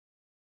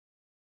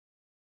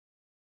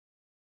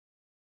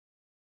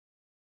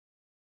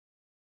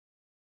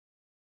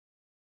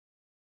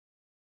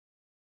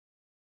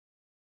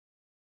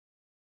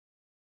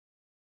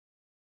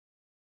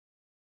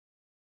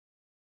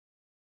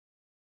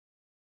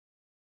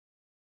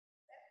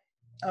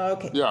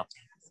Okay. Yeah.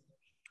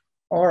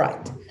 All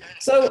right.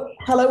 So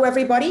hello,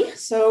 everybody.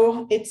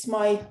 So it's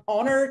my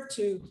honor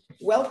to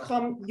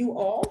welcome you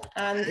all,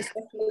 and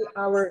especially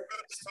our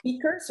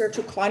speaker,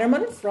 Sergiu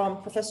Klainerman,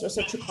 Professor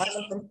Sergiu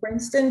Klainerman from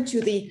Princeton,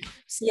 to the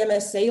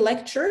CMSA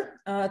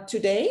lecture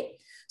today.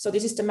 So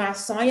this is the Math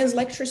Science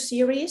lecture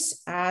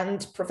series,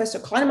 and Professor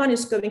Klainerman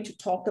is going to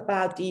talk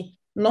about the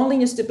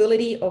nonlinear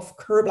stability of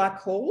Kerr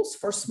black holes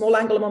for small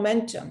angular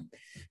momentum.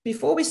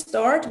 Before we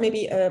start,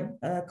 maybe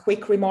a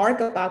quick remark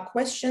about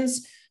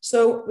questions.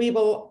 So we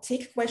will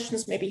take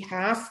questions maybe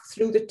half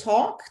through the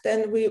talk,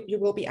 then you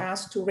will be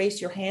asked to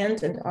raise your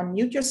hand and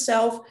unmute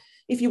yourself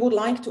if you would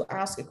like to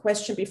ask a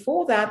question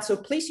before that. So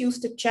please use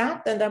the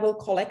chat, and I will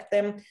collect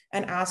them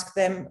and ask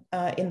them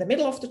in the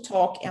middle of the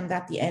talk and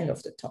at the end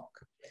of the talk.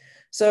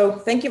 So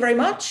thank you very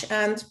much,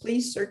 and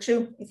please,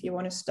 Sergiu, if you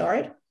want to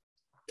start.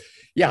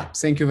 Yeah,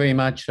 thank you very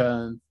much.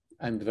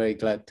 I'm very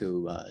glad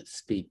to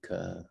speak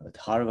at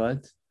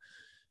Harvard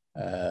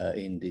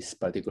in this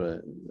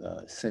particular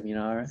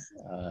seminar,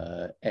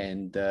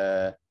 and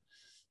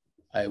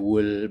I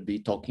will be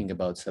talking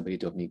about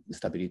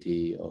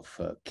stability of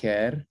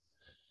Kerr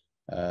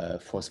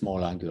for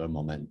small angular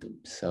momentum.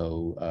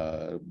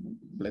 So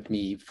let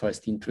me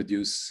first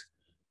introduce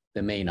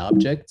the main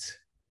object.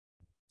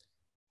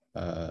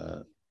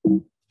 Sorry,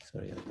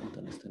 I don't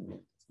understand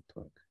what it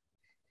works.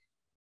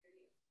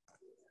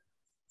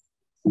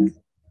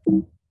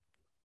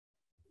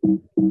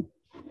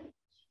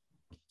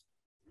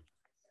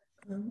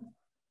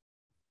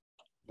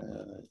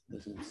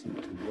 Doesn't seem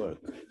to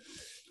work.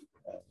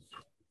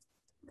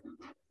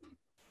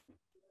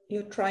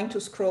 You're trying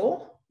to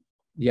scroll?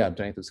 Yeah, I'm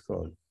trying to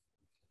scroll.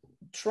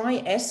 Try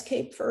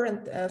escape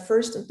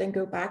first and then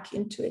go back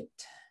into it.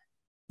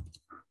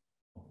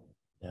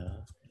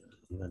 Yeah,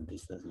 even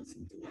this doesn't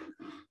seem to work.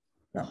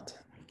 Not.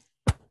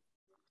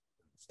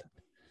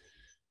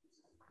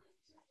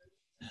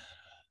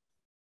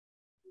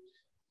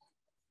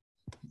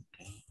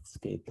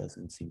 Escape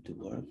doesn't seem to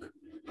work.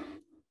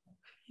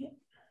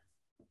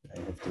 I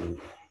have to.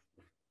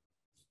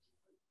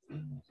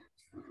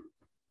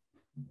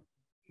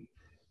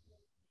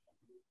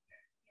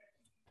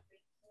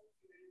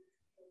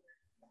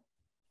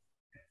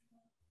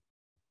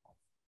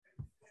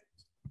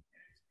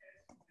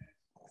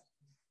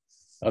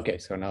 Okay,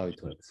 so now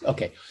it works.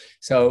 Okay,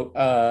 so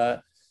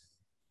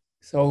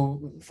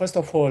so first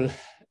of all,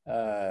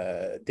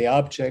 the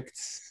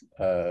objects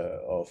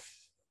of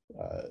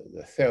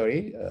the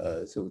theory,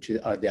 so which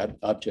are the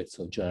objects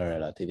of general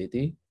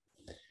relativity.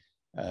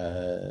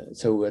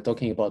 So we're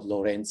talking about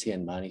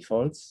Lorentzian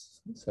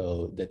manifolds.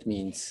 So that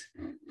means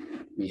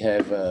we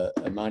have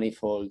a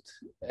manifold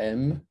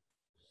M,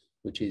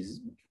 which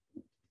is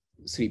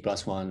 3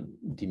 + 1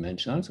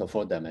 dimensional, so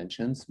 4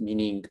 dimensions,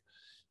 meaning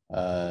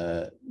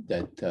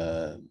that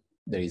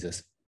there is a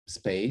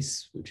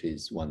space which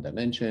is 1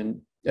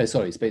 dimension,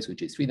 space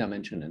which is 3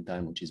 dimension, and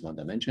time which is 1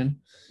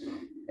 dimension.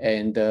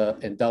 And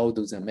thou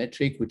does a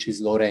metric which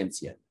is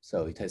Lorentzian,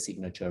 so it has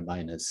signature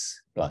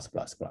minus plus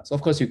plus plus.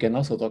 Of course, you can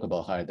also talk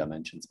about higher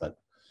dimensions, but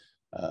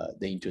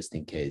the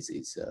interesting case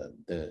is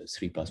the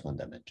 3 + 1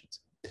 dimensions.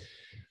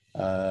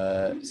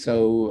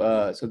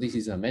 So this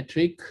is a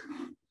metric.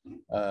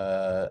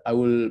 I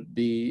will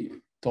be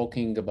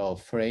talking about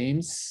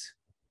frames,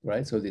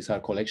 right? So these are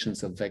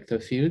collections of vector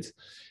fields.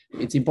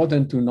 It's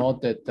important to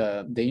note that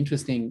the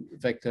interesting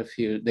vector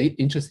field, the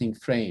interesting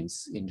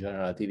frames in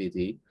general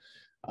relativity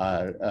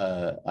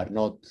are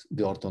not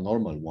the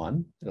orthonormal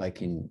one,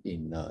 like in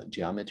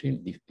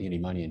geometry, in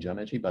Riemannian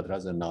geometry, but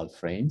rather null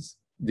frames.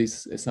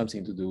 This has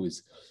something to do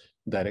with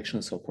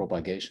directions of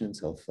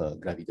propagations of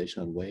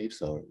gravitational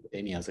waves or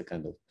any other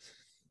kind of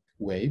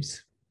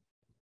waves.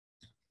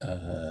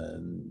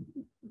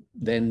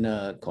 Then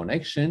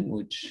connection,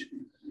 which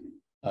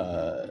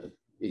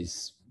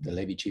is the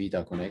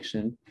Levi-Civita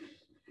connection,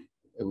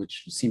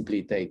 which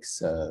simply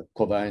takes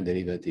covariant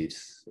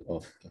derivatives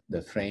of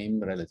the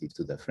frame relative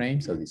to the frame.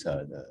 So these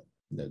are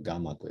the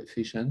gamma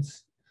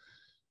coefficients.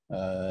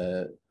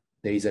 There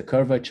is a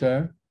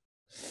curvature,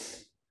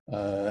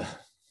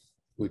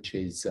 which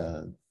is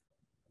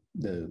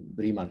the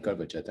Riemann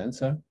curvature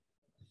tensor.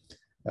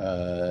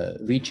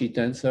 Ricci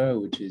tensor,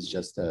 which is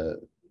just a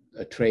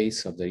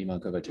trace of the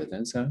Riemann curvature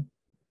tensor.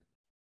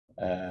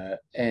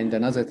 And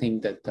another thing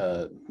that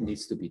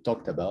needs to be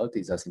talked about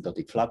is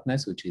asymptotic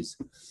flatness, which is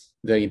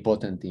very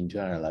important in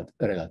general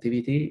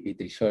relativity. It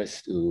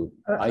refers to...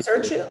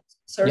 Sergiu, yes.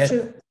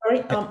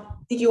 Sorry,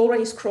 did you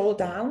already scroll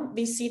down?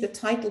 We see the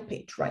title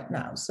page right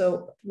now.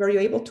 So were you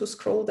able to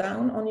scroll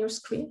down on your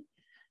screen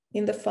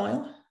in the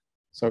file?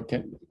 So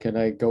can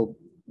I go?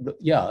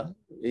 Yeah,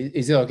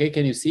 is it okay?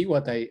 Can you see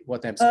what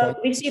I'm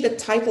scrolling? We see the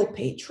title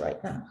page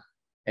right now.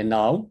 And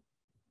now?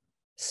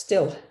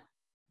 Still.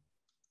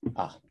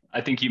 Ah. I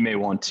think you may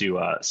want to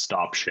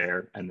stop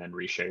share and then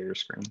reshare your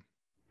screen.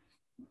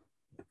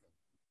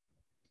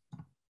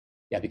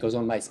 Yeah, because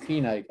on my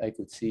screen, I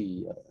could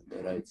see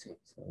the right thing.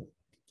 So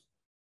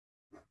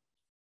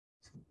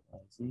I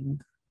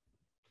think.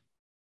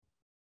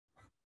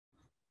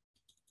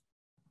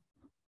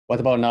 What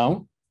about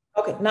now?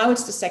 Okay, now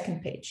it's the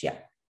second page. Yeah.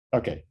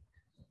 Okay.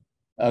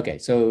 Okay.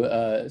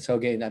 So so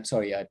again, I'm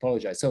sorry, I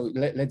apologize. So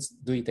let's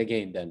do it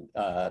again then.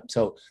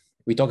 So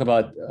we talk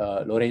about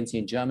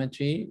Lorentzian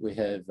geometry. We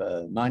have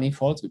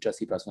manifolds, which are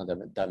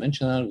C+1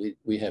 dimensional.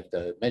 We have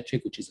the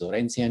metric, which is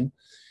Lorentzian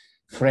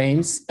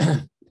frames.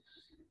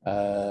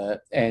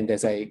 And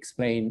as I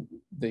explained,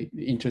 the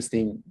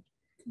interesting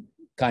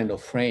kind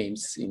of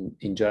frames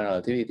in general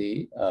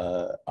relativity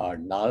are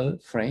null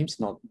frames,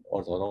 not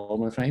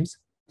orthonormal frames.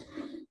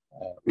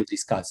 We'll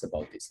discuss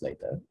about this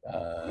later.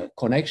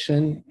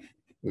 Connection,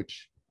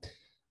 which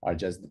are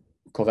just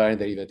covariant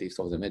derivatives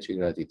of the metric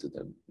relative to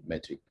the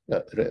metric,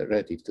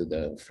 relative to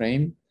the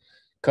frame.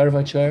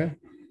 Curvature,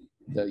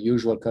 the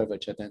usual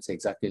curvature tensor,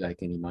 exactly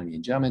like any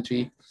Riemannian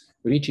geometry.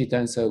 Ricci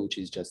tensor, which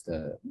is just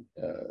a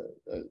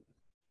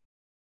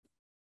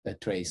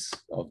trace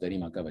of the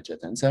Riemann curvature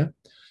tensor.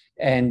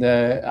 And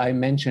I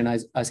mentioned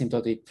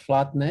asymptotic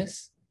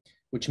flatness,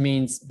 which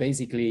means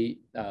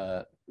basically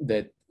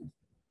that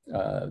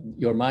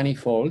your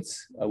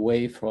manifolds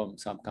away from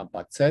some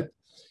compact set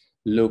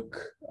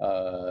look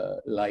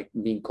like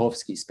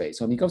Minkowski space.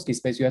 So Minkowski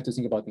space, you have to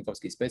think about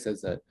Minkowski space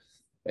as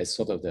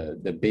sort of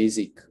the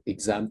basic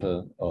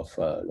example of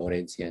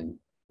Lorentzian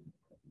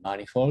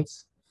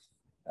manifolds.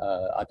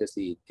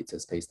 Obviously, it's a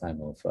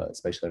space-time of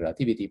special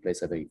relativity,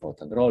 plays a very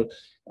important role.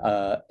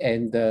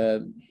 And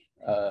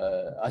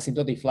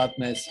asymptotic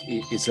flatness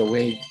is a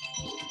way,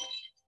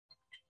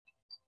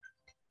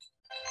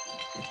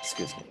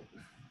 excuse me.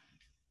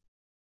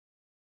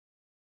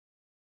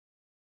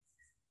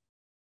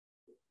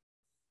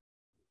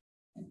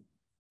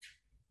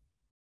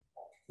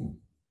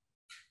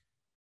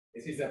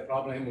 This is a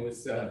problem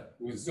with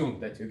Zoom,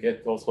 that you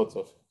get all sorts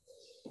of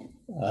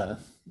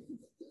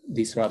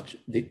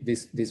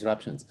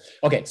disruptions.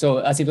 Okay,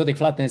 so asymptotic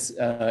flatness,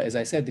 as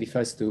I said,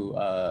 refers to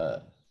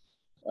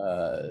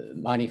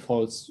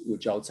manifolds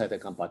which outside the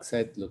compact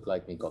set look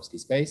like Minkowski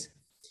space.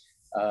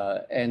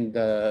 And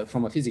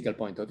from a physical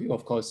point of view,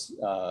 of course,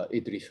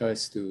 it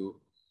refers to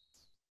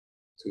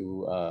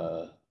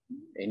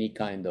any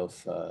kind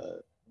of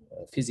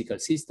physical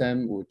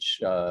system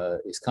which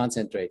is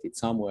concentrated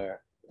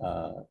somewhere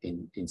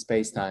in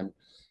space-time,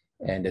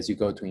 and as you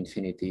go to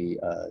infinity,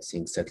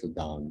 things settle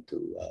down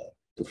to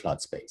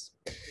flat space.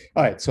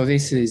 All right, so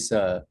this is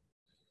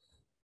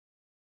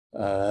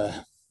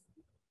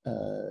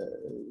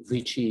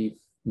Ricci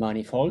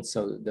manifold.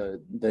 So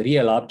the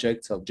real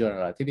objects of general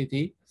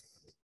relativity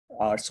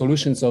are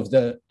solutions of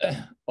the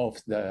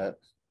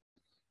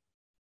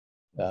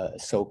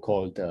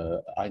so-called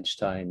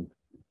Einstein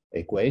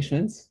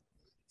equations,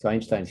 so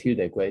Einstein field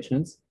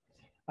equations.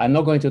 I'm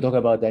not going to talk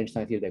about the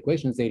Einstein field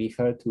equations. They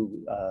refer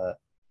to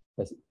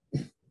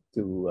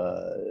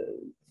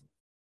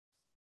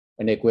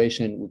an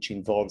equation which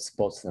involves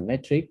both the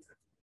metric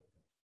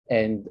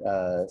and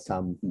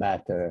some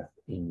matter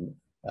in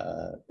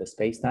the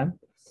space-time.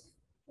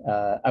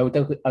 I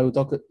will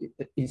talk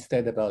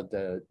instead about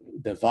the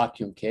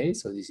vacuum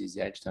case. So this is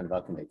the Einstein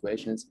vacuum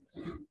equations,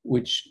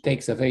 which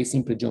takes a very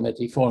simple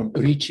geometric form,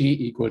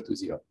 Ricci equal to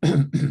 0.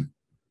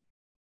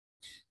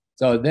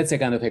 So that's the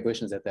kind of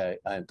equations that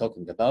I'm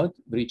talking about,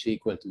 Ricci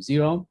equal to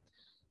 0.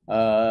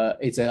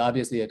 It's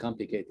obviously a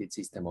complicated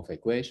system of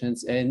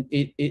equations, and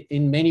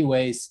in many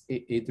ways,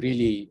 it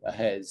really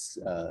has,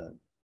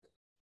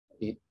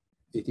 it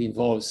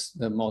involves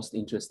the most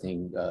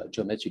interesting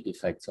geometric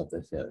effects of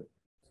the theory,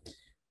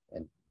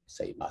 and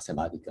say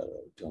mathematical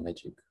or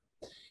geometric.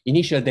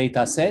 Initial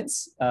data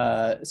sets.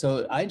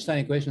 So Einstein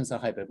equations are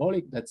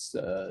hyperbolic. That's,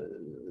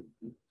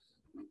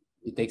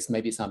 it takes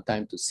maybe some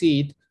time to see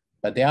it,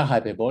 but they are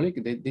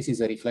hyperbolic. This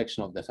is a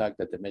reflection of the fact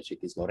that the metric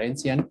is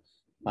Lorentzian,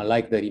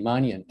 unlike the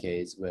Riemannian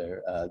case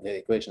where the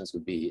equations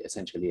would be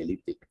essentially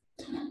elliptic.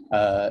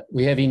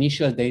 We have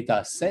initial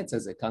data sets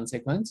as a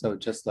consequence. So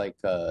just like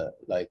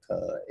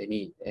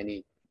any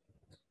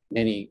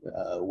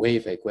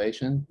wave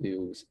equation,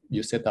 you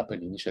set up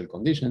an initial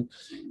condition.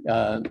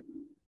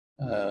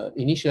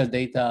 Initial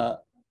data,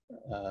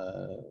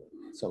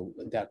 so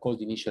they are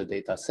called initial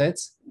data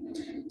sets.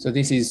 So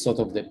this is sort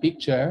of the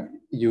picture.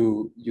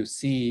 You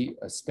see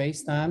a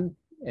space-time,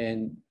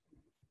 and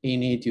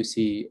in it you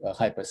see a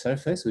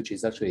hypersurface, which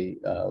is actually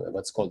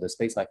what's called a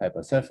space-like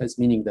hypersurface,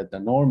 meaning that the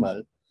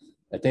normal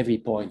at every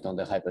point on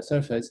the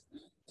hypersurface,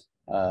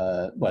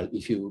 well,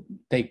 if you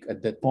take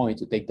at that point,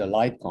 you take the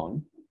light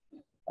cone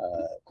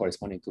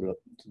corresponding to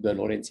the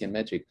Lorentzian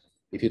metric.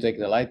 If you take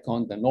the light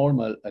cone, the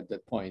normal at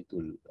that point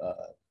will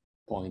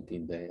point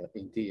in the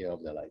interior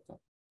of the light cone.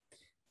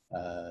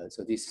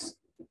 So this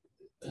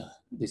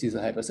is a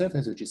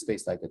hypersurface which is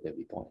space-like at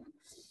every point.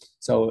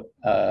 So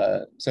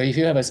so if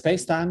you have a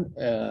space-time,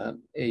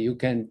 you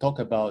can talk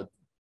about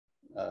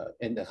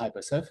in the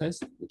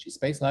hypersurface, which is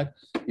space-like,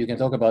 you can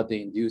talk about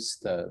the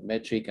induced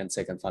metric and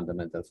second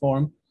fundamental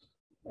form.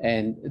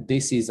 And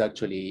this is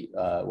actually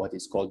what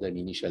is called an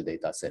initial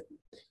data set.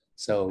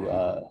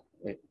 So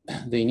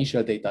the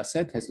initial data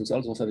set has to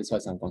also satisfy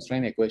some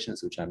constraint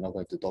equations, which I'm not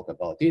going to talk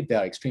about it. They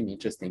are extremely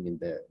interesting in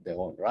their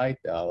own right.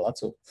 There are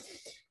lots of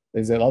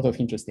there's a lot of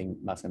interesting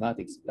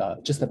mathematics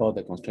just about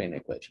the constraint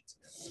equations.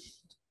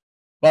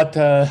 But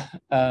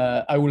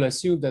I will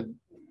assume that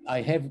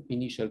I have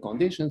initial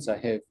conditions, I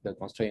have the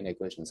constraint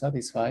equation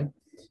satisfied,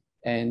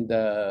 and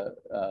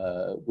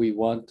we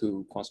want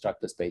to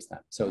construct a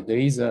spacetime. So there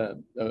is a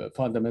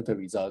fundamental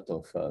result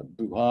of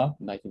Bruhat,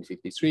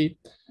 1953,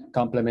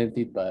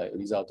 complemented by a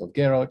result of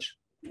Geroch,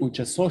 which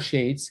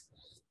associates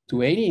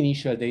to any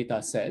initial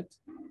data set,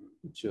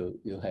 which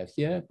you have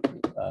here,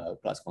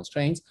 plus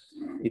constraints,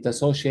 it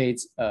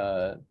associates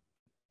a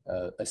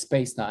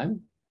spacetime.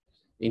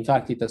 In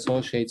fact, it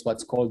associates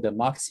what's called the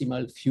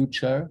maximal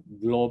future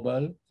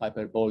global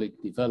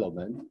hyperbolic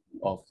development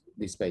of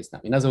the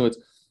spacetime. In other words,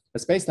 a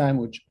spacetime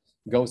which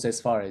goes as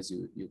far as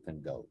you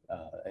can go.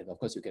 And of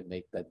course, you can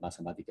make that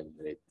mathematically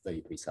very,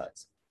 very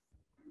precise.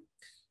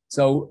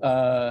 So,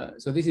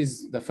 so this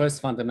is the first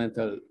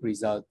fundamental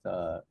result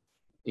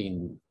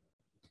in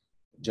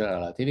general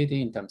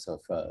relativity in terms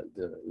of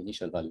the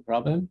initial value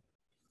problem.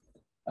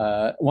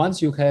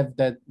 Once you have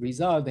that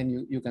result,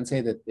 then you can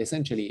say that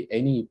essentially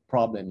any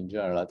problem in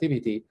general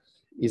relativity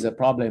is a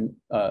problem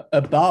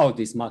about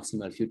this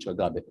maximal future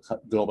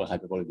global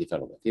hyperbolic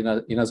development. In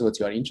other words,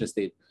 you are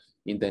interested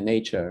in the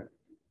nature.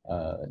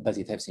 Does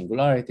it have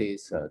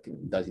singularities?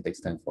 Does it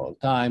extend for all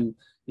time?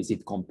 Is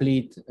it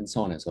complete? And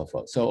so on and so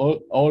forth.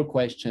 So all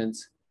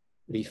questions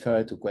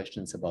refer to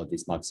questions about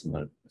this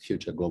maximal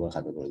future global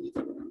hyperbolic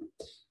development.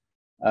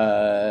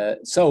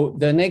 So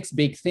the next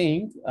big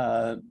thing,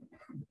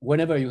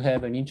 whenever you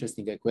have an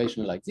interesting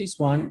equation like this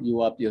one,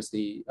 you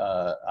obviously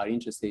are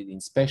interested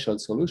in special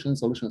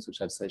solutions which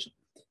have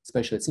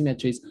special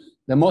symmetries.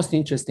 The most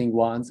interesting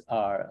ones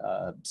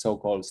are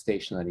so-called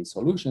stationary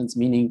solutions,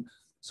 meaning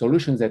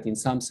solutions that in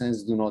some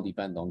sense do not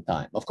depend on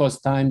time. Of course,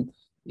 time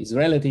is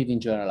relative in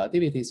general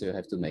relativity, so you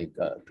have to make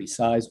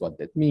precise what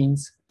that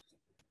means.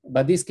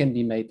 But this can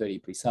be made very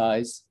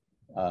precise.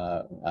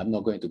 I'm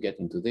not going to get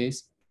into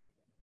this.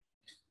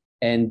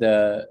 And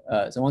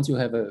so once you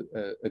have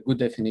a good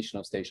definition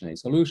of stationary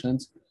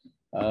solutions,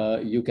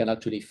 you can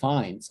actually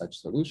find such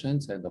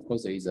solutions. And of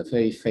course, there is a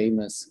very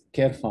famous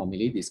Kerr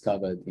family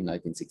discovered in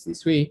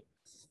 1963.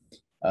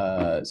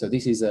 So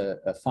this is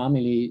a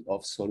family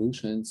of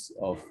solutions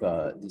of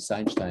these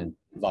Einstein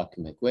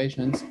vacuum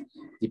equations,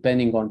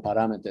 depending on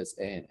parameters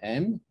A and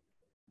M.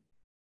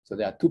 So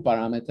there are two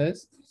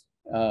parameters.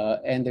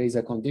 And there is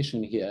a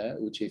condition here,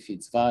 which if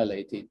it's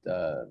violated,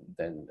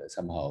 then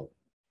somehow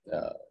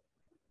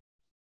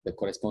the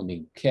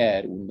corresponding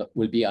Kerr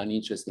will be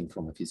uninteresting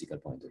from a physical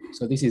point of view.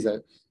 So this is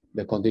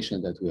the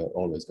condition that we are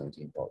always going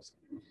to impose.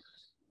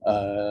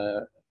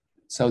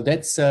 So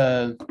that's, these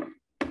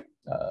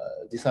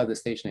are the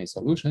stationary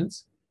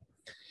solutions.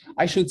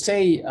 I should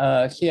say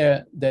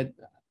here that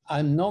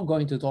I'm not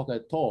going to talk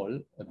at all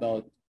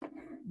about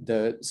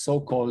the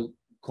so-called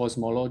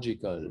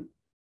cosmological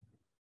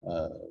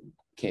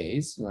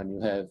case when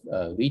you have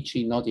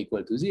Ricci not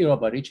equal to 0,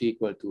 but Ricci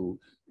equal to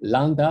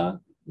lambda,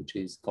 which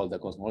is called the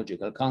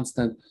cosmological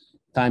constant,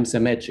 times a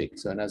metric.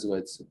 So in other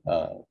words,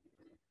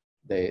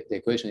 the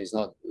equation is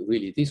not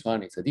really this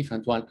one, it's a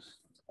different one.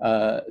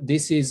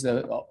 This is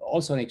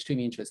also an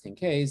extremely interesting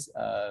case,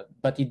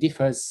 but it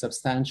differs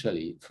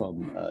substantially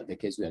from the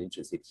case we are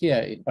interested here.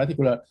 In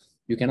particular,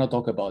 you cannot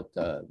talk about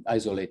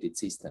isolated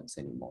systems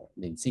anymore. I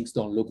mean, things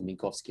don't look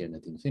Minkowskian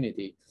at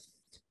infinity,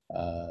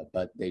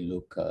 but they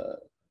look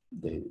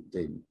they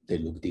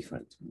look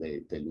different.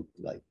 They look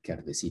like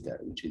Kerr de Sitter,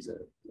 which is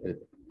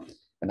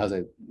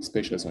another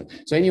special one.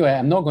 So anyway,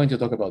 I'm not going to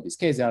talk about this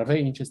case. There are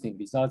very interesting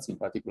results, in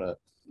particular,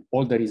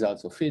 all the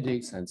results of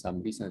Friedrichs and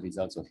some recent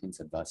results of Hinz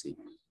and Bassi,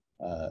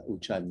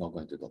 which I'm not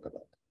going to talk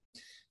about.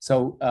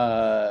 So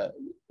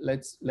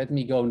let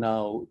me go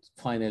now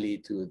finally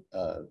to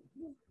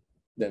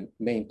the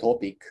main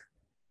topic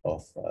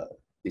of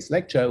this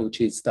lecture,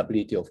 which is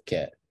stability of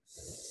Kerr.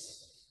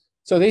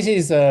 So this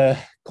is a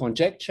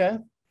conjecture,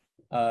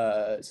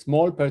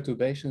 small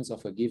perturbations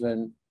of a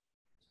given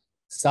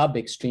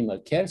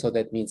sub-extremal Kerr, so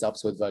that means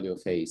absolute value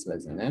of A is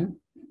less than M.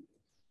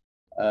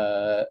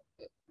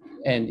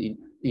 And in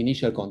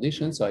initial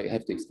conditions, so I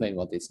have to explain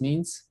what this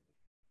means,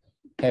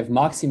 have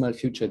maximal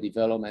future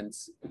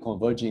developments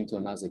converging to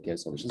another Kerr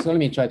solution. So let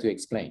me try to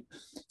explain.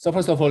 So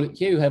first of all,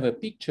 here you have a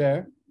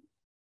picture,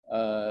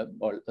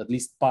 or at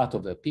least part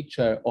of the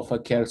picture of a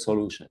Kerr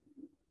solution.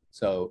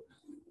 So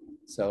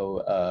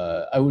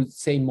I will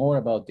say more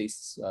about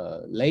this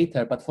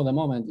later, but for the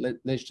moment,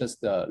 let's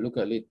just look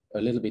a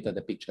little bit at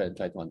the picture and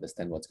try to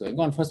understand what's going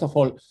on. First of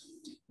all,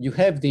 you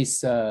have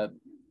these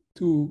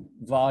two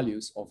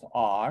values of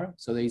R.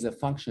 So there is a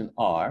function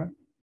R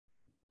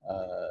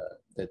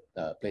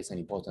that plays an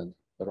important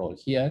role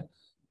here.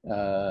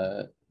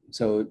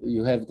 So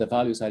you have the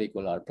values R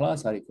equal R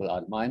plus, R equal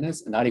R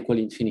minus, and R equal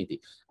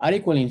infinity. R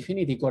equal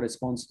infinity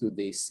corresponds to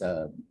this,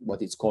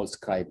 what is called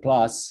Scri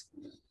plus.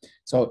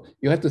 So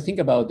you have to think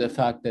about the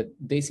fact that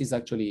this is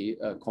actually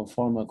a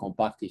conformal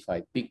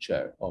compactified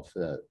picture of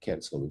the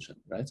Kerr solution,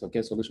 right? So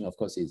Kerr solution, of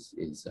course, is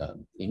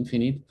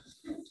infinite,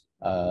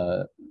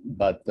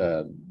 but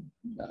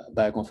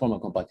by a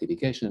conformal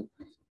compactification,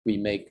 we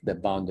make the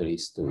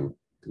boundaries to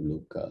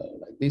look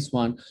like this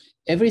one.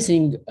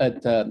 Everything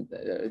at,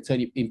 it's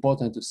very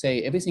important to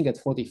say, everything at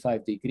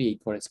 45 degrees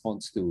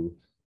corresponds to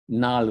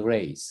null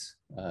rays,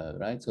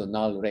 right? So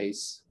null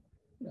rays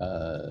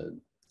are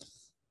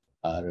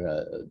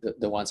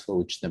the ones for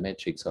which the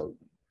metric, so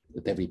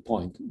at every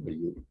point where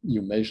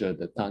you measure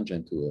the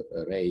tangent to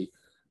a ray,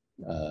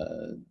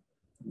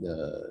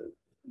 the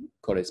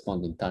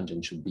corresponding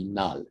tangent should be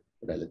null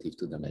relative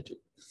to the metric.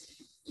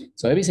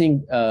 So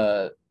everything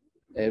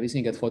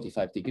at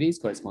 45 degrees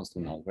corresponds to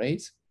null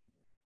rays.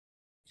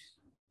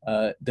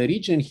 The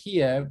region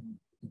here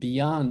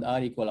beyond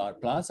R equal R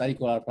plus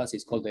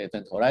is called the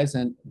event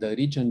horizon. The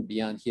region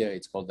beyond here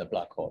is called the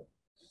black hole.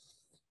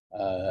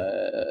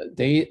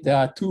 There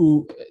are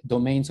two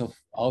domains of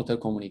outer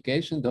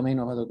communication. Domain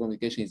of outer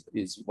communication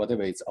is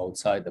whatever is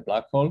outside the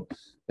black hole.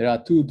 There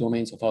are two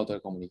domains of outer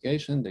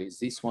communication. There is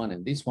this one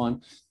and this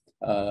one.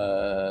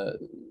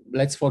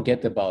 Let's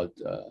forget about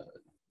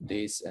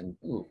this, and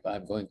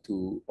I'm going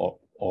to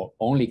or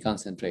only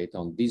concentrate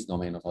on this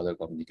domain of outer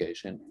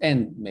communication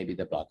and maybe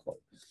the black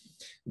hole.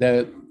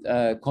 The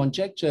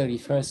conjecture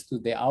refers to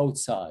the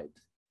outside,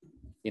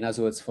 in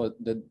other words, for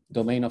the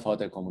domain of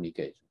outer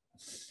communication.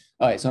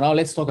 All right, so now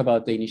let's talk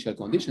about the initial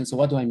condition. So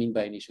what do I mean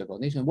by initial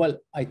condition? Well,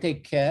 I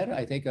take Kerr,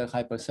 I take a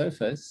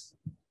hypersurface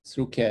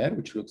through Kerr,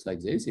 which looks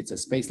like this. It's a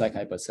space-like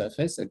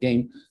hypersurface.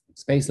 Again,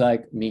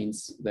 space-like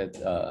means that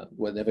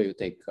whenever you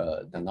take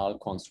the null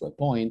cons to a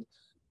point,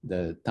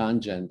 the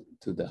tangent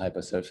to the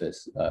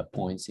hypersurface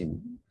points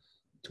in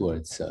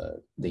towards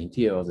the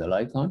interior of the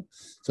light cone.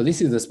 So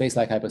this is the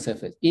space-like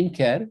hypersurface. In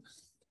Kerr,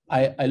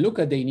 I look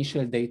at the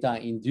initial data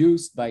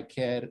induced by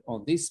Kerr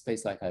on this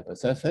space-like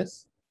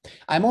hypersurface.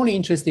 I'm only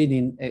interested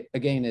in,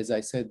 again, as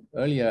I said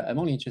earlier, I'm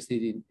only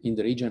interested in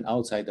the region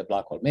outside the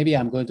black hole. Maybe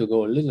I'm going to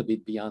go a little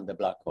bit beyond the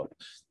black hole,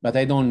 but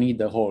I don't need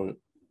the whole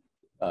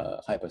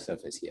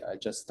hypersurface here. I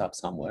just stop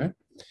somewhere.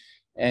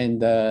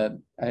 And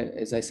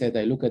as I said,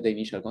 I look at the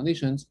initial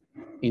conditions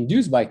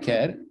induced by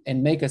Kerr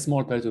and make a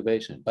small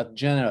perturbation, but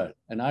general,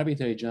 an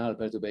arbitrary general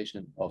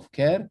perturbation of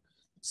Kerr,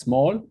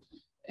 small.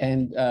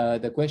 And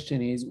the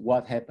question is,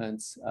 what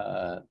happens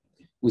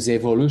with the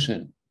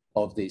evolution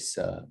of this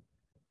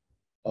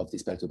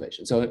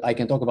perturbation? So I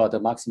can talk about the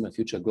maximum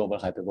future global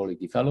hyperbolic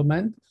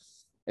development,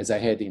 as I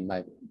had in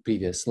my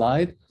previous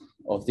slide,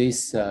 of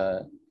this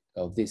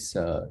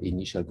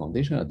initial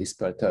condition, or this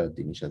perturbed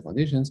initial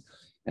conditions.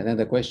 And then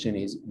the question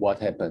is, what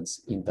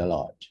happens in the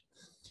large?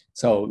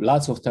 So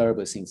lots of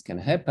terrible things can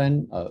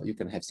happen. You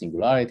can have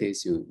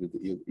singularities.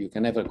 You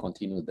can never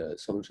continue the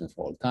solution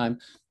for all time.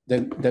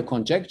 The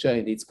conjecture,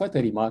 and it's quite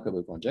a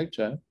remarkable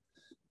conjecture,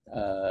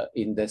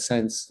 in the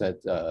sense that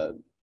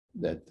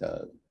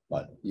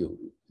well,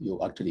 you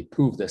actually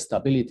prove the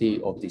stability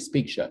of this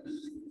picture,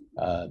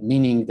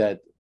 meaning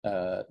that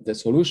the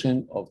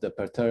solution of the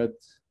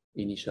perturbed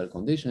initial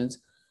conditions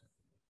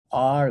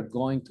are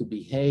going to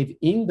behave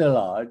in the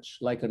large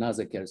like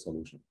another Kerr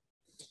solution.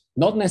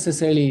 Not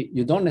necessarily,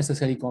 you don't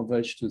necessarily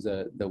converge to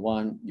the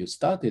one you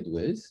started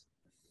with,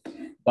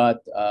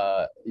 but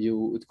you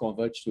would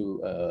converge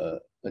to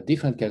a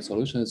different Kerr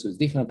solutions with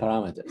different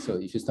parameters. So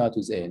if you start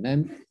with A and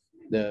M,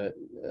 the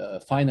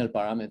final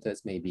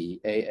parameters may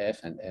be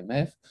AF and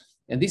MF.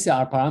 And these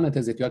are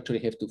parameters that you actually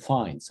have to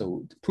find.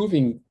 So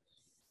proving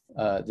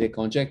the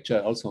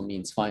conjecture also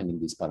means finding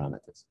these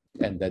parameters.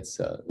 And that's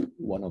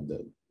one of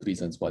the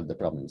reasons why the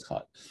problem is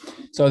hard.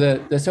 So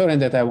the theorem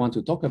that I want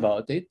to talk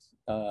about it,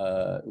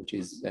 which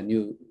is a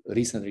new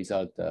recent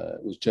result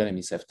with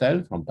Jeremie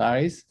Szeftel from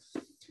Paris,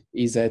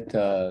 is that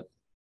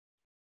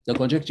the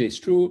conjecture is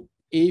true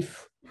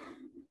if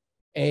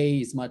A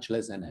is much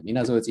less than M. In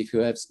other words, if you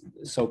have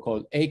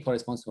so-called A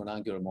corresponds to an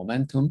angular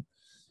momentum,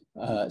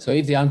 so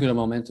if the angular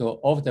momentum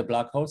of the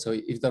black hole, so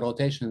if the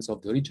rotations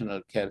of the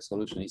original Kerr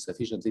solution is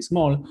sufficiently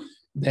small,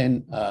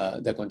 then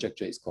the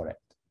conjecture is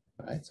correct.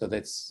 Right? So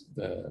that's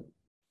the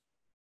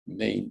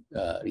main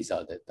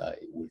result that I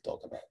will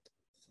talk about.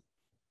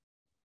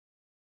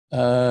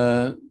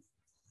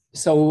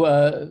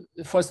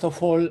 First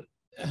of all,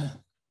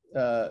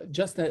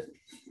 just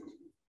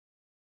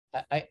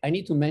I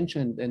need to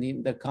mention that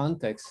in the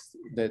context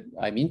that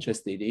I'm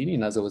interested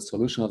in other words,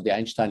 solution of the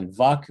Einstein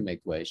vacuum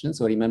equation.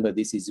 So remember,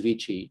 this is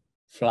Ricci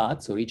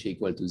flat, so Ricci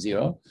equal to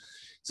 0.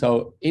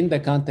 So in the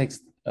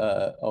context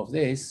of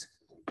this,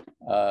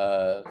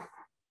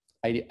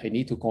 I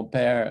need to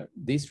compare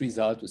this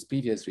result with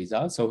previous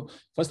results. So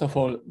first of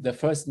all, the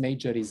first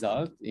major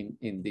result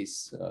in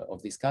this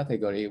of this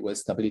category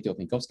was stability of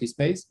Minkowski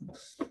space,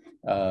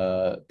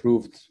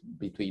 proved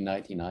between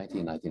 1990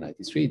 and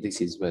 1993.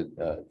 This is where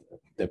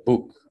the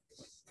book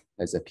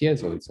has appeared.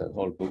 So it's a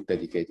whole book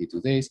dedicated to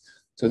this.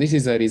 So this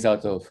is a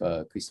result of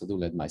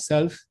Christodoulou and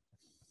myself.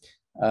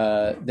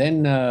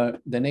 Then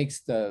the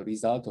next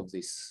result of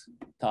this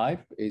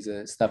type is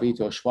a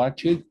stability of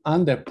Schwarzschild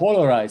under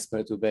polarized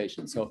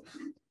perturbation. So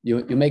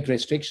you make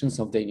restrictions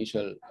of the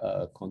initial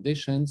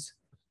conditions.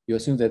 You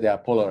assume that they are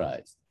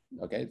polarized.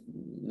 Okay,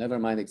 never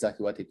mind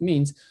exactly what it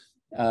means.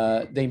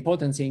 The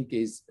important thing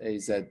is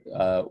that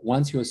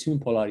once you assume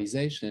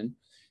polarization,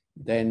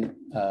 then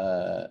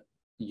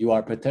you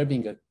are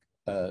perturbing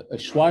a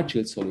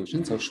Schwarzschild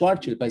solution. So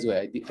Schwarzschild, by the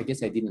way, I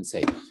guess I didn't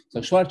say. So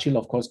Schwarzschild,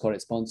 of course,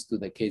 corresponds to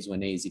the case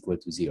when A is equal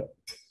to 0.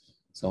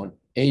 So when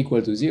A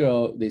equal to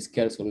 0, this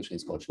Kerr solution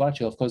is called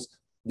Schwarzschild. Of course,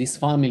 this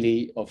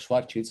family of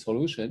Schwarzschild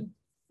solution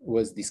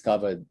was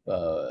discovered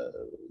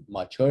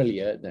much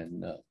earlier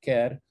than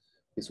Kerr.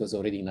 This was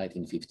already in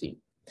 1915.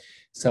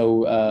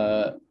 So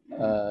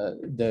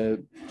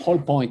the whole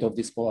point of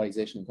this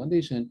polarization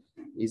condition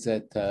is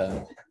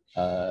that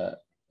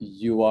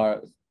you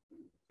are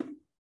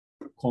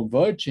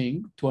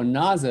converging to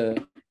another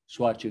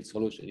Schwarzschild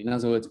solution. In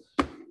other words,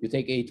 you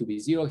take A to be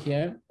 0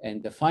 here,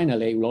 and the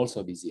final A will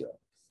also be 0,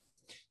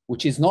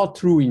 which is not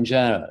true in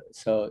general.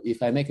 So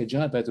if I make a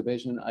general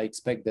perturbation, I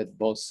expect that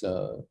both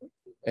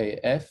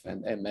AF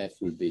and MF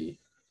will be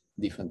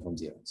different from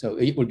 0. So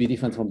it will be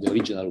different from the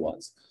original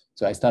ones.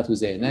 So I start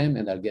with A and M,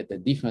 and I'll get a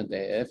different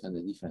AF and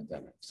a different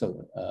MF.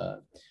 So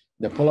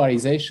the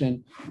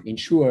polarization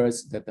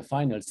ensures that the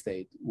final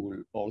state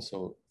will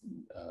also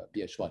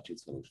be a Schwarzschild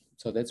solution.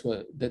 So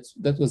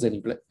that was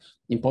an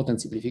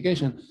important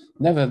simplification.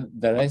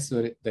 Nevertheless,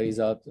 the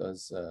result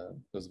was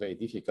very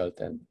difficult,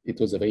 and it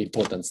was a very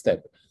important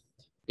step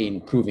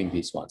in proving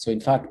this one. So in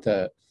fact,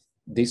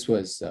 this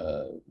was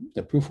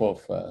the proof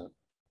of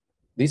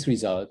this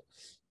result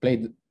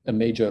played a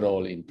major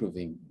role in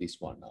proving this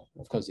one now.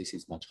 Of course, this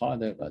is much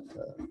harder, but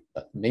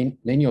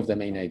many of the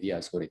main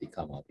ideas already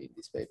come up in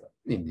this paper,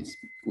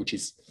 which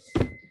is,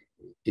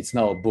 it's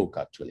now a book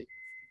actually.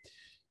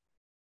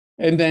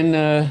 And then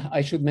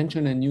I should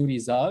mention a new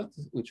result,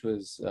 which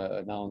was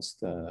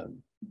announced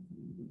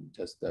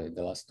just in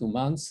the last 2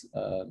 months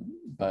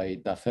by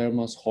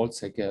Dafermos,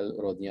 Holtzekel,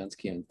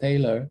 Rodiansky, and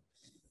Taylor.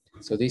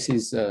 So this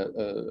is a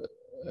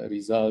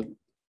result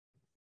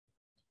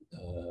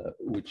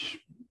which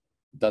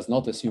does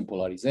not assume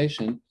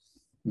polarization,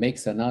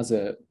 makes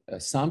another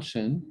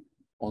assumption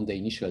on the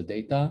initial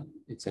data.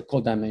 It's a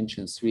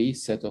codimension 3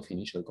 set of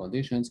initial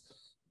conditions.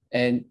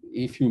 And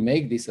if you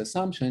make this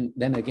assumption,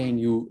 then again,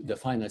 the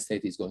final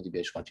state is going to be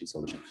a Schwarzschild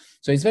solution.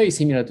 So it's very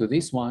similar to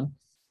this one.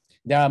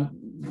 There are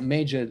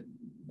major,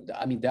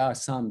 I mean, there are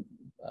some,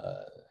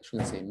 I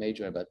shouldn't say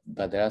major,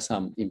 but there are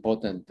some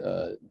important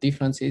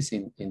differences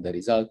in the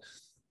result,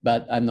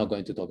 but I'm not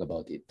going to talk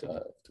about it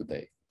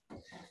today.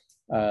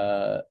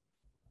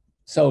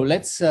 So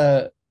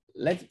I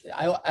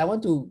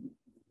want to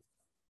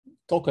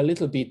talk a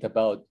little bit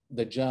about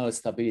the general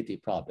stability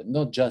problem,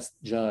 not just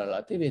general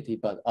relativity,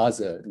 but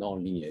other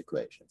nonlinear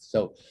equations.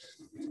 So,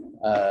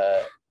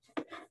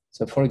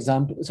 so for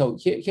example, so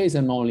here's a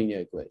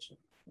nonlinear equation.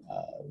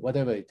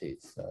 Whatever it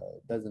is,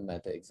 doesn't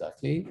matter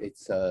exactly.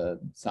 It's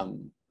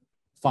some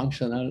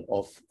functional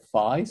of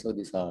phi. So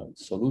these are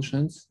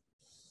solutions,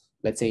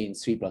 let's say in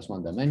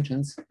 3+1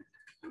 dimensions.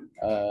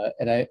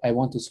 And I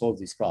want to solve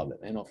this problem.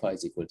 N of phi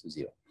is equal to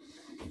 0.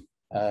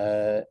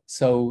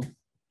 So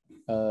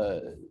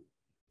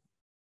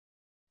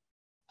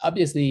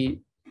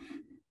obviously,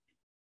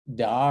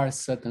 there are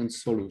certain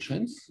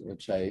solutions,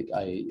 which I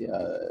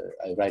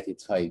write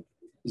it phi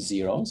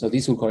 0. So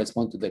this will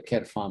correspond to the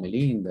Kerr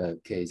family in the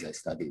case I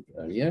studied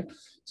earlier.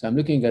 So I'm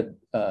looking at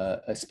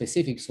a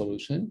specific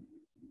solution,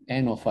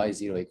 N of phi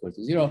 0 equal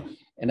to 0,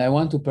 and I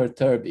want to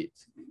perturb it.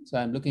 So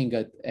I'm looking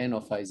at N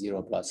of phi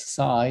 0 plus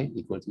psi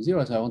equal to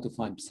 0. So I want to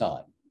find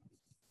psi,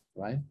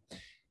 right?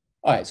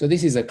 All right, so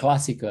this is a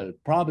classical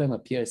problem,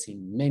 appears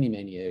in many,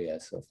 many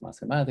areas of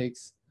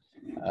mathematics.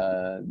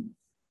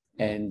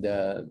 And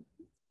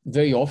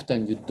very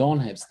often you don't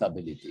have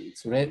stability.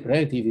 It's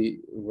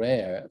relatively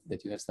rare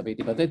that you have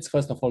stability, but let's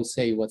first of all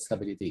say what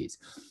stability is.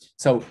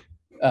 So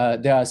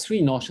there are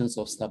 3 notions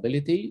of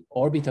stability: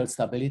 orbital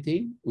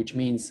stability, which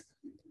means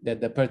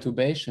that the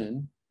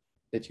perturbation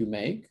that you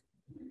make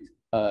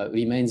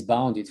remains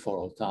bounded for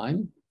all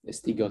time as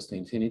t goes to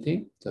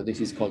infinity. So this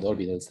is called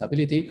orbital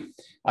stability.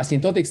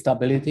 Asymptotic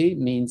stability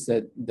means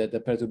that the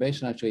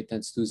perturbation actually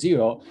tends to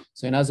 0.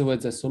 So in other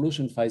words, the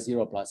solution phi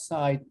 0 plus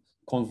psi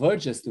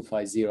converges to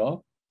phi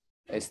 0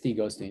 as t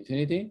goes to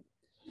infinity.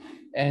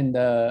 And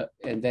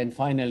then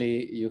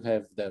finally, you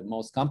have the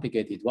most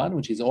complicated one,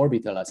 which is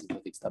orbital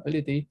asymptotic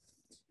stability,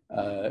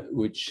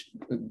 which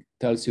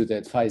tells you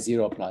that phi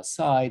 0 plus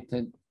psi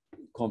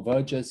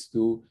converges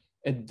to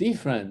a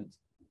different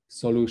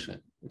solution,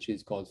 which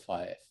is called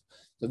phi f.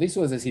 So this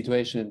was a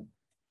situation.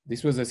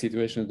 This was a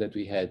situation that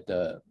we had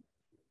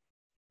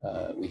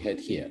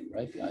here,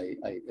 right?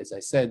 As I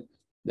said,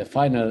 the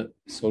final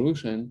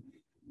solution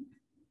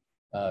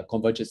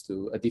converges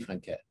to a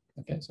different Kerr.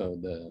 Okay, so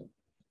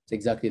it's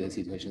exactly the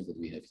situation that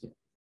we have here.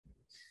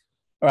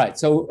 All right,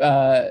 so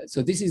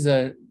so this is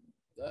a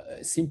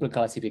simple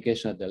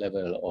classification at the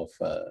level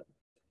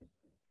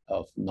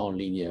of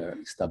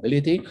nonlinear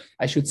stability.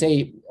 I should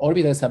say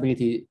orbital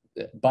stability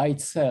by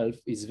itself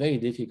is very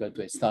difficult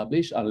to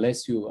establish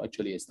unless you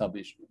actually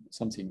establish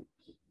something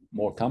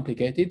more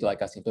complicated,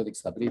 like asymptotic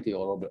stability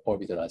or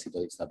orbital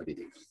asymptotic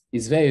stability.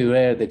 It's very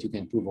rare that you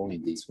can prove only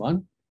this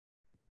one.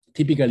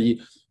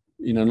 Typically,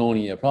 in a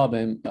nonlinear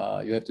problem,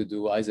 you have to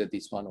do either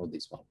this one or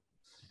this one.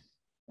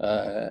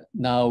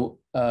 Now,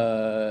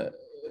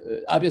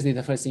 obviously,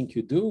 the first thing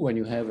you do when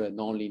you have a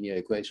nonlinear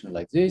equation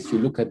like this, you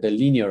look at the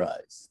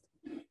linearized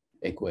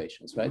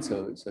equations, right?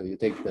 So you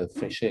take the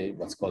Fréchet,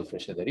 what's called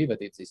Fréchet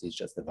derivative. This is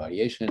just a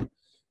variation,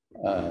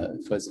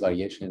 first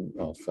variation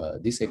of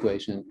this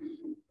equation.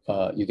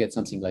 You get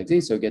something like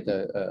this. So you get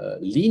a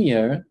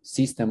linear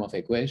system of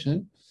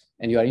equation,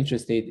 and you are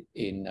interested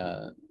in,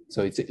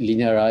 so it's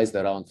linearized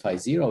around phi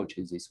 0, which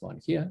is this one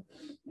here.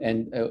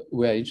 And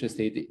we're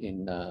interested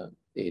in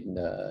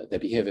the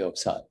behavior of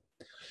psi.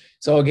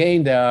 So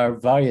again, there are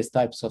various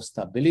types of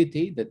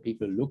stability that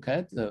people look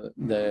at.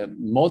 The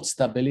mode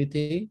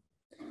stability,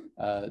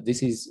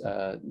 this is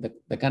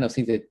the kind of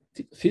thing that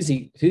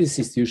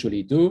physicists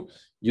usually do.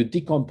 You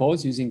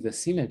decompose using the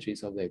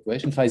symmetries of the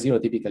equation. Phi 0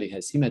 typically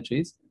has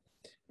symmetries.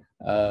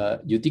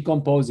 You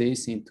decompose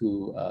this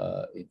into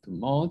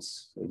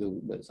modes, so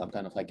do some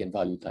kind of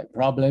eigenvalue type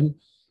problem,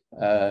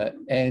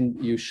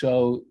 and you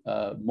show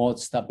mode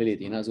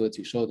stability. In other words,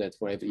 you show that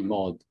for every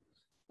mode,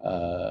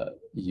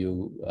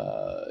 you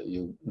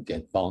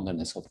get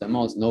boundedness of the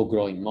modes. No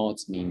growing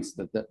modes means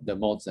that the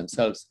modes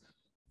themselves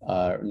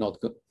are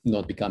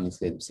not becoming,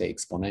 say,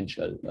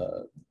 exponential,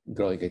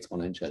 growing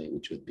exponentially,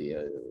 which would be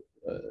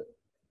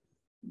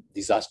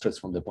disastrous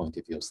from the point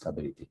of view of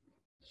stability.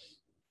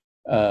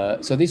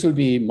 So this will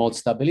be mode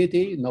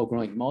stability, no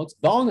growing modes.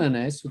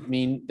 Boundedness would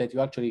mean that you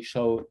actually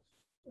show,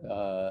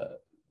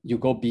 you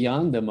go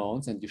beyond the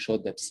modes and you show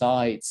that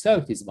psi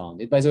itself is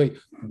bounded. By the way,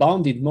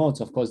 bounded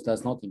modes, of course,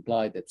 does not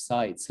imply that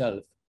psi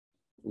itself,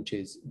 which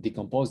is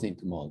decomposed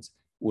into modes,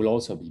 will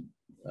also be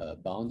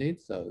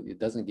bounded. So it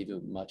doesn't give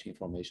you much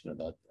information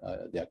about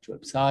the actual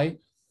psi.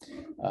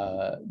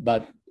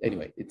 But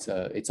anyway, it's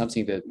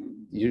something that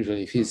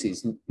usually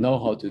physicists know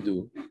how to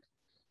do.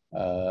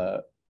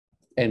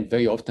 And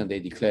very often they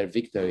declare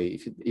victory.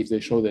 If they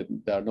show that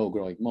there are no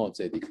growing modes,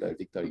 they declare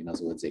victory. In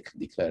other words, they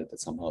declare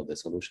that somehow the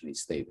solution is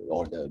stable,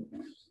 or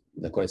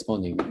the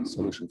corresponding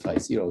solution phi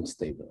 0 is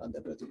stable under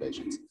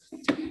perturbations.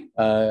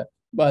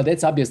 But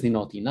that's obviously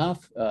not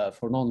enough.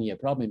 For nonlinear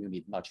problem, you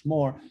need much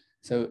more.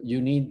 So you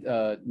need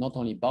not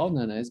only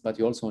boundedness, but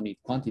you also need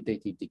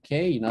quantitative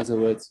decay. In other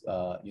words,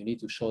 you need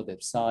to show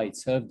that psi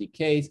itself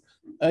decays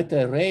at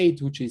a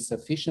rate which is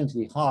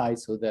sufficiently high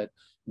so that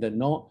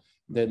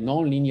the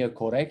nonlinear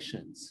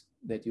corrections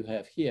that you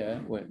have here,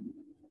 when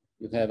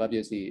you have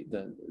obviously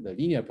the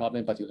linear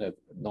problem, but you have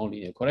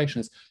nonlinear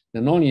corrections.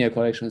 The nonlinear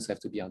corrections have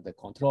to be under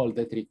control.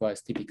 That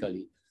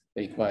typically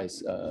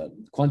requires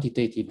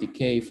quantitative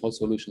decay for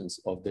solutions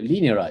of the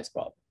linearized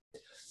problem.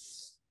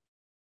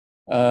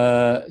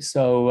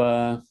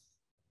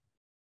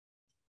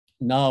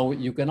 Now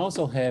you can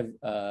also have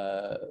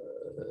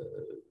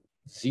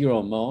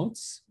zero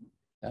modes,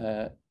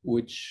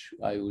 which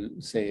I will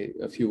say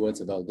a few words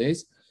about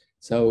this.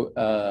 So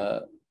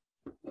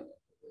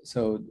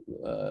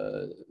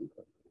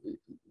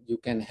you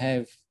can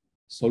have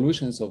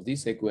solutions of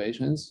these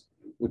equations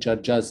which are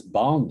just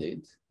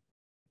bounded.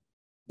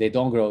 They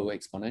don't grow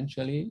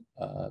exponentially,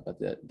 but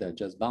they're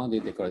just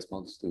bounded. They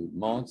correspond to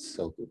modes.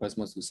 So it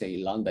corresponds to, say,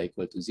 lambda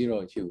equal to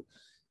 0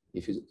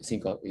 if you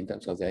think of in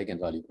terms of the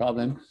eigenvalue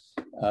problem.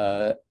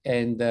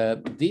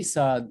 These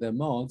are the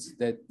modes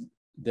that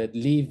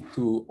lead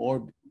to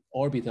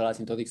orbital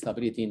asymptotic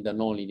stability in the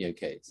nonlinear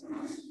case.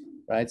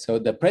 Right? So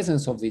the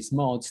presence of these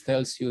modes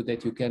tells you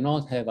that you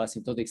cannot have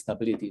asymptotic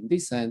stability in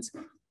this sense,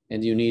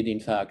 and you need,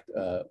 in fact,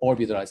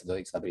 orbital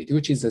asymptotic stability,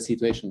 which is the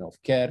situation of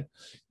Kerr.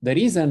 The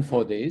reason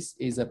for this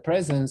is the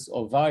presence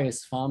of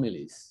various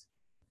families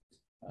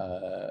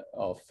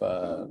of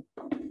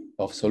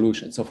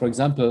solutions. So, for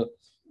example,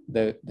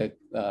 the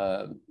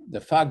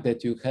fact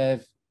that you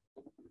have,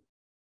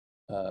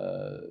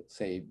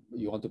 say,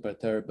 you want to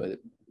perturb a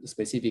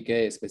specific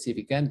A, a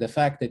specific N, the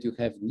fact that you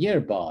have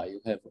nearby,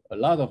 you have a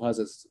lot of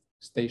other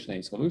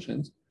stationary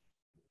solutions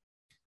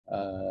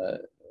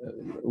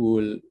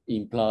will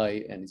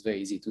imply, and it's very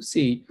easy to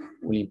see,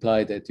 will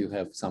imply that you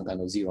have some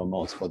kind of zero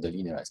modes for the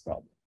linearized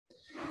problem.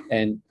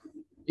 And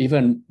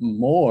even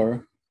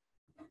more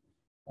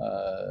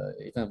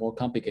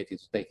complicated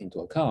to take into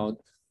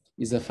account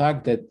is the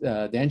fact that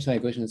the Einstein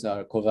equations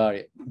are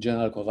covariant,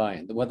 general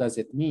covariant. What does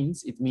it mean?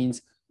 It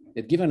means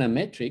that given a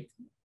metric,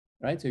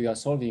 right? So you are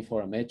solving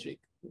for a metric.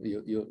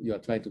 You are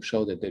trying to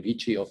show that the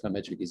Ricci of a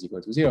metric is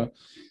equal to 0.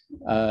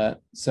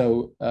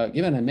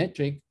 Given a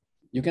metric,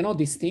 you cannot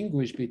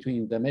distinguish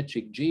between the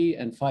metric G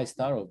and phi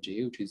star of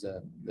G, which is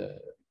the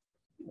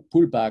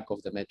pullback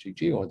of the metric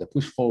G or the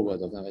push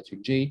forward of the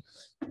metric G,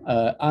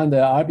 and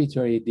the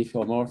arbitrary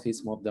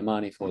diffeomorphism of the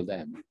manifold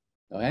M.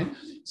 Okay,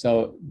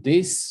 so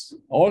this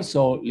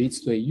also leads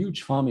to a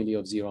huge family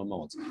of zero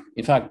modes.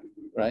 In fact,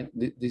 right,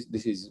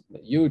 this is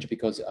huge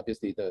because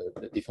obviously the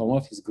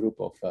diffeomorphism group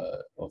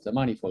of the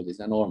manifold is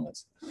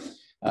enormous.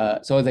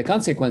 So the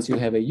consequence, you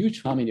have a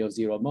huge family of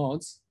zero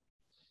modes,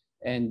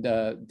 and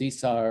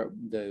these are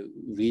the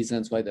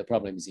reasons why the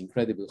problem is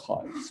incredibly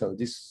hard. So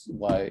this is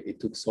why it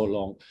took so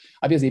long.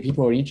 Obviously,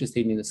 people were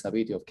interested in the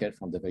stability of Kerr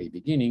from the very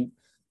beginning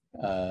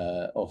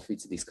of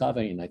its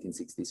discovery in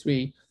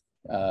 1963.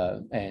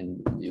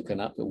 And you can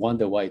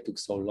wonder why it took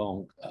so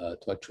long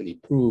to actually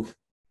prove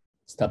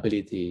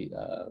stability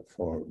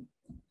for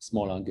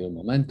small angular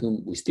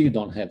momentum. We still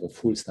don't have a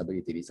full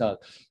stability result.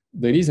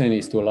 The reason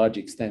is to a large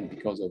extent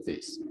because of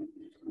this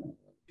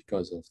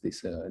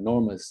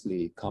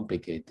enormously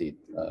complicated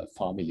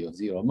family of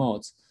zero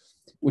modes,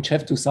 which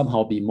have to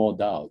somehow be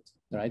moded out,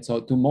 right?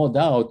 So to mod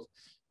out,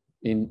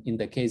 in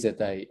the case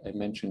that I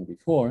mentioned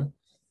before,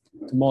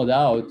 to mod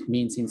out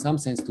means in some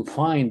sense to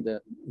find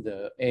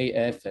the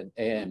AF and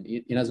AM,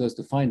 in other words,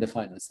 to find the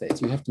final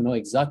states. You have to know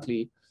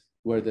exactly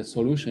where the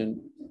solution,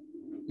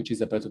 which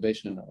is a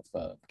perturbation of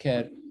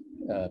Kerr,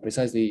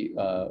 precisely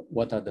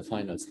what are the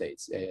final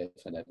states,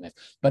 AF and MF.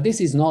 But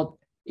this is not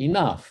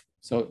enough.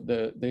 So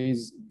there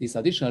is this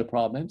additional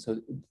problem.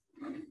 So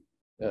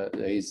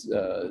there is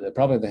the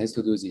problem that has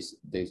to do with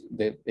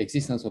the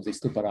existence of this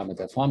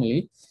two-parameter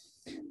family,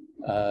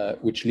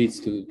 which leads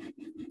to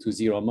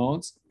zero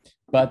modes.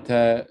 But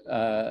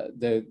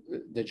the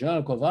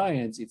general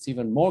covariance, it's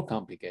even more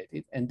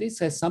complicated. And this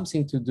has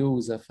something to do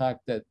with the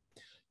fact that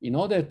in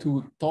order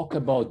to talk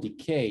about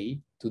decay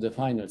to the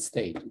final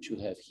state, which you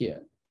have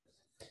here,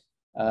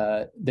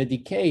 the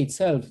decay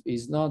itself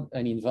is not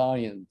an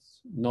invariant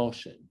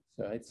notion,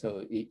 right?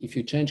 So if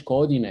you change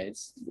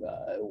coordinates,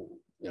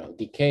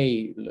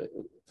 decay,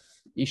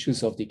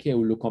 issues of decay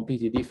will look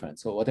completely different.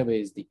 So whatever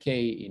is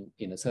decay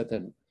in a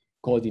certain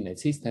coordinate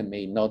system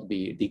may not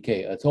be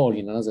decay at all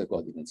in another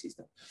coordinate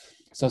system.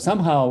 So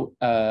somehow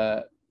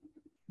the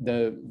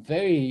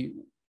very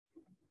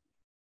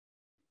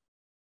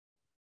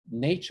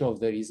nature of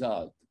the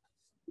result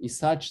is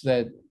such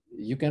that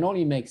you can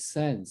only make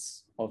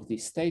sense of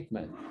this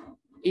statement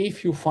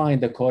if you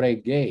find the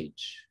correct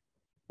gauge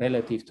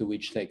relative to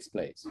which takes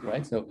place,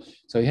 right? So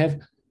you have,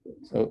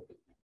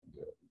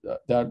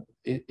 that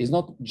is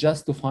not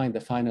just to find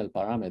the final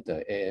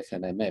parameter AF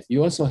and MF.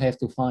 You also have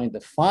to find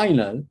the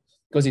final,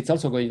 because it's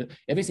also going,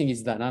 everything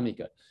is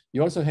dynamical.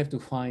 You also have to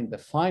find the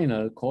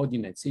final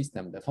coordinate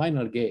system, the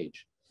final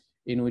gauge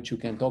in which you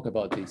can talk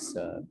about this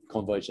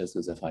convergence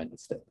to the final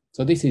state.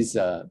 So this is,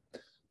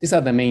 these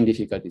are the main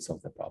difficulties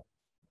of the problem.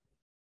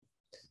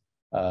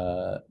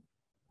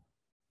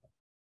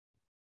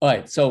 All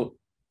right, so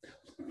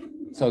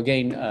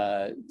again,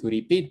 to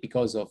repeat,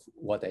 because of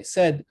what I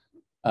said,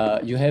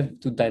 you have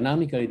to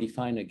dynamically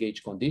define a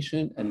gauge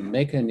condition and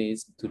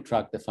mechanism to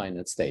track the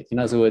final state. In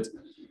other words,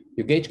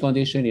 your gauge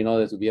condition in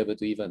order to be able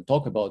to even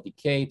talk about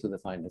decay to the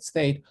final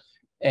state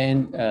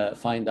and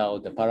find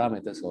out the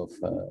parameters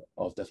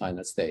of the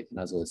final state, in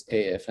other words,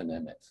 AF and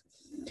MF.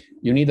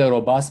 You need a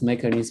robust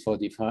mechanism for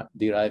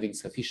deriving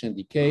sufficient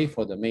decay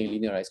for the main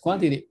linearized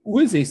quantity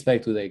with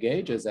respect to the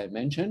gauge, as I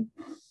mentioned.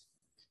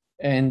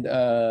 And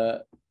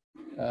as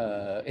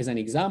an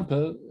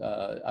example,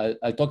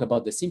 I'll talk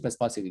about the simplest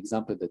possible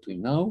example that we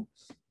know.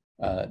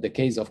 The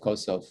case, of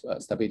course, of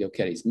stability of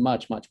Kerr is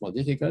much, much more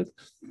difficult.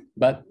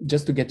 But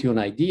just to get you an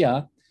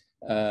idea,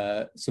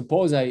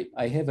 suppose I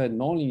have a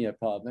nonlinear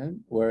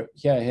problem where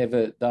here I have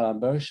a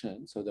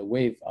D'Alembert, so the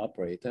wave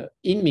operator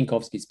in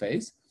Minkowski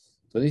space.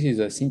 So this is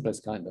the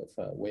simplest kind of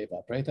wave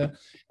operator.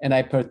 And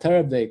I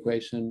perturb the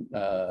equation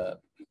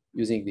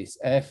using this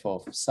f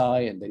of psi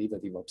and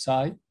derivative of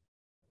psi.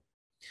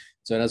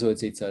 So in other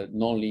words, it's a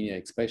nonlinear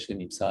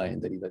expression in psi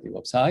and derivative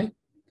of psi.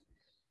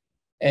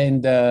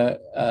 And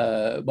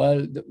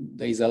well,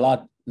 there is a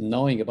lot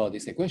knowing about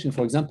this equation.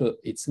 For example,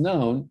 it's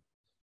known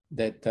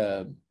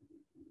that,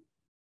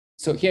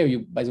 so here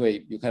you, by the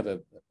way, you have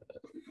a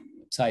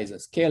psi is a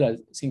scalar.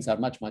 Things are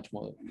much, much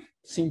more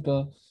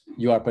simple.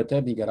 You are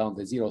perturbing around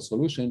the zero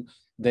solution.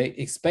 The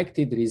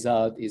expected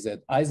result is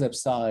that either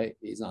psi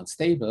is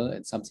unstable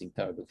and something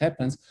terrible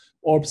happens,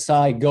 or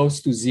psi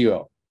goes to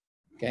zero,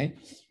 okay?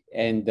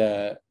 And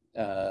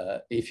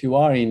if you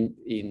are in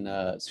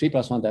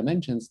 3+1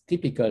 dimensions,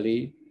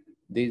 typically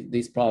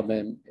this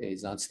problem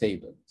is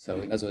unstable.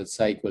 So in other words,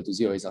 psi equal to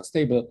zero is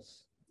unstable.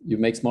 You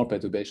make small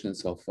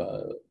perturbations of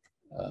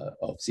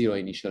zero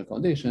initial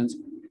conditions,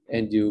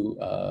 and you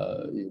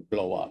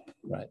blow up,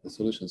 right? The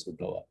solutions will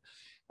blow up.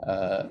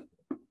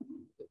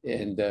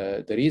 And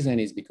the reason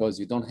is because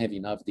you don't have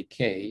enough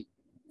decay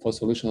for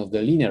solution of the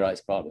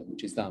linearized problem,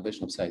 which is the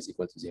inversion of psi is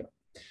equal to zero.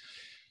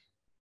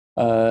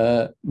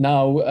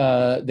 Now,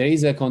 there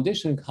is a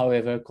condition,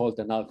 however, called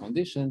the null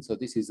condition. So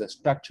this is a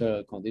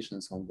structural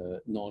conditions on the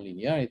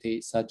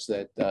nonlinearity such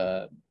that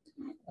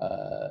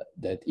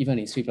that even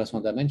in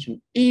 3+1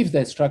 dimension, if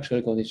that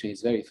structural condition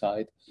is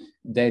verified,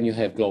 then you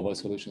have global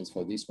solutions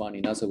for this one.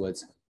 In other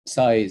words,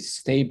 psi is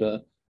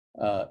stable,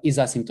 is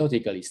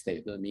asymptotically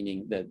stable,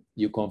 meaning that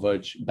you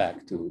converge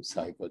back to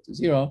psi equal to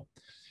zero.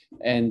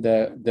 And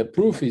the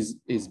proof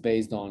is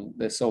based on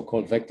the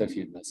so-called vector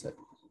field method.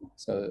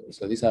 So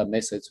these are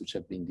methods which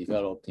have been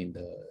developed in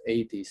the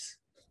 80s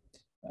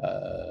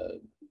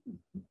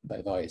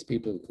by various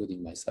people,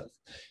 including myself.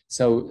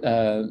 So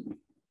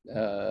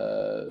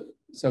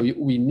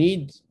we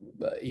need,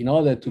 in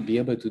order to be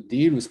able to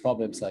deal with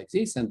problems like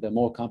this and the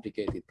more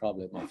complicated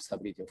problem of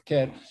stability of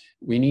Kerr,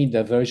 we need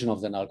a version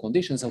of the null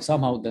condition. So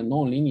somehow the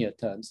nonlinear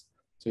terms.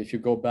 So if you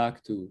go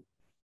back to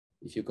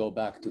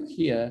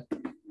here,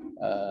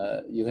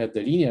 you have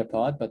the linear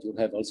part, but you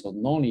have also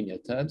nonlinear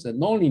terms,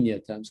 and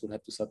nonlinear terms will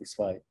have to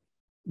satisfy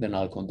the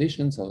null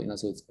condition. So,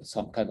 it's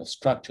some kind of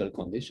structural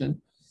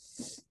condition.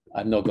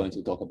 I'm not going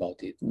to talk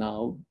about it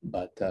now,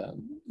 but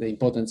the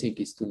important thing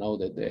is to know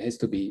that there has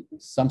to be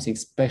something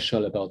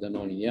special about the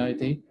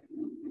nonlinearity.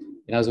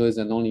 In other words,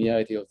 the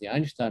nonlinearity of the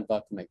Einstein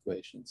vacuum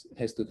equations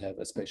has to have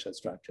a special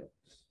structure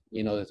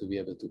in order to be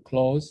able to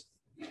close.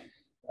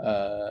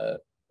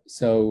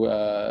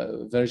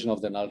 Version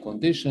of the null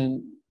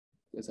condition,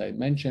 as I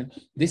mentioned,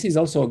 this is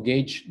also a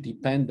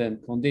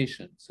gauge-dependent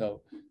condition.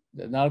 So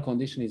the null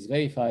condition is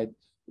verified.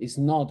 It's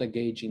not a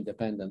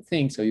gauge-independent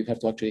thing, so you have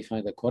to actually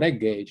find the correct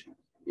gauge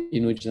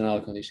in which the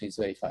null condition is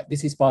verified.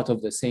 This is part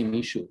of the same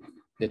issue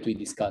that we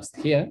discussed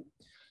here.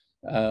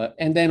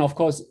 And then, of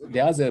course,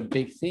 the other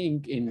big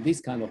thing in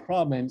this kind of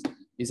problems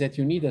is that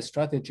you need a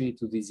strategy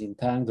to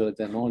disentangle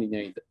the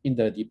nonlinear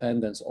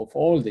interdependence of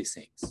all these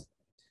things,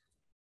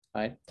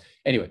 right?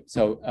 Anyway,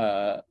 so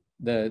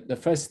the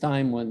first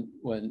time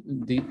when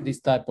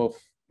this type of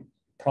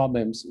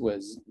problems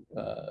was,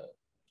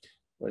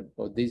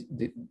 or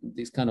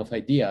these kind of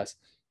ideas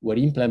were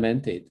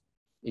implemented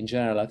in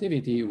general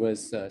relativity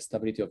was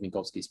stability of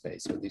Minkowski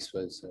space. So this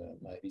was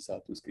my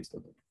result with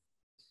Christopher.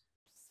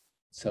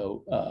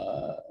 So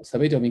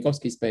stability of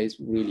Minkowski space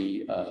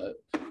really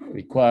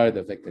required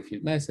a vector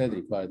field method,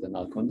 required the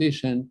null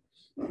condition,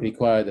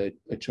 required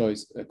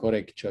a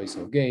correct choice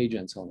of gauge,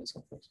 and so on and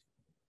so forth.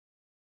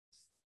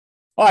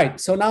 All right,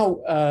 so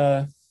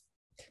now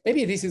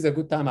maybe this is a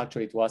good time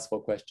actually to ask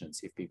for questions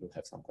if people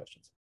have some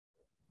questions.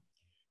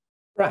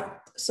 Right,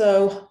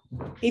 so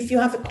if you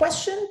have a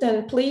question,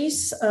 then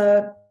please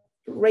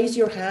raise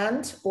your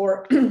hand,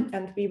 or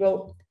and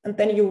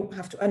then you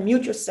have to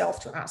unmute yourself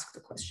to ask the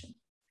question.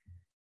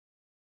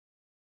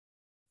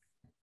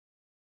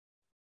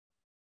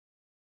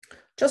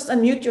 Just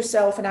unmute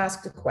yourself and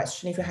ask the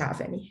question if you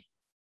have any.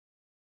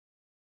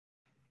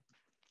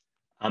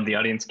 The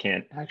audience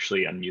can't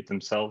actually unmute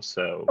themselves,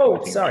 so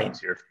oh, sorry.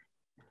 Easier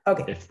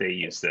okay. If they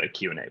use the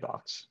Q&A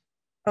box.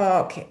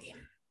 Okay,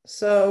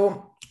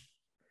 so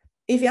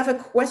if you have a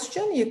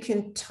question, you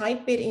can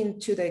type it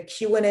into the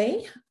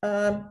Q&A.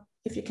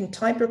 If you can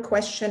type your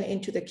question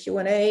into the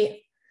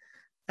Q&A,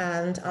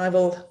 and I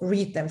will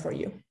read them for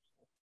you.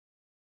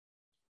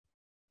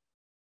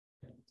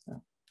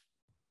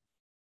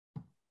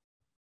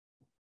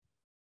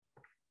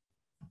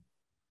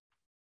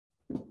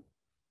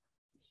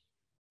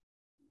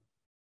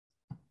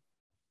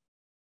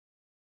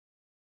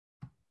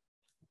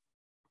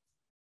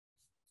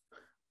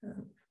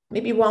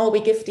 Maybe while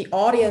we give the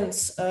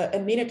audience a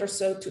minute or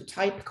so to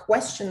type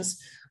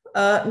questions,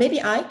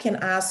 maybe I can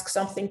ask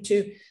something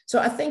too. So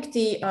I think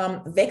the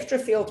vector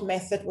field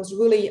method was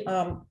really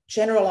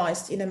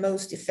generalized in a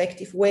most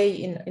effective way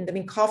in the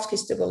Minkowski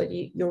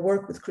stability, your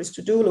work with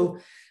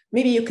Christodoulou.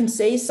 Maybe you can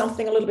say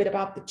something a little bit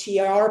about the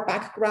GR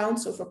background.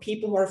 So for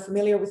people who are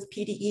familiar with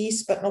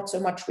PDEs, but not so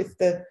much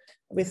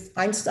with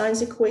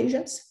Einstein's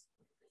equations.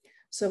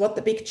 So what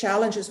the big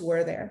challenges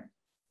were there.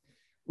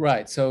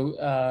 Right, so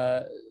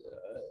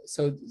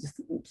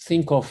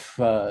think of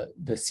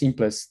the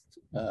simplest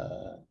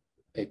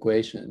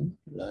equation,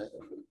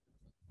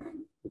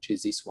 which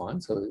is this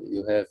one. So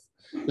you have,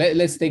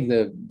 let's take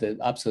the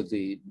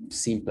absolutely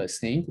simplest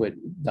thing with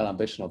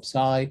D'Alembert of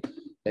psi,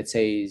 let's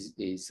say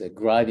is a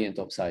gradient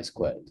of psi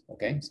squared,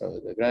 okay?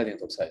 So the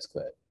gradient of psi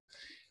squared.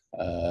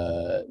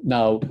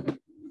 Now,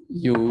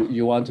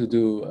 you want to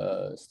do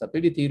a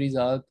stability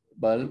result,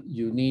 but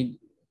you need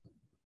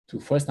to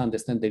first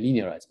understand the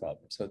linearized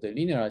problem. So the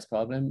linearized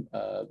problem,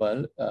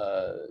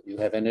 you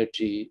have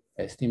energy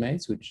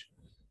estimates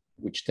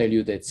which tell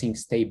you that things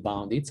stay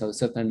bounded. So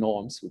certain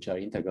norms, which are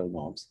integral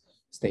norms,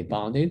 stay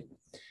bounded.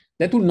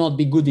 That will not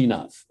be good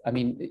enough. I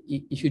mean,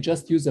 if you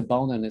just use the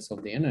boundedness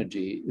of the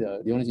energy,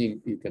 the only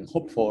thing you can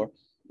hope for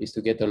is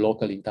to get a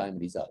local in time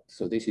result.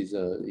 So this is,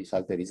 in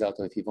fact, the result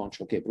of Yvon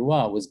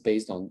Choquet-Brouard was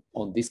based on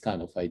this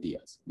kind of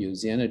ideas. You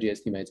use the energy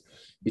estimates,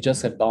 you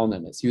just have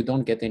boundedness. You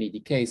don't get any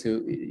decay,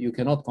 so you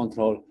cannot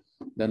control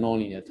the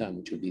nonlinear term,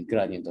 which would be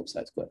gradient of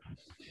psi squared.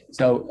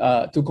 So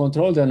to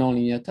control the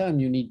nonlinear term,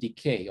 you need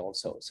decay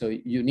also. So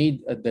you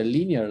need at the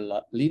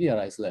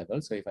linearized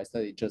level. So if I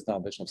study just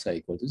D'Alembert of psi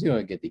equal to 0,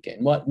 I get decay.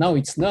 And now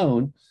it's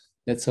known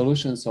that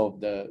solutions of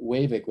the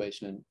wave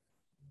equation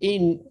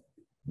in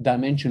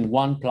dimension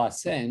 1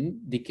 plus n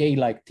decay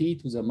like t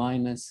to the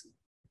minus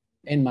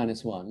n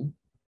minus 1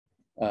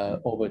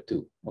 over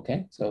 2.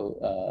 Okay, so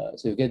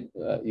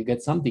you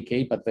get some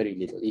decay but very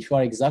little. If you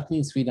are exactly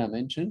in 3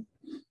 dimensions,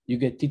 you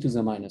get t to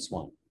the minus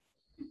 1.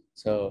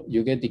 So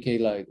you get decay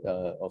like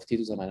of t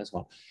to the minus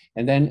 1,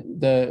 and then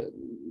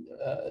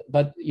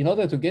but in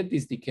order to get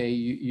this decay,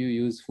 you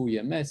use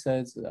Fourier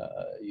methods,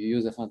 you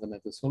use a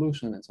fundamental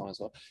solution, and so on and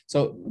so on.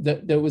 So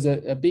there was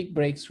a big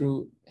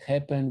breakthrough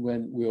happened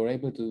when we were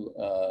able to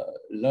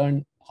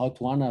learn how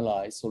to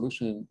analyze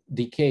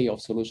decay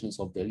of solutions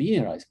of the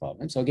linearized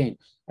problem. So again,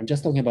 I'm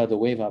just talking about the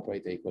wave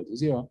operator equal to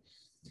 0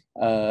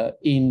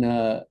 in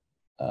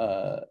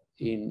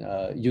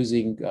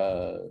using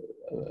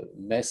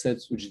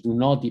methods which do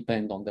not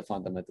depend on the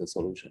fundamental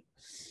solution.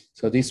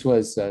 So this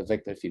was a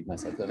vector field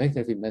method. The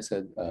vector field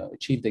method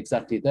achieved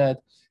exactly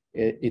that.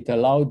 It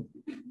allowed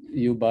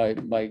you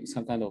by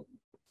some kind of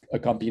a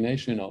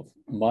combination of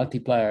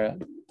multiplier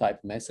type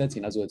methods.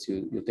 In other words,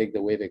 you take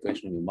the wave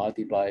equation, you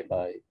multiply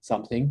by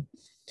something,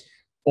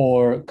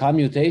 or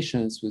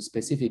commutations with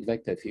specific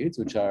vector fields,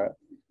 which are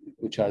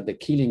the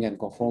Killing and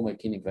conformal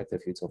Killing vector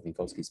fields of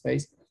Minkowski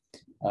space.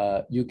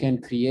 You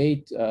can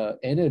create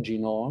energy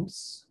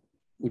norms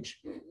which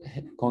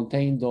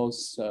contain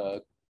those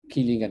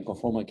Killing and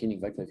conformal Killing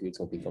vector fields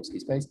of Minkowski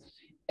space,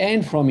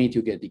 and from it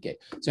you get decay.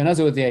 So in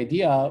other words, the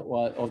idea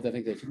of the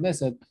vector field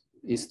method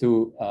is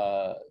to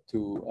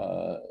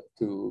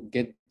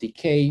get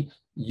decay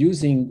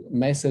using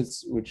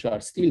methods which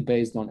are still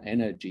based on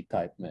energy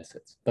type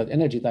methods, but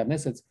energy type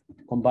methods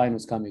combined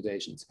with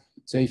commutations.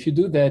 So if you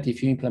do that,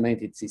 if you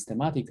implement it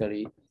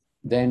systematically,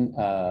 then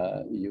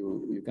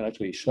you can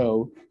actually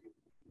show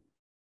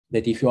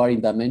that if you are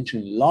in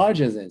dimension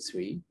larger than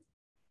 3,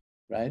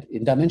 right?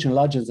 In dimension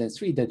larger than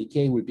 3, the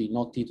decay will be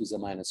not t to the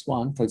minus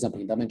 1. For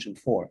example, in dimension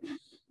 4,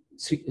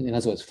 3, in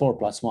other words, 4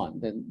 plus 1,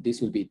 then this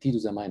will be t to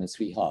the minus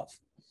 3 half.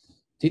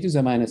 T to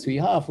the minus 3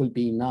 half will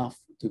be enough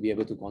to be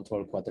able to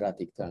control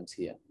quadratic terms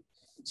here.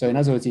 So in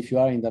other words, if you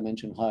are in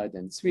dimension higher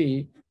than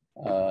 3,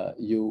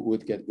 you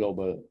would get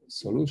global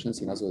solutions.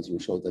 In other words, you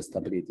show the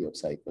stability of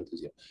psi equal to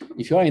 0.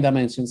 If you are in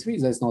dimension 3,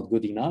 that's not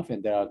good enough,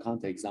 and there are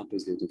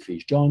counterexamples due to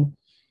Frisch-John.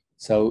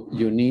 So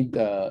you need,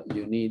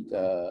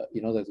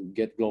 in order to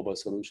get global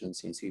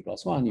solutions in 3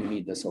 plus 1, you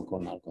need the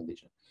so-called null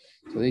condition.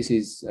 So this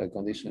is a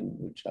condition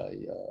which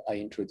I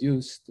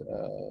introduced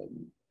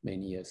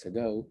many years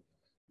ago.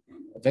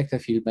 A vector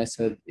field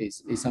method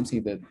is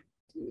something that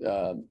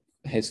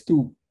has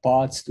two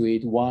parts to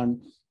it.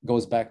 One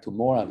goes back to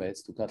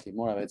Moravec, to Kathleen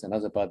Moravec,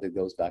 another part that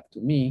goes back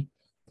to me.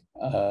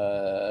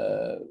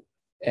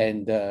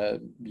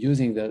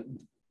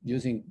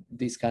 Using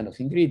these kind of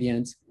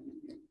ingredients,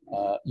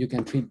 you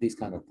can treat these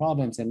kind of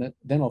problems. And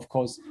then, of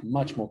course,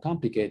 much more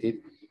complicated,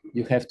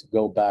 you have to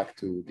go back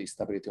to the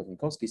stability of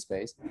Minkowski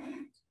space.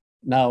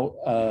 Now,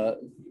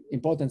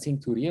 important thing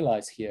to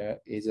realize here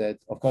is that,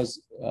 of course,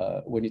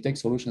 when you take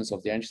solutions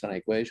of the Einstein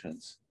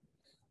equations,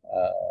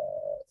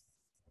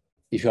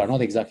 if you are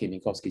not exactly in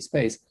Minkowski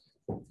space,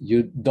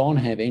 you don't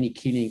have any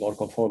Killing or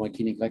conformal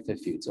Killing vector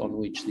fields on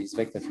which this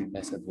vector field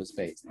method was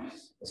based.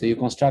 So you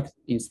construct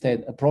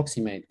instead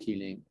approximate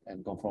Killing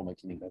and conformal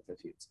Killing vector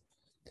fields.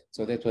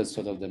 So that was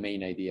sort of the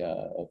main idea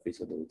of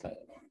Sergiu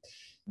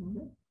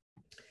Klainerman.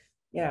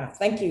 Yeah,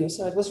 thank you.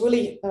 So it was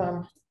really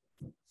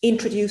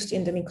introduced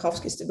in the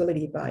Minkowski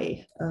stability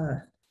by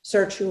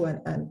Sergiu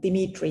and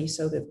Dimitri,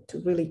 so that to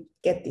really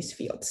get these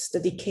fields, the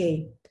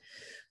decay.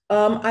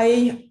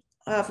 I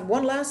have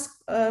one last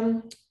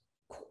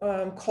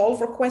call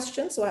for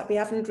questions. So we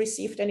haven't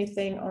received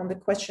anything on the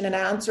question and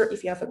answer.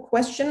 If you have a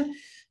question,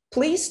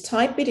 please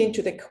type it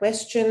into the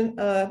question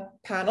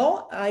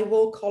panel. I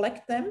will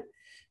collect them,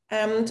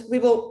 and we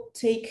will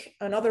take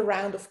another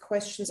round of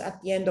questions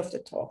at the end of the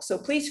talk. So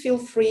please feel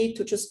free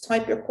to just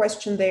type your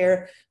question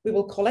there. We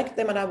will collect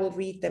them and I will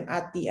read them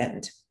at the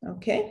end.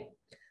 Okay.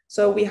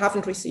 So we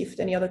haven't received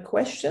any other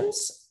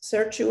questions.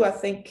 Sergiu, I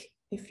think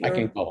if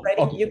you're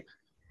ready, okay. You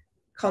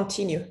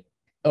continue.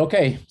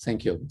 Okay,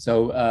 thank you.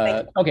 So,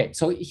 okay,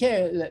 so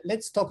here,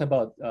 let's talk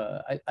about,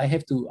 I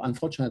have to,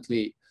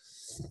 unfortunately,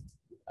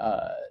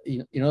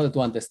 in order to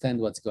understand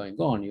what's going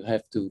on, you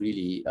have to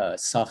really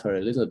suffer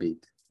a little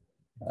bit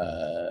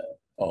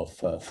of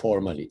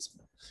formalism.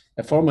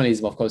 The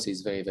formalism, of course,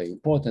 is very, very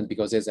important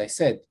because, as I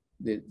said,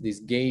 this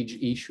gauge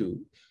issue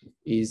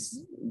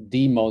is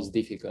the most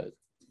difficult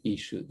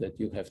issue that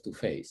you have to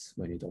face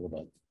when you talk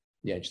about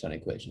the Einstein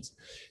equations.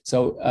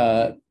 So,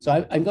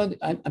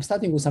 I'm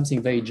starting with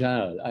something very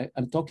general.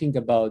 I'm talking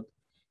about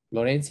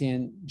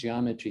Lorentzian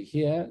geometry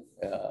here.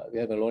 We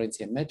have a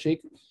Lorentzian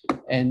metric,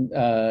 and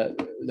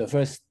the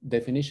first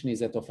definition is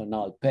that of a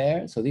null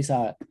pair. So these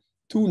are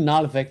two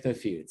null vector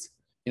fields.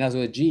 In other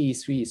words,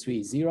 G3 is 3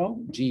 is 0,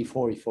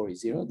 G4 is 4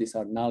 is 0. These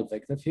are null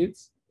vector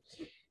fields.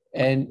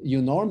 And you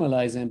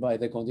normalize them by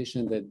the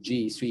condition that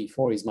G3,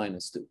 4 is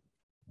minus 2.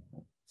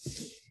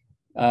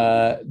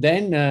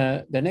 Then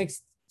the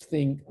next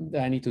thing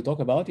that I need to talk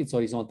about is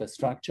horizontal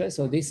structure.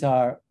 So these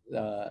are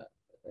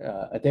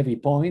at every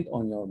point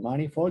on your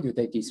manifold, you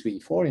take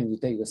E3, 4, and you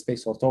take the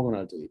space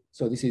orthogonal to it.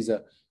 So this is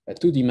a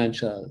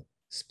two-dimensional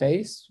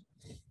space,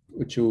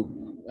 which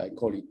I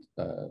call it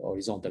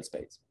horizontal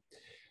space.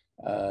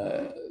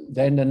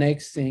 Then the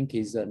next thing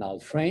is a null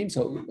frame.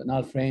 So the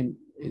null frame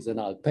is a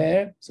null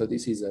pair. So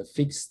this is a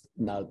fixed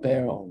null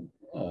pair on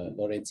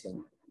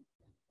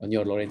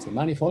your Lorentzian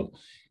manifold.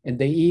 And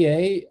the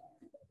EA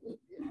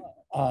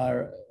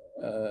are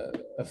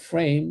a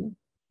frame,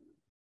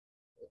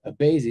 a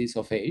basis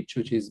of H,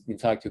 which is, in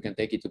fact, you can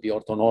take it to be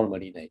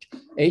orthonormal in H.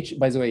 H,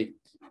 by the way,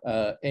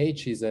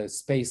 H is a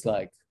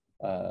space-like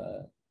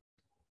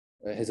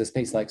has a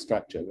space-like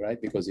structure,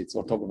 right? Because it's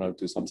orthogonal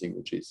to something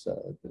which is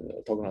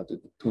orthogonal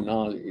to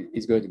null.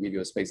 It's going to give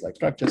you a space-like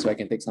structure. So I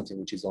can take something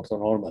which is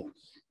orthonormal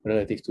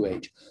relative to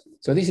H.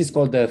 So this is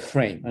called the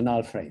frame, a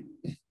null frame.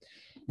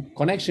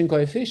 Connection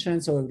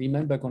coefficients, so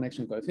remember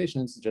connection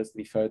coefficients just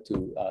refer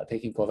to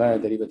taking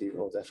covariant derivative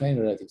of the frame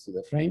relative to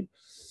the frame.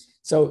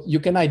 So you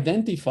can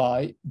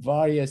identify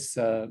various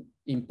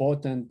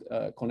important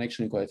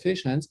connection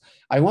coefficients.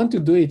 I want to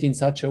do it in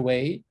such a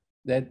way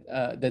that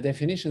the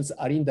definitions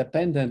are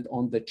independent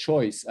on the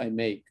choice I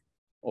make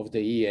of the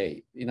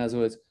EA. In other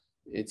words,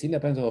 it's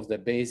independent of the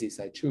basis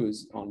I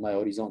choose on my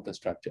horizontal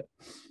structure.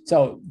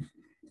 So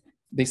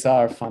these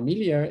are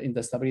familiar in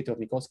the stability of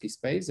Minkowski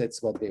space.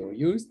 That's what they were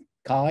used.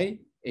 Chi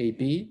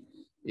AB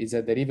is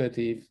a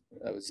derivative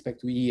with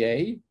respect to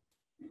EA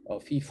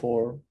of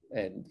E4,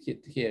 and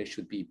here it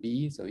should be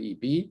B, so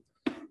EB.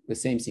 The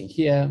same thing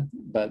here,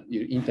 but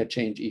you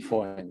interchange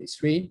E4 and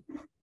E3.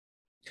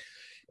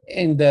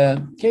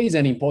 And K is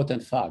an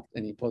important fact,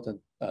 an important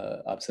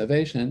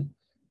observation.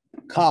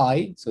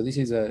 Chi, so this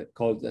is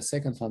called the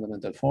second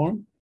fundamental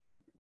form,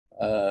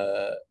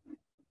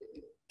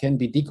 can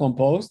be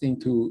decomposed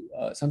into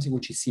something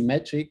which is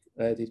symmetric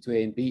relative to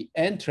A and B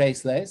and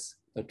traceless.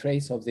 The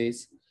trace of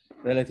this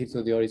relative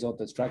to the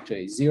horizontal structure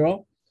is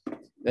 0.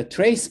 The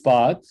trace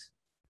part,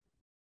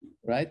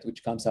 right,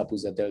 which comes up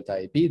with a delta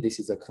AB, this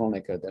is a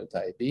Kronecker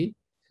delta AB.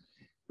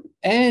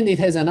 And it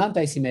has an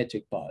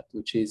anti-symmetric part,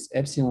 which is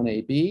epsilon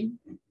AB,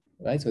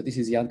 right? So this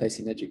is the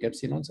anti-symmetric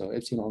epsilon. So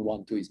epsilon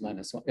 1, 2 is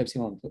minus 1,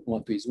 epsilon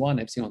 1, 2 is 1,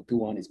 epsilon 2,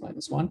 1 is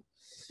minus 1.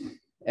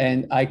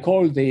 And I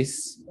call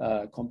this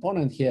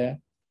component here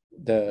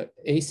the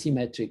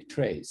asymmetric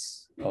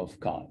trace of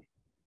chi.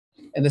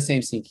 And the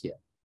same thing here,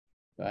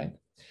 right?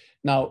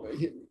 Now,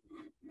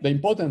 the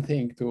important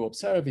thing to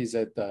observe is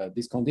that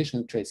this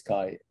condition trace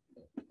chi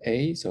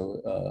A,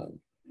 so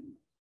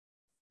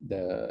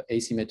the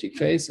asymmetric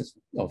traces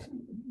of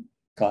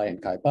chi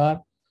and chi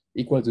bar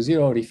equal to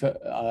 0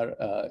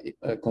 are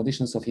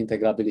conditions of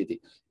integrability.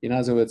 In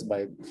other words,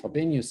 by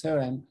Frobenius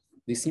theorem,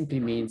 this simply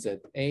means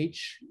that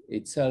H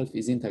itself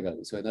is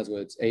integral. So in other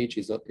words, H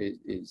is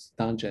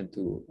tangent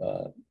to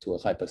a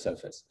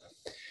hypersurface.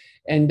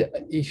 And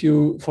if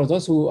you, for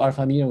those who are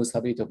familiar with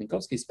stability of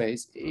Minkowski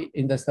space,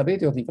 in the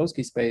stability of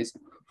Minkowski space,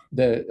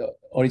 the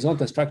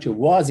horizontal structure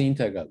was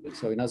integral.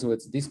 So in other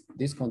words,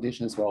 these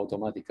conditions were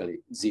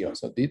automatically 0.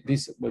 So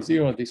this was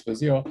 0, this was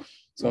 0.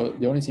 So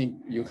the only thing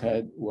you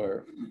had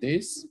were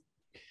this.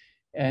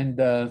 And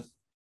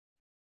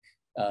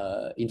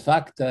in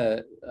fact,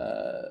 the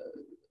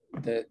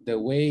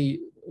way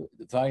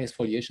various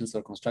foliations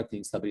are constructed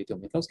in stability of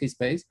Minkowski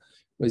space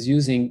was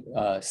using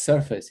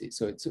surfaces.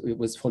 So it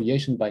was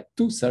foliation by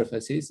two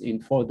surfaces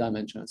in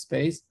 4-dimensional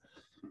space.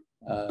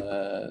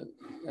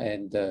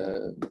 And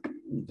the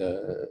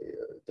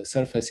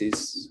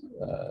surfaces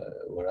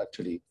were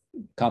actually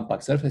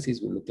compact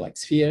surfaces, would look like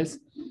spheres.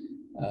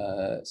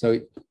 So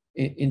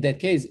in that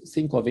case,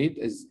 think of it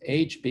as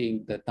H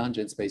being the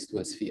tangent space to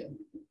a sphere,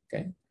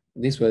 okay?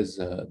 This was,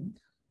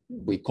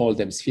 we call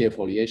them sphere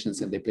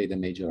foliations, and they played a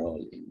major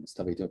role in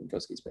stability of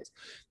Minkowski space.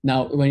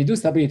 Now, when you do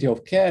stability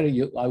of Kerr,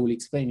 I will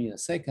explain in a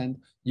second,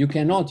 you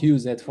cannot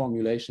use that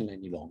formulation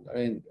any longer,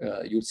 and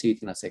you'll see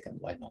it in a second,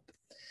 why not?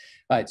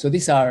 Right, so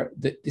these are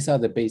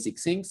the basic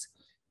things.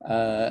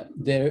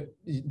 There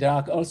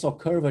are also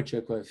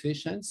curvature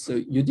coefficients. So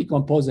you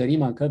decompose a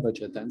Riemann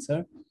curvature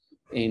tensor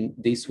in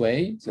this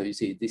way. So you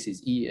see this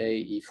is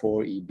EA,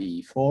 E4, EB,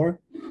 E4.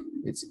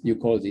 You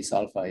call this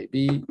alpha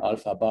AB,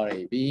 alpha bar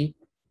AB.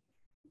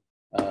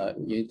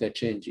 You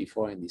interchange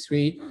E4 and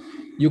E3.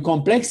 You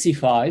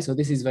complexify, so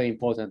this is very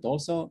important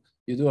also.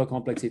 You do a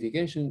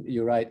complexification,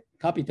 you write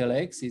capital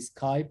X is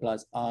chi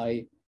plus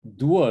I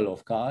dual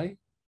of chi.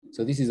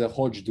 So this is a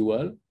Hodge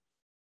dual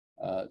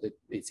that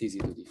it's easy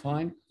to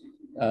define.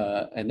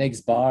 And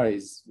X bar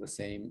is the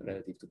same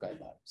relative to chi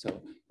bar.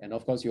 So, and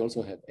of course you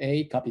also have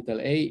A, capital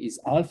A is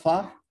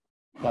alpha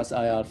plus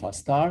I alpha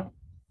star,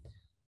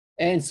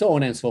 and so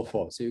on and so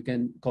forth. So you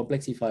can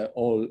complexify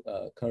all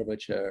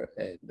curvature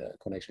and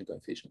connection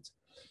coefficients.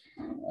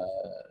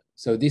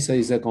 So this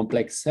is a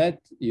complex set.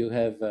 You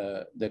have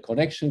the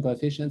connection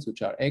coefficients,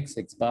 which are X,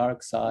 X bar,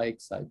 Xi,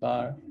 Xi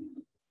bar,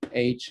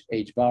 H,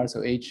 H bar.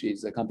 So H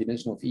is a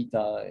combination of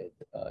eta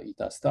and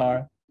eta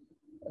star,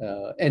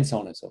 and so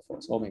on and so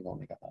forth. Omega,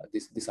 omega bar.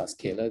 These are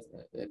scalars.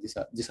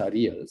 These are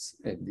reals,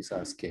 and these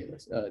are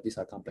scalars. These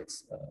are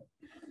complex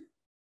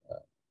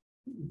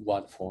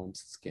one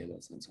forms,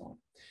 scalars, and so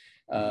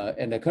on.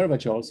 And the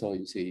curvature also,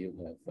 you see, you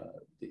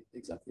have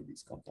exactly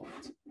these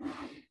components.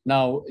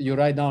 Now you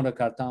write down the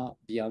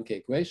Cartan-Bianchi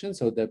equation.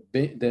 So the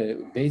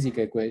basic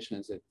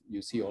equations that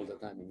you see all the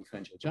time in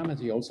differential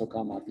geometry also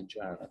come out in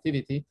general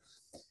relativity,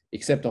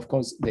 except of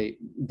course they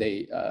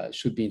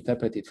should be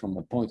interpreted from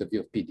a point of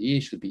view of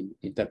PDE, should be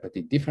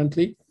interpreted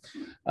differently.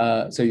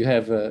 So you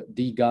have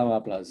d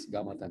gamma plus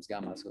gamma times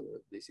gamma. So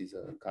this is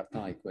a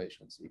Cartan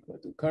equations equal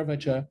to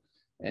curvature.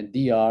 And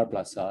dr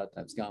plus r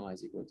times gamma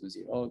is equal to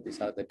 0.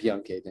 These are the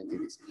Bianchi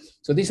identities.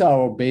 So these are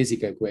our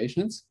basic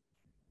equations.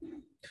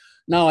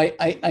 Now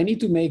I need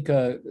to make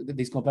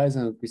this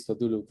comparison of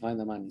Sergiu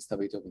Klainerman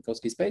instability of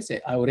Minkowski space.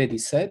 I already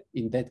said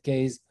in that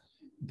case,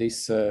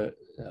 this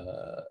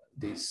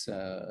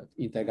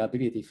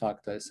integrability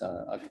factors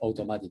are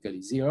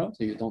automatically 0,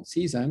 so you don't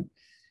see them.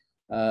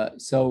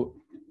 So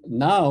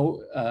now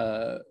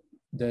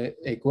the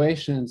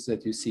equations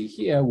that you see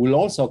here will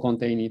also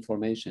contain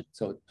information.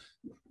 So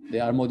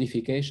there are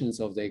modifications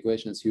of the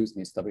equations used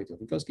in stability of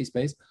Minkowski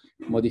space,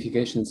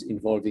 modifications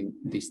involving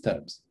these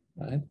terms,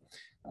 right?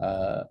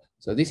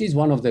 So this is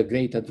one of the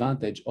great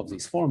advantage of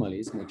this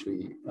formalism, which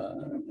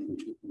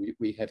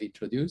we have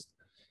introduced,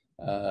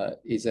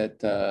 is that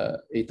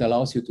it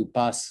allows you to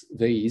pass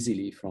very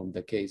easily from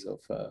the case of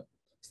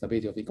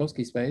stability of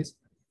Minkowski space,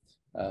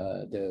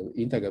 the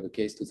integrable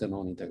case to the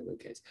non-integrable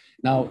case.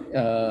 Now,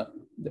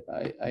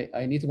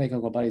 I need to make a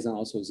comparison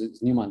also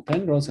with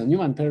Newman-Penrose, and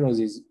Newman-Penrose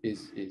is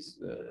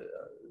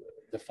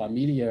the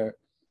familiar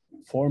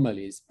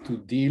formalism to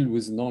deal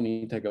with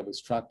non-integrable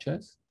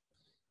structures,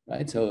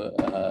 right? So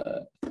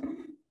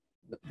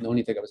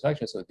non-integrable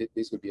structure. So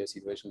this would be a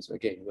situation, so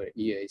again, where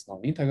EA is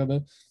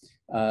non-integrable.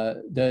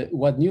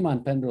 What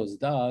Newman-Penrose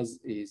does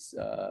is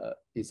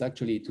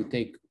actually to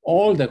take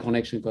all the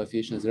connection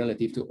coefficients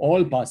relative to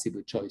all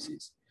possible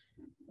choices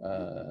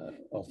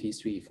of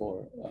E3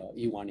 for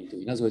E1, E2.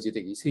 In other words, you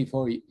take E3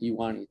 for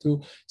E1,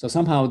 E2. So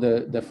somehow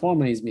the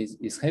formalism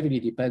is heavily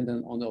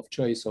dependent on the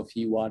choice of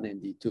E1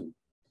 and E2.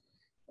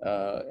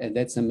 And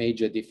that's a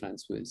major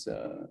difference with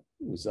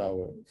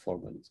our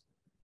formalism.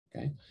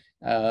 Okay,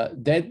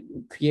 that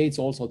creates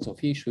all sorts of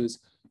issues.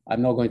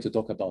 I'm not going to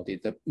talk about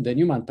it. The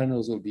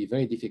Newman-Penrose will be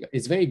very difficult.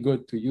 It's very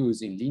good to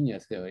use in linear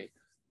theory.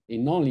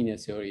 In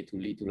nonlinear theory, to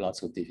lead to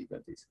lots of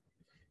difficulties,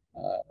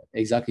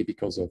 exactly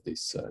because of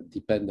this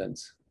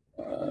dependence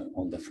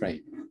on the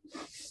frame.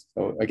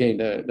 So again,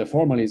 the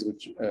formalism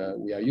which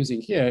we are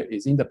using here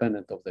is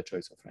independent of the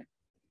choice of frame.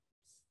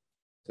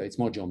 So it's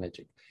more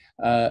geometric.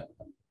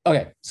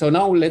 Okay, so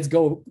now let's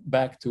go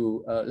back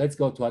to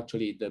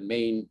actually the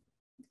main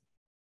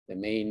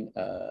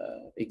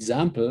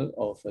example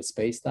of a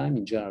space-time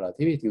in general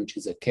relativity, which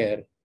is a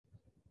Kerr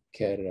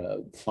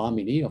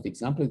family of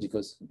examples,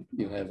 because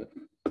you have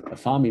a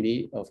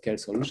family of Kerr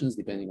solutions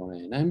depending on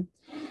A&M.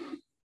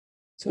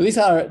 So these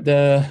are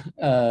the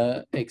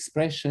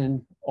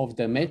expression of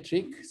the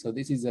metric. So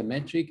this is a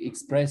metric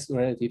expressed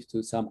relative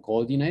to some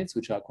coordinates,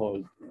 which are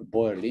called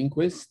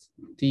Boyer-Lindquist,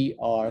 T,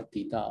 R,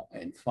 theta,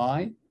 and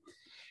phi.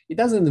 It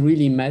doesn't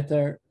really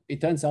matter. It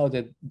turns out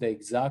that the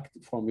exact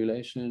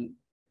formulation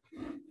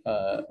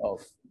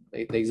of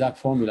the exact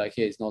formula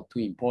here is not too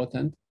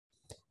important,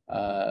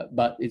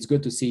 but it's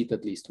good to see it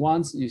at least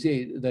once. You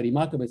see, the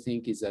remarkable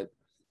thing is that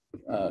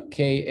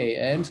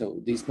KAM, so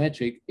this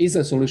metric, is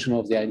a solution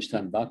of the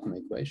Einstein vacuum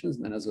equations,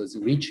 and as well as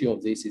ratio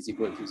of this is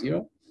equal to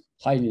 0,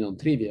 highly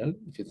non-trivial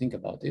if you think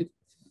about it.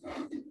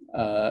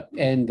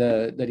 And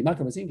the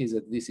remarkable thing is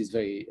that this is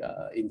very,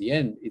 in the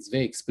end, it's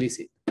very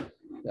explicit.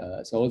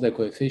 So all the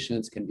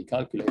coefficients can be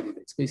calculated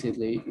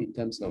explicitly in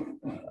terms of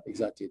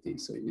exactly.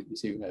 So you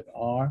see you have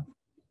R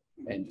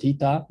and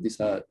theta. These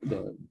are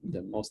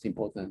the most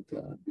important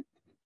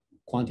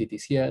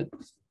quantities here.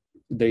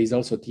 There is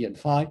also T and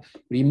phi.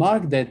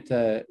 Remark that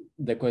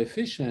the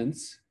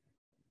coefficients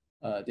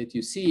that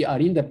you see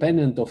are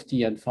independent of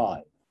T and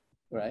phi,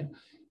 right?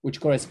 Which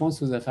corresponds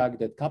to the fact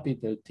that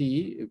capital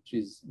T, which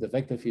is the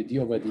vector field d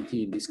over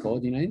dt in these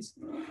coordinates,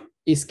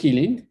 is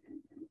scaling,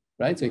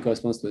 right? So it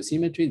corresponds to a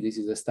symmetry. This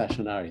is a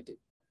stationarity.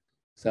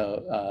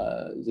 So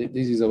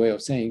this is a way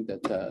of saying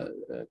that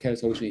Kerr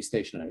solution is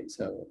stationary.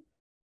 So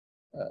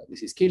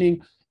this is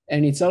scaling,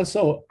 and it's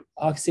also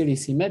axially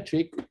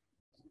symmetric,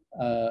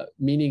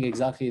 meaning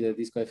exactly that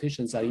these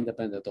coefficients are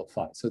independent of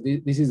phi. So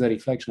this is a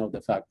reflection of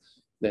the fact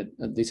that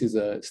this is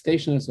a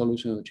stationary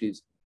solution, which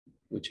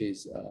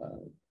is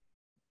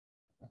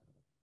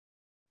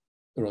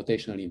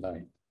rotationally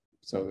invariant.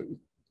 So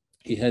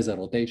it has a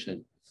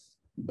rotation,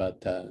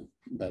 but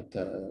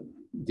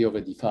d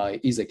over d phi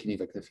is a Kinney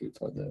vector field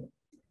for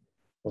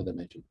the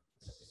metric.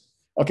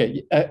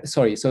 Okay,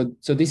 sorry. So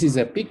this is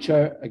a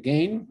picture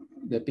again,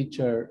 the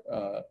picture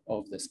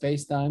of the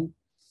space-time.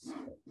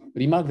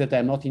 Remark that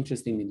I'm not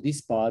interested in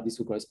this part. This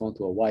will correspond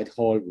to a white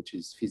hole, which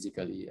is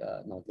physically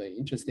not very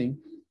interesting.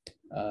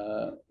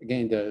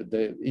 Again,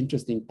 the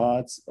interesting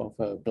parts of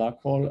a black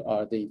hole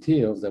are the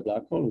interior of the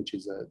black hole, which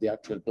is the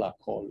actual black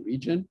hole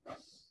region,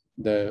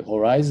 the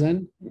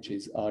horizon, which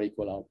is R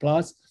equal R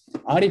plus.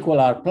 R equal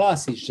R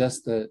plus is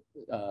just a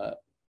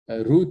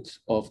root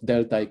of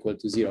delta equal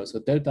to 0. So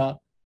delta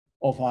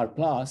of R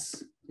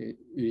plus, you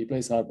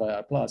replace R by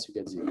R plus, you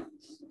get 0.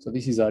 So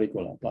this is R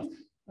equal R plus.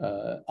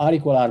 R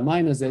equal R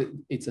minus,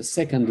 it's a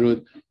second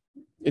root.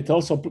 It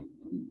also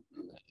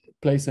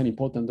plays an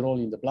important role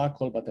in the black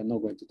hole, but I'm not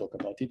going to talk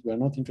about it. We are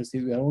not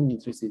interested, we are only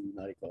interested in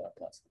R equal R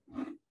plus.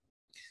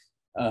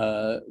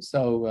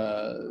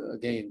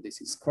 Again,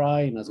 this is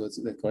cry, in other words,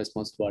 that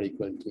corresponds to R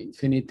equal to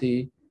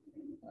infinity.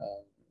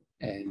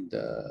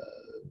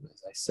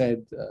 As I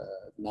said,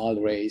 null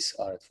rays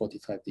are at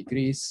 45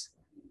 degrees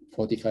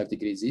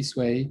this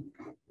way,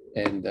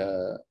 and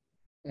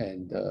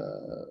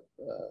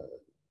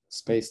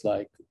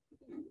space-like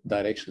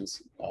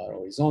directions are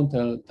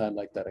horizontal,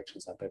 time-like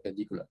directions are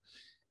perpendicular.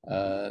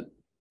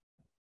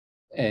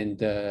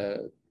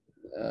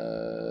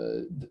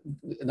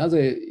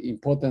 Another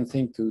important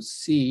thing to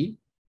see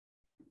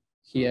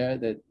here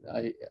that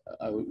I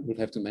would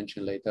have to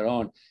mention later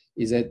on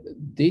is that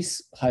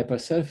this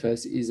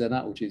hypersurface is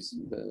which is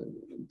the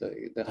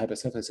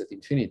hypersurface at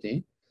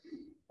infinity,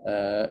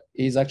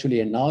 is actually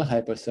a null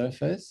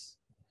hypersurface,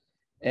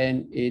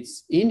 and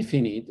it's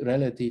infinite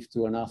relative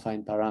to an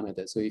affine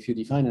parameter. So if you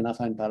define an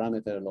affine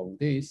parameter along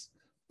this,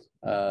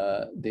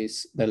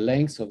 the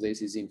length of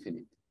this is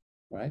infinite,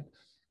 right?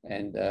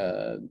 And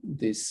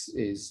this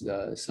is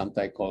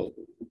sometimes called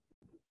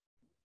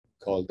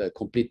the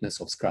completeness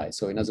of scry.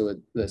 So in other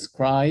words, the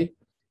scry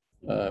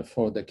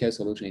for the Kerr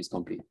solution is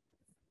complete.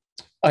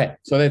 Okay,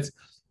 so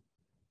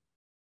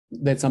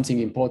that's something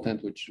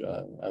important which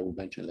I will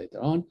mention later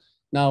on.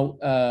 Now,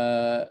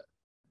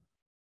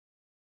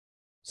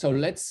 so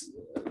let's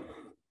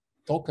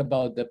talk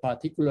about the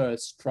particular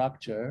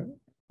structure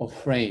of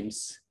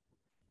frames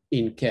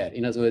in Kerr.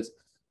 In other words,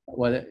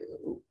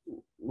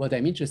 what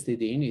I'm interested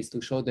in is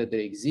to show that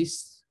there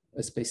exists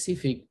a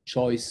specific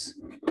choice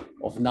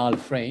of null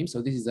frames.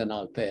 So this is a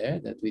null pair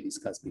that we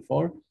discussed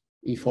before,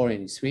 E4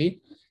 and E3.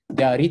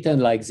 They are written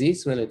like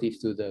this relative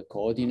to the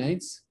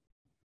coordinates.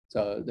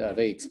 So they are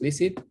very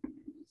explicit,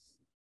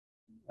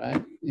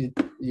 right?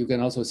 You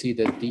can also see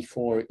that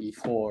D4,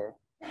 E4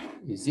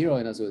 is 0.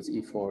 In other words,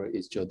 E4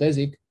 is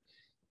geodesic.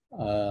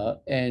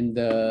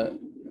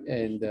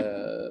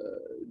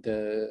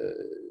 The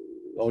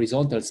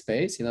horizontal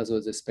space, in other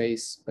words, the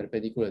space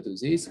perpendicular to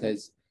this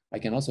I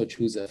can also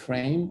choose a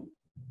frame,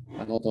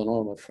 an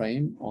orthonormal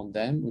frame on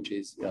them, which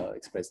is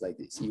expressed like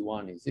this.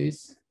 E1 is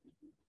this,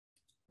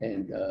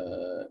 and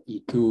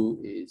E2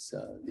 is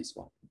this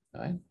one,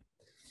 right?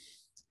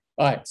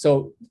 All right,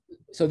 so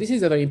this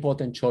is a very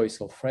important choice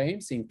of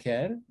frames in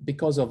Kerr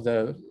because of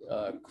the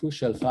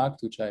crucial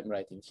fact, which I'm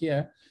writing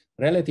here,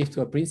 relative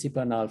to a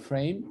principal null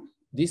frame.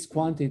 This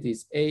quantity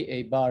is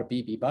A bar,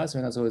 B bar. So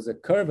in other words, the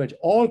curvature,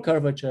 all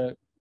curvature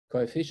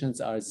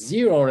coefficients are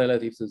 0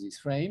 relative to this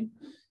frame,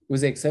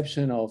 with the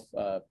exception of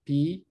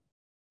P.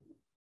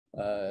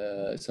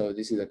 So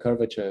this is a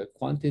curvature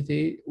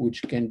quantity,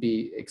 which can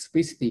be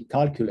explicitly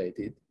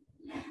calculated,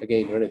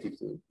 again, relative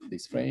to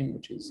this frame,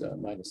 which is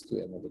minus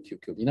 2m over q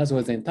cubed. In other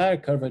words, the entire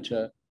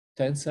curvature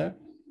tensor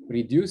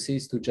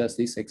reduces to just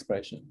this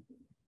expression,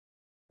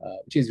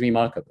 which is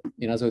remarkable.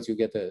 In other words, you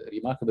get a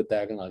remarkable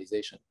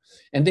diagonalization.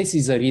 And this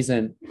is the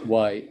reason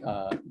why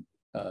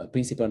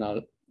principal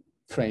null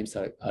frames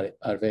are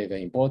very,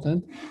 very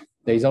important.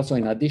 There is also,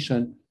 in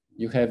addition,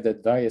 you have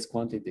that various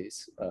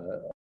quantities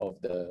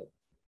of the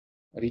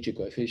Ricci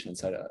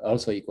coefficients are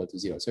also equal to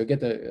 0. So you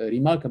get a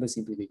remarkable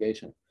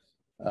simplification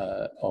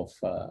of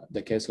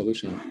the Kerr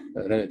solution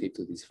relative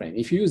to this frame.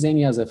 If you use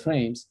any other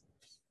frames,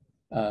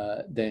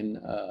 then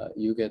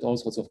you get all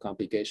sorts of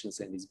complications,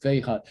 and it's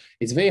very hard.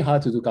 It's very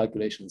hard to do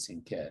calculations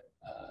in Kerr,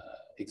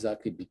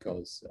 exactly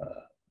because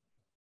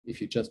if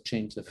you just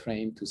change the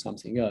frame to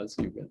something else,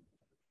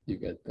 you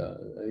get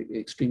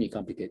extremely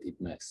complicated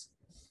mess.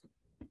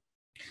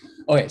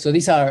 Okay, so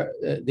this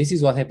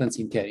is what happens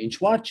in Kerr. In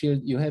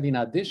Schwarzschild, you have in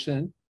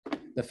addition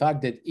the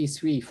fact that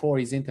E3,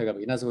 E4 is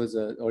integrable. In other words,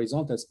 the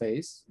horizontal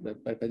space, the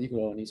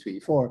perpendicular on E3,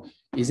 E4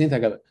 is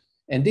integrable.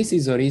 And this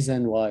is the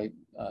reason why,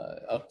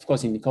 of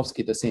course, in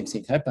Minkowski, the same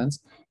thing happens.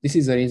 This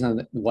is the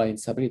reason why in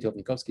stability of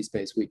Minkowski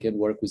space, we can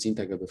work with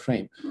integrable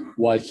frame,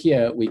 while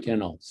here we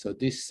cannot. So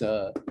these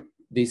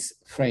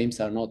frames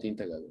are not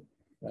integrable,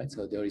 right?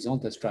 So the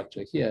horizontal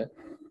structure here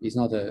is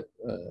not an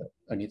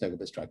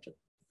integrable structure.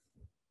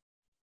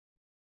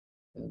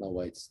 I don't know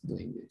why it's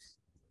doing this.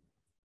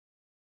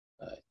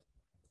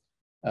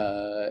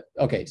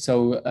 Okay,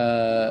 so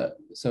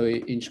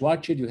in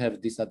Schwarzschild, you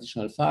have this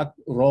additional fact,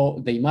 rho,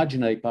 the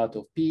imaginary part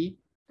of P,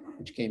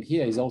 which came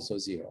here, is also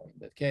 0 in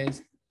that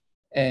case.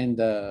 And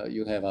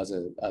you have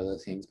other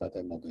things, but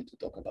I'm not going to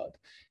talk about.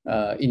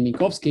 In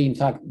Minkowski, in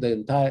fact,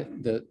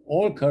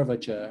 all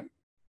curvature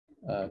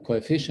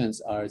coefficients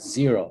are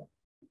 0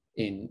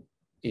 in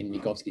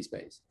Minkowski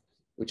space,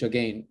 which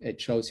again, it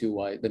shows you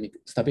why the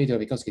stability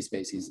of Minkowski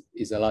space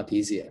is a lot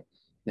easier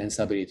than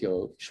stability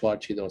of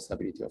Schwarzschild or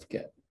stability of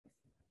Kerr.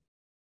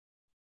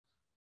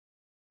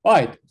 All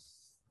right,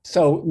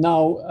 so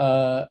now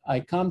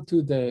I come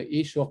to the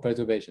issue of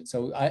perturbation.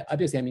 So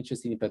obviously I'm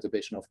interested in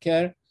perturbation of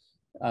Kerr.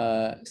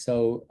 I'm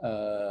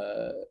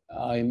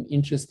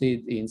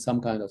interested in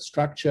some kind of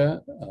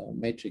structure,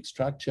 matrix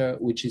structure,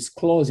 which is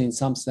close in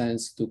some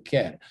sense to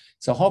Kerr.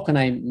 So how can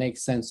I make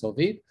sense of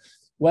it?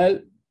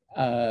 Well,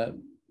 I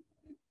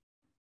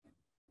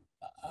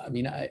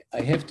mean, I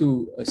have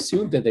to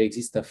assume that there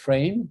exists a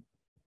frame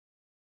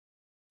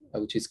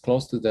which is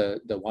close to the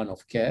one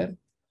of Kerr.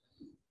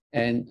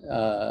 And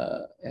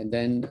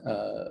then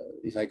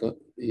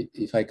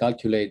if I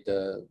calculate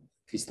the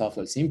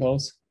Christoffel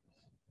symbols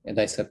and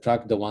I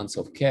subtract the ones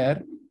of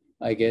Kerr,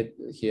 I get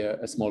here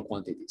a small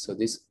quantity. So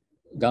this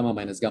gamma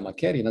minus gamma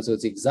Kerr, in other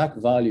words, the exact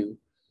value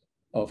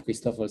of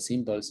Christoffel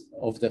symbols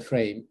of the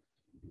frame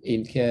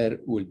in Kerr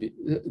will be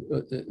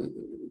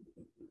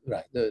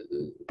right.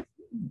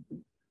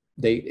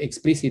 The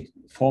explicit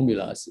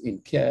formulas in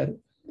Kerr,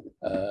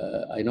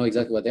 I know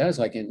exactly what they are,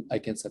 so I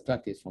can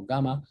subtract it from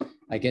gamma.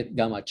 I get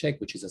gamma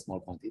check, which is a small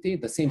quantity.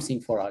 The same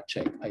thing for R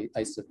check.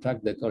 I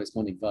subtract the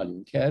corresponding value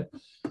in Kerr,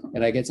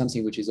 and I get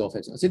something which is of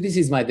epsilon. So this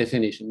is my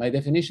definition. My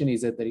definition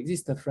is that there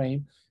exists a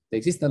frame, there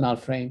exists a null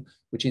frame,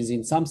 which is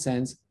in some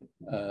sense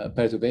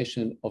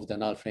perturbation of the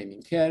null frame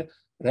in Kerr,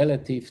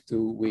 relative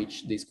to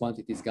which these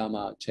quantities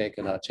gamma check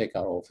and R check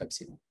are of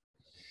epsilon.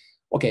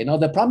 Okay, now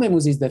the problem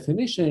with this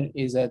definition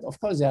is that, of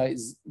course, there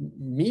is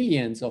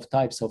millions of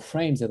types of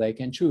frames that I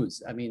can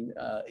choose. I mean,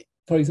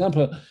 for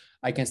example,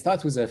 I can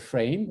start with a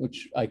frame,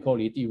 which I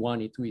call it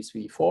E1, E2,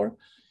 E3, E4,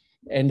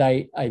 and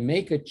I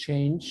make a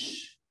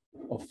change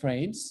of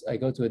frames. I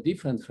go to a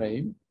different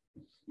frame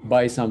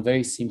by some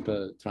very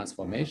simple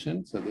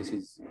transformation. So this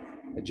is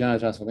a general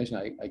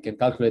transformation. I can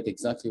calculate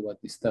exactly what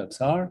these terms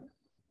are.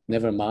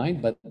 Never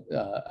mind, but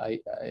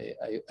I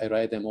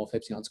write them off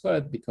epsilon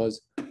squared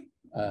because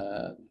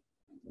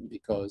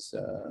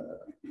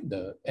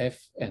the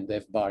f and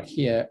f bar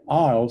here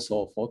are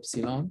also of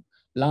epsilon.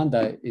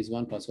 Lambda is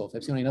 1 plus of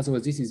epsilon. In other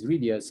words, this is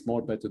really a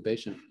small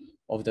perturbation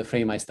of the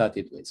frame I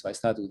started with. So I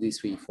start with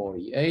D3, 4,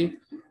 EA,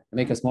 I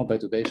make a small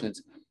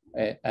perturbations.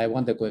 I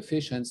want the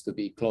coefficients to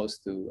be close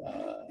to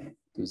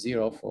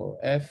 0 for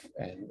f,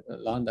 and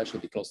lambda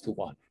should be close to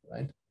 1,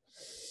 right?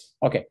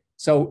 Okay,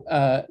 so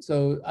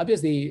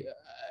obviously,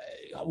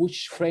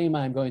 which frame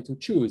I'm going to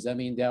choose? I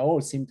mean, they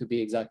all seem to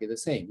be exactly the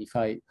same. If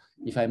I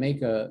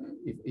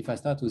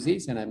start with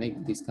this and I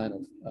make this kind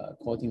of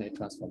coordinate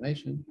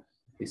transformation,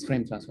 this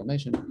frame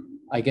transformation,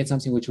 I get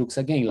something which looks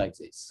again like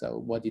this. So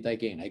what did I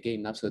gain? I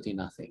gain absolutely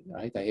nothing,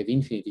 right? I have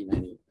infinitely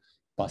many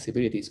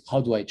possibilities. How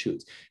do I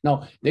choose?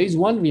 Now, there is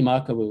one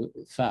remarkable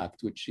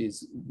fact, which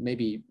is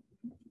maybe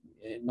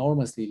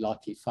enormously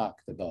lucky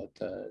fact about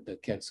the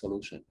Kerr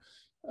solution,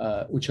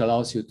 which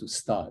allows you to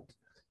start,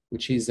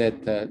 which is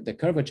that the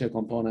curvature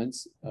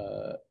components,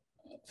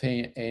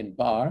 phi and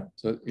bar.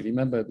 So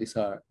remember, these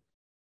are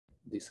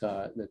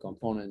the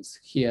components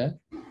here,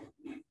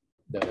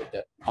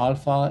 the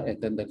alpha,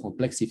 and then the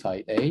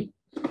complexified A.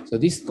 So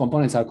these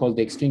components are called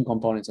the extreme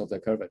components of the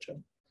curvature.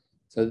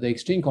 So the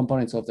extreme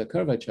components of the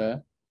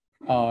curvature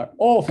are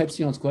all of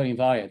epsilon square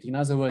invariant. In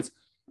other words,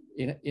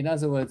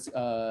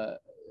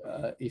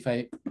 if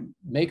I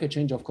make a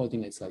change of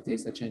coordinates like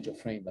this, a change of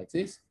frame like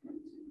this,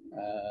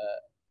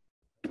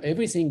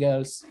 everything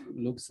else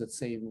looks the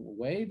same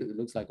way. It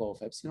looks like all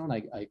of epsilon.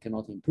 I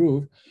cannot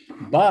improve,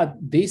 but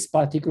these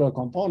particular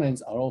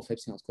components are all of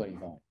epsilon square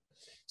invariant.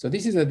 So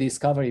this is a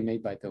discovery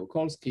made by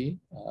Teokolsky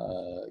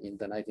in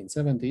the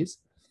 1970s.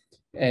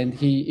 And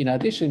in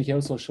addition, he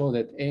also showed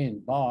that A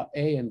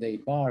and A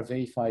bar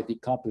verify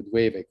decoupled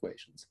wave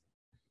equations.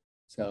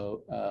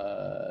 So,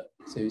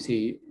 so you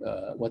see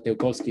what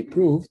Teokolsky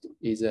proved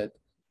is that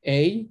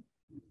A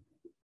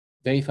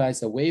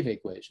verifies a wave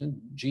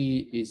equation.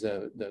 G is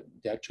the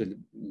actual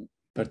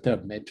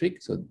perturbed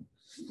metric. So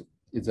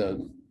it's a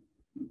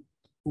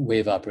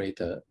wave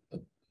operator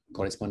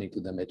corresponding to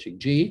the metric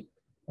G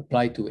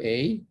applied to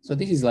A. So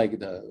this is like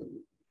the,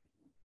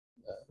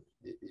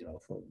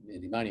 for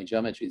in Riemannian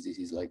geometry, this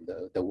is like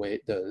the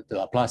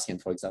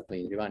Laplacian, for example,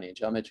 in Riemannian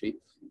geometry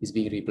is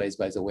being replaced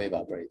by the wave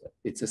operator.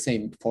 It's the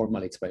same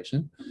formal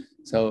expression.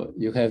 So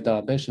you have the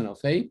Laplacian of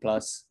A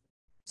plus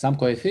some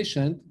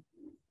coefficient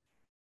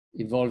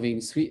involving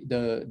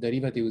the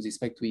derivative with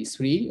respect to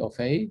E3 of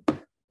A,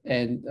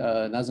 and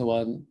another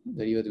one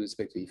derivative with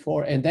respect to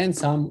E4, and then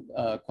some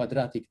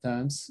quadratic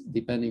terms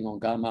depending on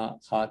gamma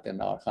hat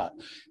and R hat.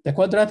 The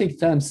quadratic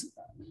terms,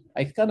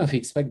 I kind of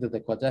expect that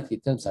the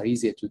quadratic terms are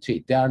easier to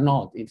treat. They are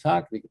not. In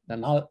fact,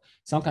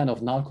 some kind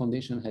of null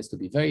condition has to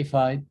be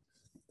verified,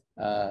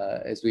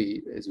 as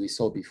we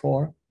saw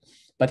before.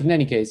 But in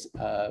any case,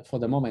 for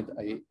the moment,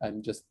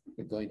 I'm just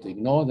going to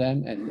ignore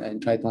them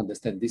and try to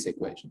understand this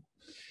equation.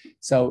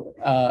 So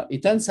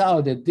it turns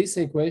out that this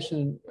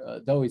equation,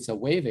 though it's a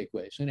wave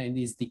equation and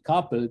is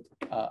decoupled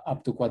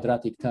up to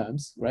quadratic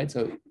terms, right?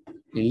 So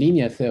in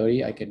linear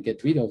theory, I can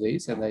get rid of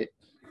this and I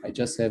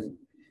just have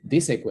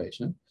this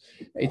equation.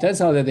 It turns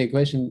out that the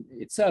equation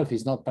itself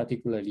is not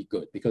particularly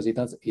good because it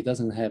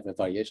doesn't have a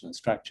variational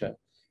structure.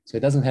 So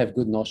it doesn't have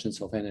good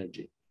notions of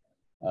energy,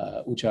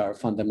 which are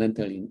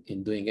fundamental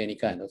in doing any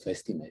kind of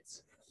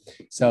estimates.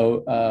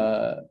 So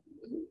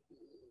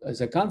as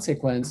a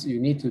consequence, you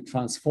need to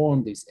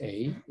transform this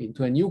A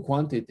into a new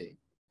quantity,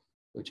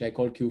 which I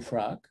call Q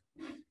frac.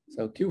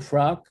 So Q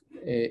frac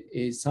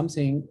is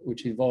something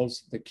which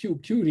involves the Q.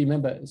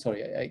 Remember,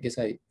 sorry, I guess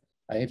I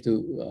have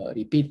to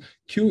repeat.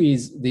 Q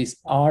is this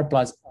R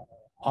plus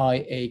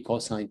IA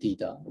cosine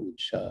theta,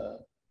 which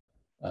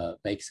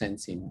makes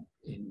sense in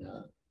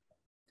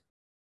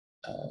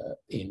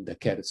the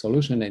Kerr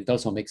solution, and it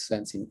also makes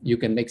sense you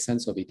can make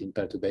sense of it in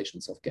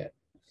perturbations of Kerr.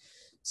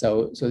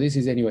 So this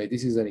is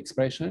an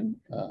expression,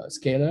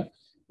 scalar.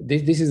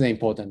 This is the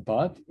important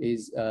part,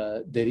 is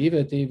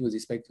derivative with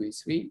respect to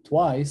E3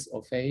 twice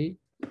of A,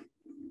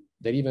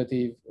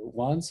 derivative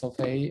ones of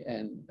A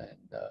and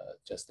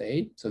just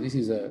A. So this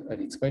is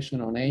an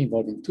expression on A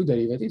involving two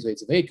derivatives. So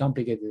it's a very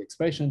complicated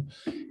expression.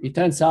 It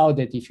turns out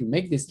that if you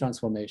make this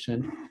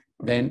transformation,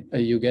 then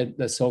you get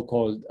the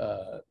so-called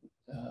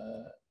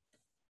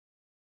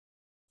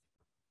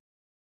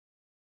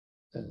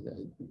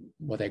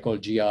what I call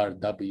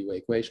GRW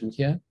equation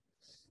here.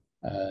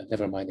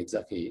 Never mind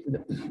exactly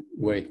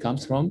where it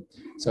comes from.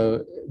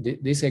 So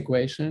this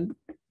equation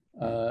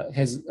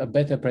has a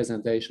better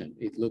presentation.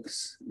 It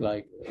looks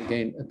like,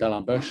 again, a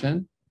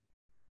D'Alembertian.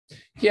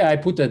 Here I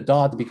put a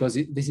dot because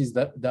this is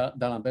the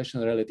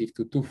D'Alembertian relative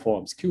to two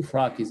forms. Q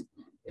frac is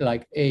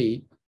like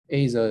A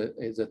is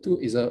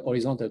a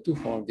horizontal two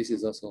form. This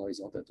is also a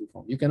horizontal two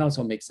form. You can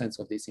also make sense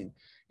of this in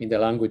the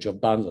language of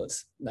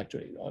bundles.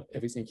 Actually,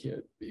 everything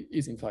here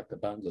is in fact a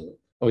bundle.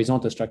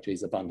 Horizontal structure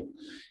is a bundle.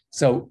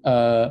 So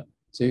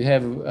so you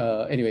have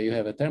anyway, you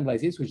have a term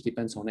like this which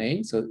depends on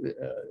A. So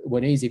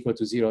when A is equal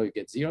to 0, you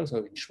get 0. So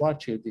in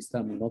Schwarzschild, this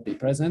term will not be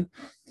present.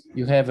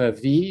 You have a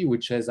V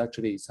which has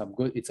actually some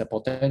good. It's a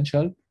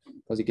potential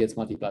because it gets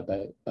multiplied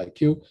by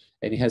Q,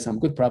 and it has some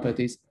good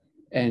properties.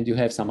 And you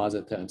have some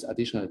other terms,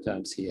 additional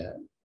terms here,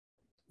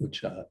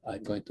 which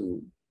I'm going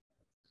to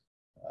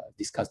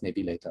discuss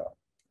maybe later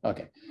on.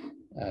 Okay.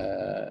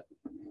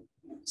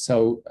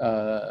 So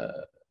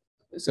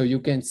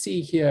you can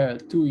see here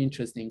two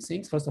interesting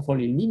things. First of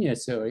all, in linear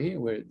theory,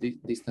 where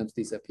this term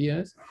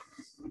disappears,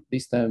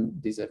 this term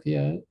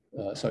disappears,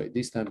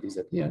 this term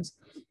disappears,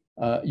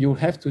 you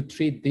have to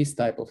treat this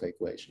type of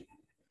equation,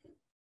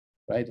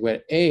 right?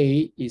 Where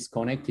A is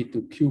connected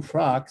to Q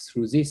frac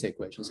through this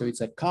equation. So it's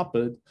a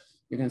coupled,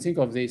 you can think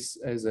of this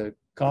as a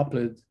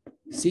coupled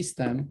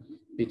system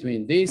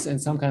between this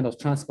and some kind of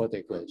transport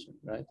equation,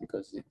 right?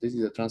 Because this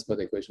is a transport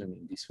equation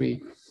in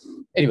D3.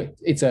 Anyway,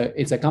 it's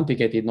a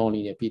complicated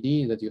nonlinear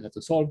PD that you have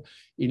to solve.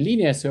 In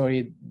linear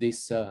theory,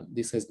 this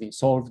has been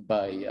solved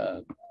by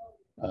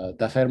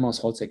Dafermos,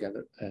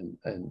 Holzegger,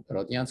 and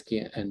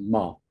Rodyansky, and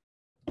Ma.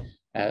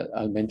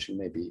 I'll mention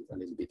maybe a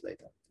little bit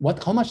later.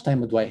 How much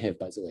time do I have,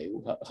 by the way?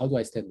 How do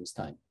I stand with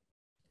time?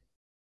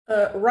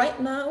 Right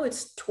now,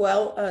 it's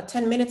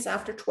 10 minutes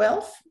after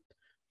 12.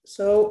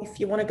 So if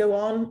you want to go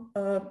on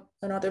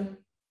another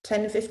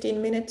 10,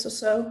 15 minutes or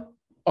so.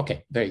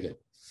 Okay, very good.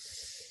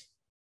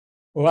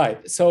 All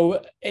right. So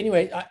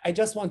anyway, I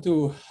just want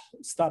to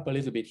stop a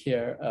little bit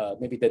here.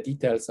 Maybe the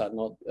details are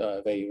not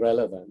very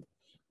relevant.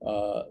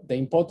 The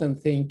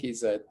important thing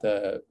is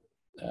that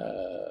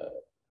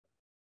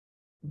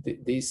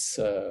this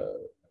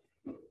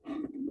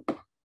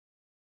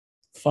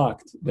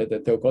fact that the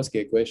Teokovsky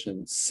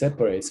equation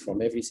separates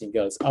from everything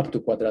else up to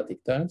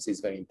quadratic terms is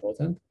very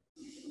important.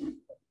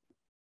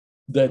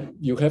 That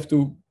you have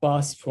to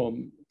pass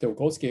from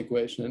Teokovsky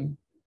equation.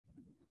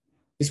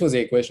 This was the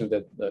equation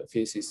that the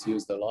physicists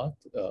used a lot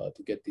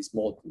to get this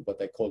mode, what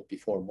I called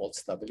before mode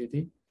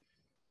stability.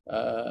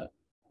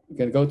 You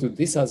can go to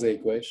this other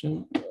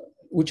equation,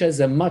 which has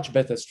a much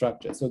better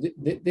structure. So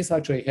this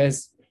actually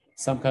has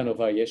some kind of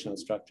variational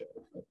structure,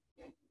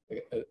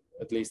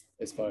 at least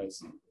as far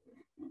as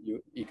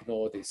you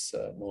ignore this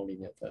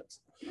nonlinear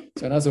terms.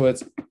 So in other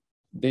words,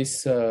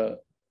 this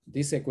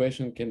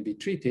equation can be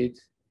treated.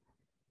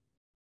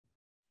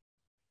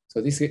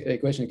 So this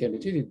equation can be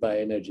treated by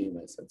energy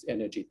methods,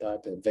 energy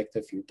type and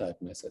vector field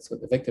type methods. So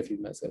the vector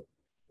field method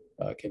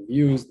can be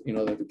used in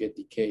order to get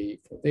decay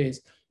for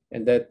this.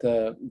 And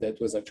that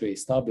was actually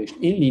established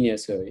in linear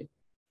theory,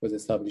 was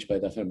established by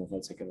Dafermos,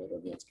 Holzegger, and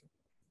Rodyansky,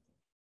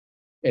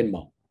 and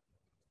Ma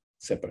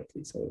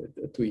separately. So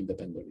two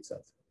independent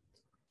results.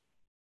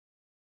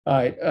 All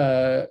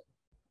right.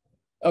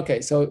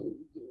 Okay, so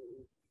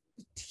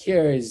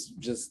here is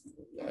just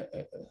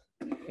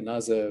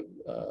another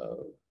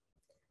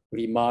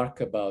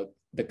remark about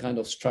the kind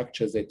of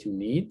structures that you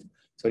need.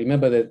 So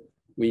remember that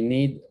we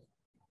need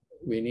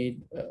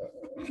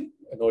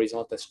an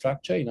horizontal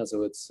structure. In other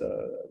words,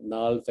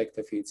 null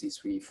vector fields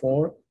E3,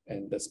 4,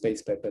 and the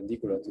space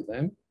perpendicular to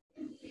them.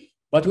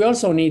 But we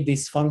also need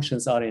these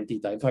functions R and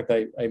theta. In fact,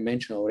 I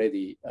mentioned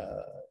already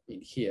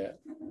in here,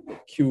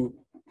 Q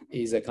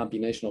is a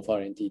combination of R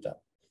and theta.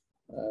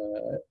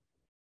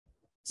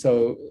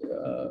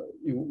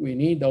 We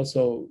need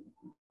also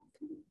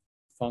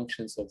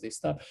functions of this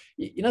stuff.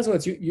 In other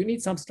words, you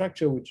need some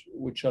structure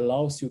which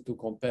allows you to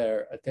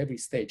compare at every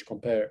stage,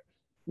 compare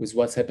with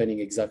what's happening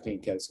exactly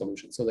in Kerr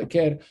solution. So the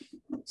Kerr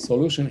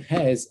solution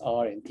has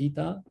R and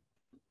theta,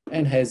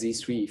 and has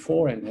E3,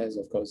 E4, and has,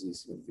 of course,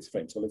 this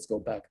frame. So let's go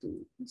back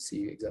to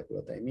see exactly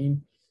what I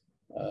mean.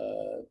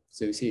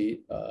 So you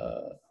see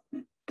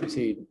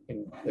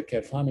in the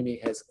Kerr family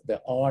has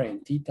the R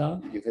and theta.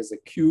 You have the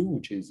Q,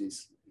 which is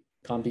this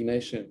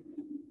combination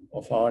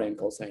of R and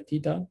cosine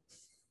theta.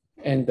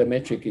 And the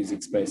metric is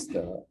expressed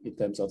in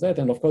terms of that.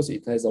 And of course,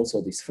 it has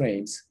also these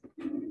frames,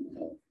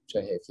 which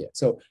I have here.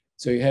 So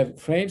you have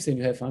frames and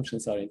you have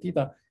functions R and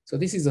theta. So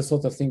this is the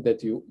sort of thing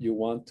that you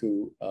want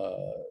to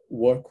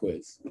work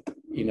with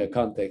in a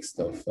context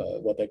of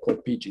what I call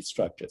PG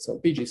structures. So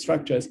PG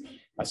structures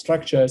are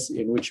structures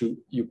in which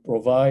you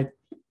provide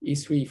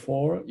E3,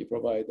 E4, you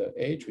provide the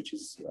H, which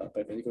is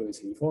perpendicular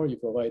with E4, you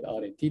provide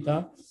R and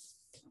theta.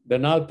 The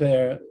null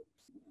pair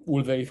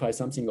will verify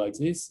something like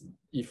this,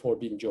 E4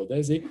 being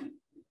geodesic.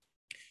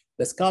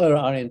 The scalar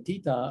R and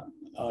theta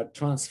are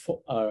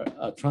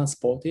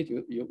transported.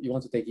 You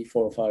want to take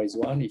E4 of R is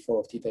 1, E4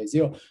 of theta is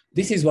 0.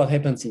 This is what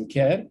happens in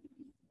Kerr,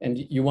 and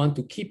you want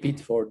to keep it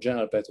for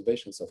general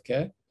perturbations of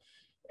Kerr.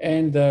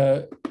 And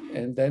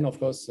then, of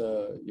course,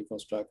 you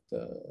construct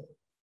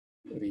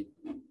the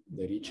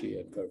Ricci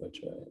and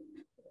curvature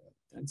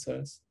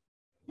tensors.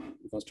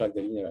 You construct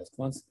the linearized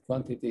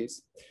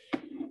quantities.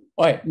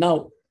 All right,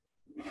 now,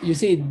 you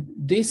see,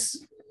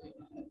 these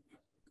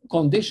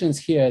conditions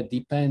here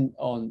depend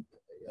on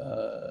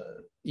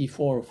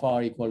E4 of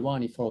R equal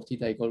 1, E4 of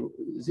theta equal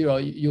 0.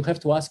 You have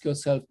to ask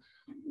yourself,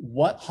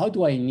 how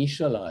do I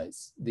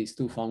initialize these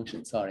two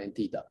functions, R and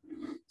theta?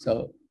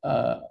 So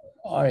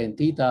R and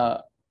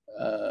theta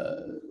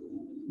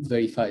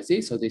verifies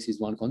this, so this is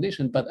one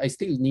condition, but I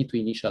still need to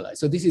initialize.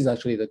 So this is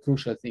actually the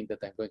crucial thing that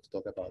I'm going to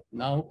talk about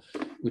now,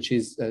 which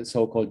is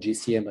so-called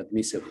GCM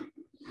admissible.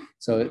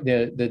 So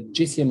the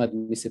GCM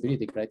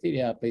admissibility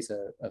criteria plays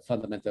a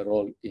fundamental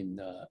role in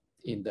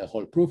the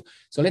whole proof.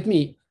 So let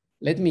me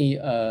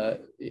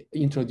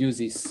introduce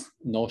this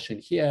notion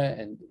here,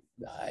 and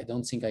I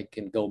don't think I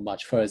can go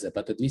much further,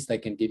 but at least I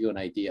can give you an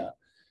idea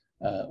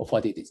of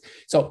what it is.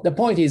 So the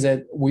point is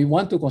that we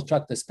want to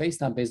construct a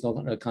spacetime based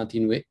on a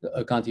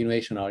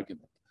continuation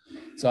argument.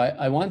 So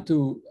I want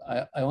to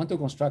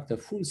construct a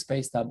full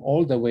spacetime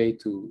all the way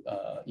to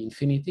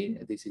infinity.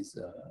 This is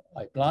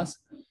I plus,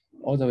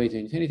 all the way to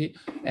infinity.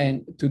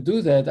 And to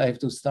do that, I have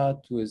to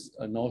start with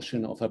a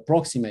notion of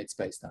approximate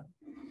spacetime.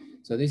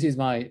 So this is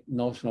my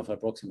notion of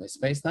approximate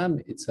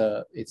spacetime. It's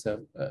a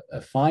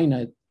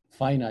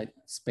finite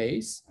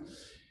space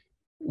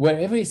where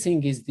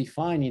everything is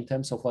defined in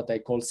terms of what I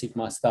call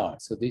sigma star.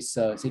 So this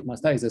sigma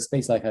star is a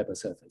space-like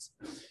hypersurface.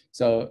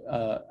 So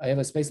I have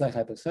a space-like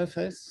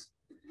hypersurface,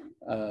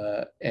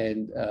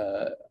 and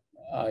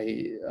I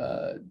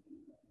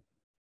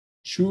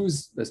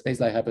choose the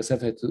space-like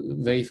hypersurface to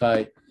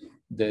verify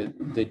the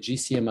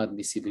GCM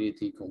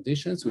admissibility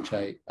conditions, which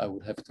I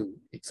would have to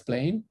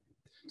explain.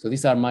 So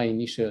these are my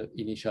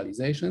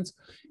initializations.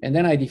 And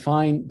then I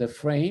define the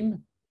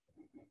frame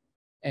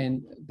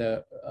and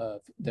the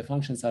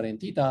functions R and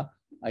theta.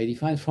 I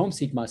define from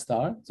sigma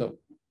star. So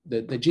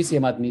the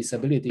GCM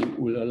admissibility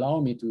will allow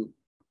me to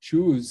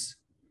choose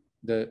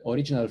the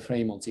original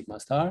frame on sigma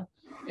star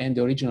and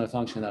the original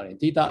function R and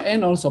theta.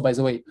 And also, by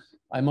the way,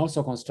 I'm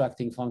also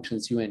constructing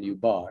functions U and U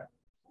bar,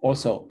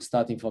 also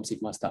starting from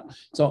sigma star.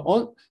 So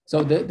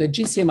the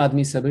GCM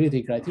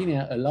admissibility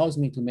criteria allows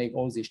me to make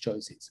all these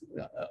choices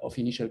of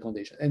initial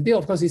conditions. And they,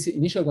 of course, these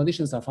initial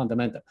conditions are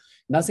fundamental.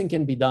 Nothing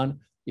can be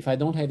done if I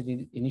don't have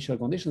the initial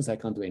conditions. I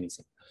can't do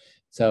anything.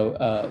 So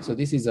so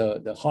this is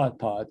the hard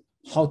part,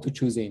 how to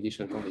choose the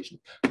initial condition.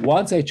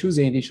 Once I choose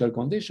the initial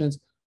conditions,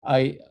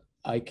 I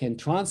can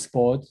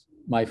transport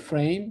my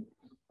frame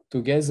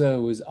together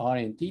with R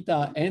and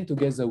theta and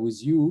together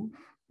with U.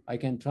 I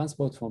can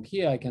transport from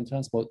here, I can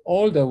transport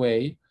all the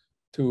way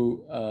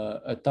to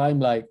a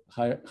time-like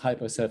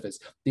hypersurface.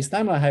 This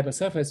time-like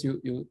hypersurface,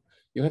 you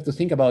have to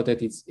think about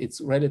it,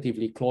 it's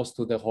relatively close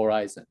to the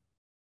horizon.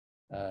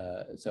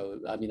 So,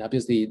 I mean,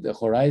 obviously the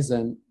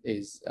horizon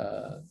is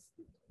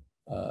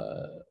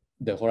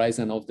the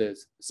horizon of the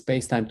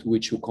space-time to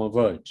which you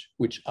converge,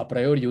 which a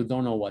priori you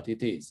don't know what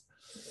it is.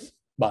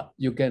 But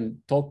you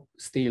can talk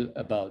still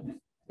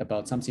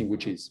about something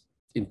which is,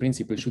 in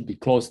principle, should be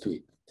close to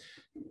it.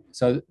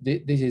 So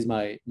this is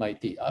my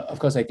T. Of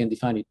course, I can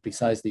define it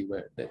precisely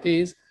where that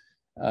is.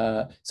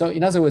 So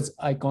in other words,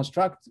 I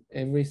construct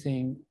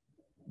everything,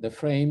 the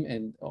frame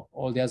and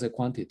all the other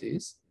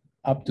quantities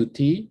up to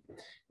T.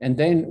 And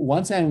then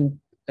once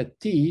I'm at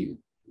T,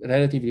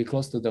 relatively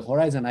close to the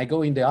horizon, I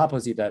go in the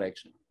opposite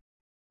direction,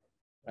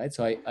 right?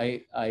 So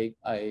I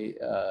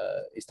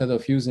instead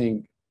of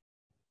using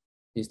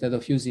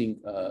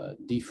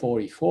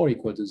D4, E4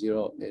 equal to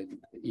 0 and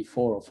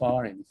E4 of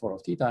R and E4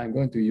 of theta, I'm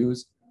going to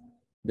use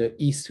the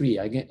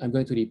E3. I'm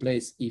going to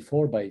replace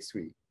E4 by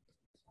E3.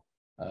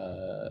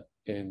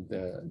 And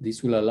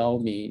this will allow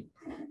me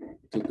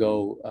to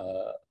go,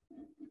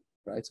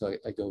 right? So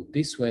I go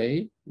this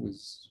way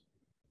with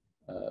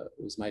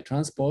my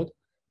transport.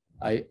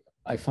 I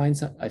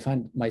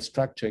find my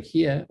structure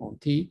here on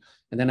T,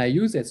 and then I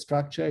use that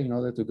structure in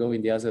order to go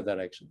in the other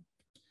direction.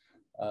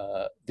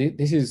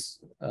 This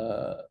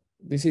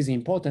is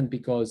important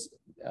because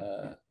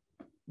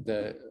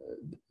the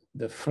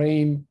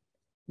frame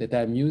that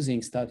I'm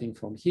using starting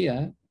from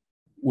here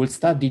will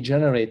start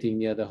degenerating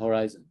near the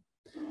horizon.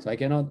 So I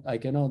cannot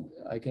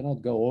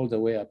go all the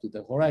way up to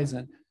the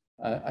horizon.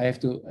 I have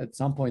to, at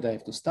some point, I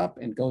have to stop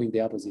and go in the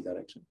opposite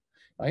direction,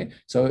 right?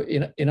 So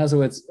in other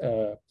words,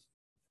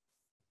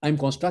 I'm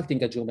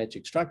constructing a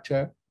geometric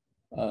structure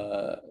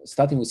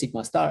starting with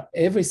sigma star.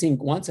 Everything,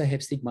 once I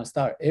have sigma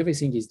star,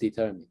 everything is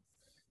determined.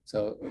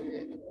 So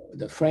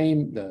the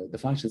frame, the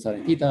functions R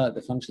and theta,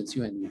 the functions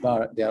U and U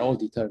bar, they are all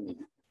determined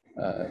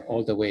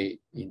all the way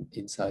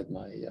inside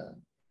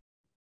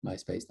my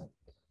spacetime.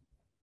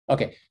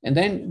 Okay, and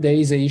then there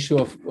is the issue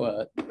of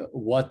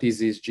what is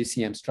this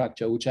GCM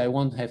structure, which I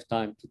won't have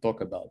time to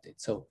talk about it.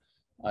 So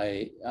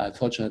I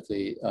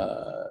unfortunately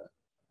I'll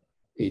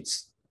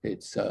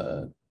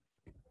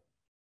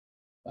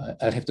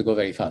have to go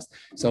very fast.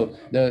 So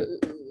the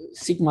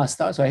sigma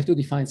star, so I have to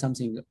define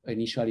something,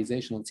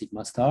 initialization on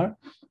sigma star.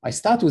 I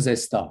start with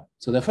S star.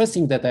 So the first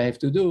thing that I have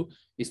to do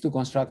is to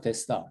construct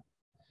S star.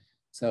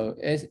 So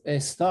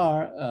S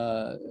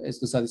star is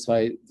to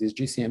satisfy these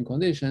GCM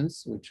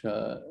conditions, which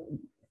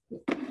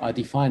are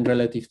defined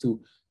relative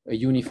to a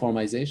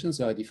uniformization.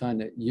 So I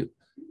define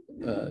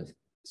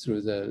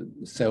through the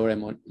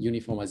theorem on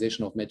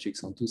uniformization of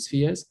metrics on two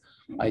spheres.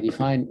 I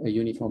define a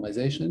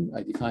uniformization.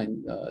 I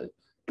define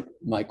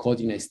my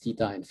coordinates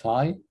theta and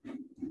phi,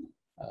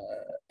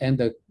 and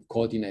the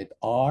coordinate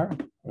r,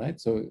 right?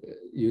 So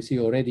you see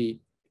already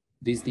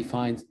this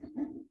defines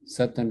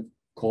certain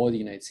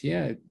coordinates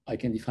here. I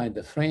can define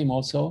the frame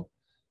also.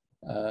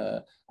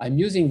 I'm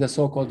using the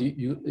so-called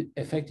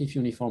effective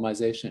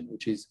uniformization,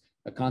 which is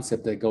a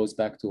concept that goes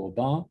back to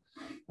Aubin.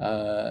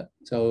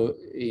 So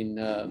in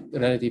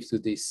relative to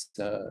this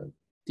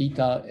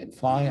theta and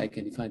phi, I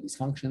can define these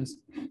functions,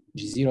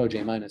 G0,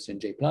 J minus, and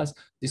J plus.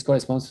 This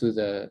corresponds to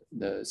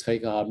the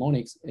spherical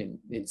harmonics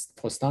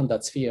for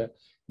standard sphere.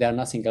 They are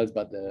nothing else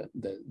but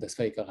the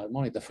spherical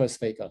harmonic, the first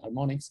spherical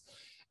harmonics.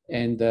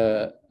 And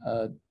the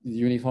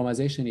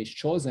uniformization is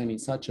chosen in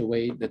such a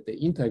way that the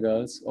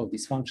integrals of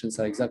these functions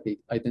are exactly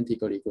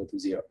identical or equal to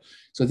 0.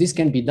 So this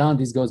can be done.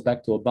 This goes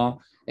back to Aubin,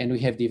 and we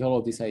have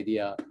developed this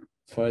idea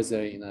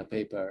further in a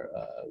paper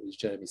with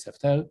Jeremie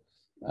Szeftel.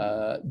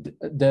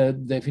 The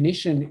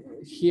definition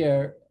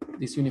here,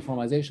 this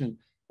uniformization,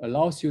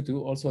 allows you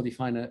to also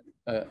define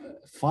a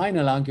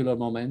final angular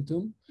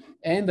momentum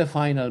and the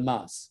final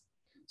mass.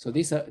 So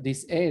this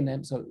A and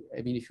M, so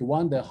I mean, if you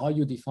wonder how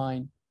you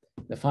define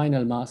the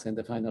final mass and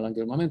the final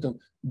angular momentum,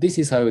 this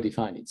is how you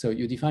define it. So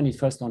you define it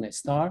first on a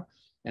star,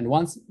 and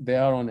once they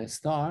are on a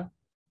star,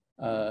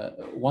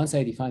 once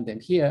I define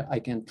them here, I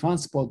can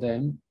transport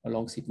them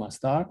along sigma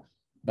star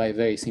by a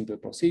very simple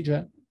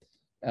procedure.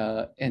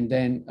 And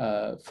then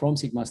from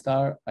sigma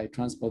star, I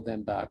transport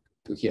them back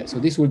to here. So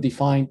this will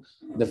define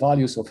the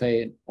values of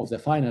A, of the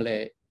final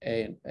A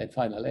and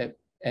final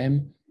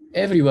M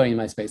everywhere in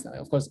my space now.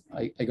 Of course,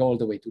 I go all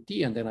the way to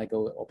T, and then I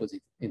go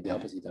opposite in the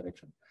opposite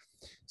direction.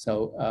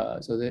 So,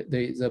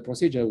 there is a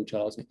procedure which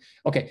allows me.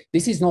 Okay,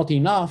 this is not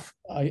enough.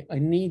 I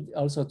need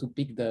also to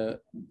pick the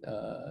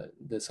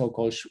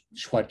so-called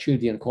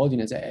Schwarzschildian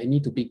coordinates. I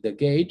need to pick the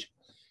gauge,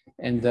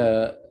 and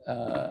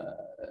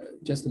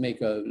just to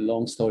make a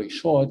long story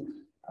short,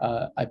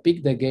 I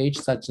pick the gauge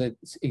such that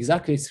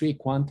exactly three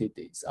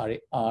quantities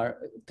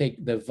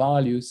take the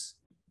values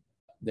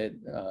that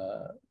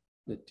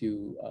that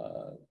you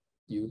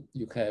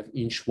have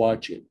in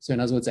Schwarzschild. So in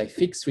other words, I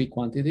fix three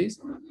quantities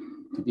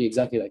to be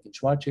exactly like in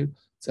Schwarzschild.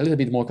 It's a little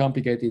bit more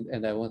complicated,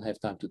 and I won't have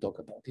time to talk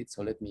about it.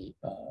 So let me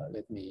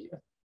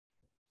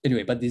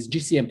anyway. But this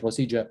GCM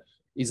procedure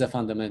is a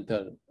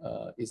fundamental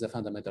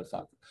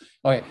factor.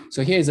 Okay,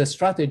 so here is a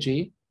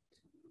strategy.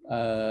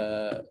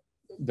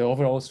 The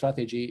overall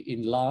strategy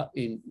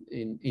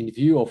in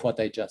view of what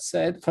I just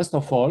said. First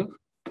of all,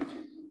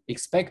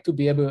 expect to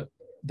be able,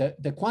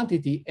 the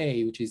quantity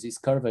A, which is this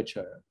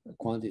curvature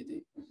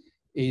quantity,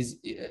 is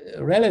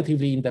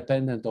relatively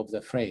independent of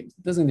the frame.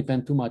 It doesn't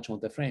depend too much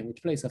on the frame,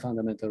 which plays a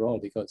fundamental role,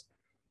 because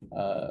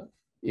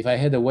if I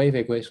had a wave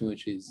equation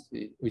which is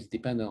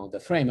dependent on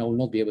the frame, I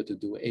will not be able to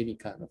do any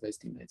kind of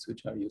estimates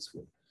which are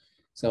useful.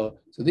 So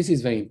this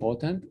is very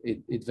important.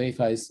 It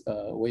verifies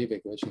wave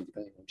equation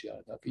depending on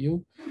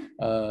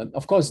GRW.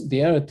 Of course,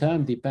 the error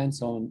term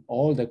depends on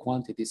all the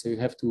quantities. So you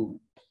have to,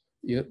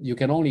 you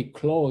can only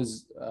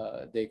close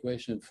the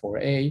equation for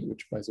A,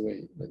 which, by the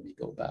way, let me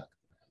go back.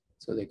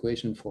 So the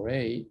equation for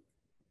A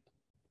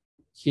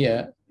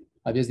here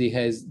obviously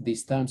has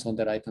these terms on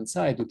the right-hand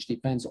side, which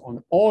depends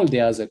on all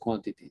the other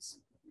quantities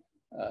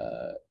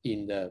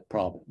in the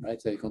problem,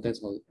 right? So it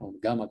contains on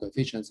gamma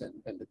coefficients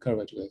and the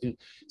curvature coefficient.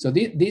 So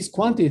these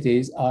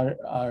quantities are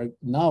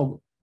now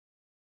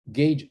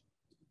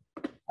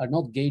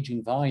not gauge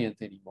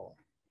invariant anymore,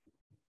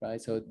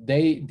 right? So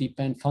they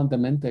depend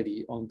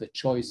fundamentally on the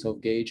choice of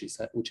gauges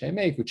which I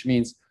make, which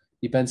means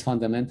depends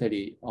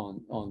fundamentally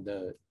on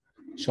the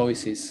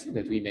choices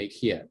that we make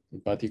here,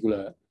 in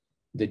particular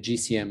the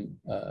GCM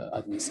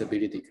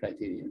admissibility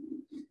criteria.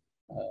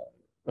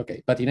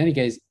 Okay, but in any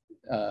case,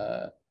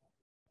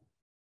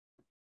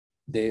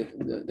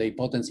 the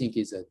important thing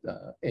is that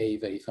A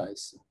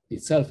verifies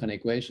itself an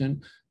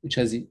equation which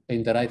has,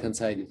 in the right-hand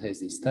side, it has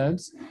these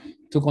terms.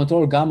 To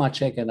control gamma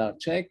check and R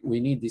check, we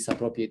need this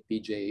appropriate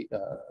PJ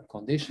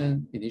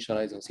condition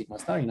initialized on sigma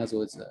star. In other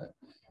words,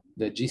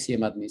 the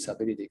GCM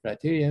admissibility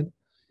criterion.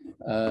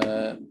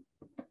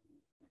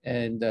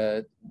 And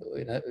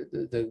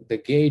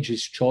the gauge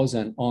is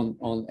chosen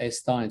on S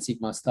star and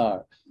sigma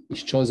star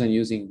is chosen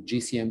using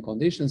GCM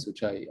conditions,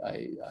 which I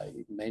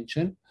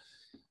mentioned.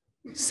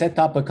 Set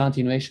up a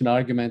continuation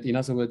argument. In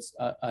other words,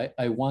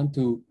 I want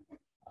to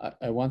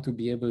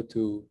be able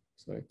to,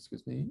 sorry,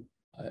 excuse me.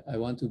 I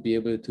want to be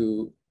able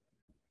to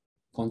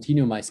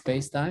continue my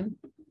space-time,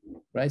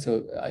 right?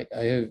 So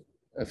I have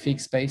a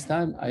fixed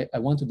space-time. I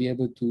want to be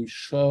able to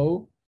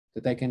show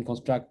that I can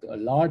construct a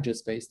larger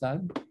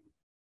space-time,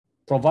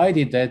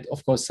 provided that,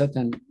 of course,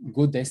 certain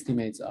good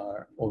estimates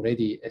are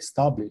already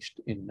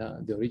established in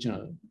the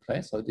original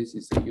place. So this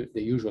is the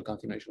usual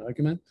continuation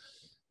argument.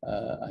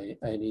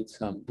 I need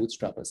some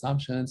bootstrap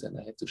assumptions, and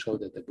I have to show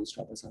that the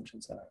bootstrap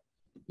assumptions are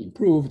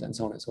improved, and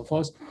so on and so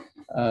forth.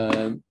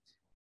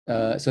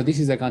 So this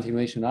is a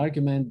continuation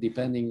argument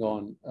depending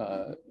on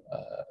a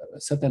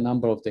certain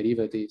number of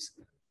derivatives,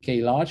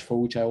 k large, for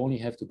which I only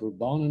have to prove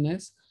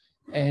boundedness,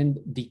 and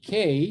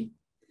decay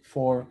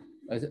for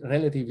a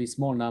relatively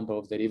small number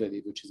of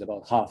derivatives, which is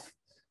about half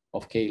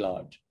of k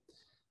large.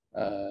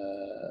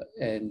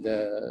 And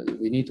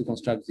we need to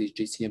construct these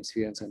GCM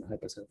spheres and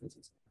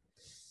hypersurfaces.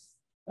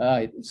 All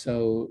right,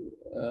 so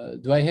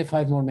do I have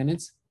 5 more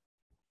minutes?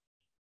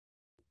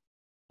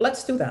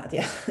 Let's do that,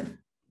 yeah.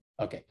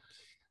 Okay,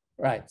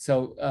 right,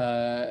 so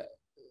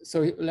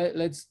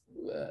let's,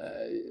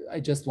 I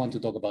just want to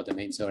talk about the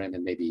main theorem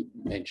and maybe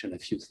mention a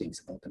few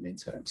things about the main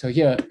theorem. So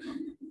here,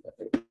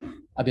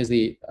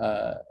 obviously,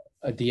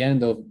 at the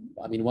end of,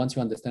 I mean, once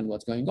you understand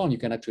what's going on, you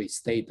can actually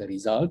state the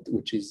result,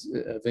 which is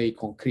very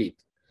concrete.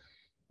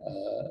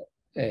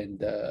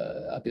 And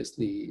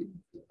obviously,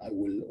 I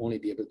will only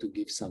be able to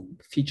give some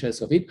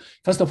features of it.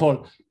 First of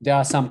all, there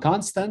are some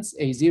constants,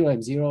 A0,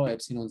 M0,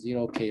 epsilon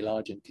 0, K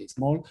large, and K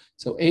small.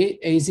 So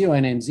A0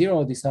 and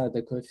M0, these are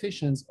the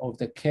coefficients of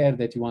the Kerr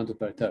that you want to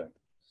perturb.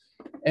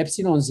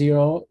 Epsilon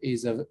 0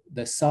 is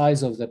the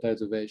size of the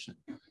perturbation.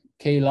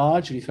 K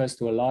large refers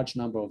to a large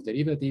number of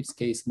derivatives.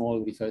 K small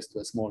refers to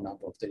a small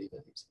number of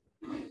derivatives.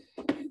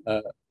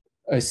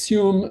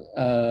 Assume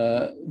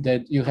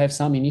that you have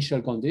some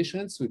initial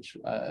conditions, which,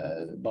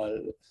 well,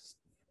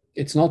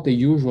 it's not the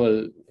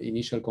usual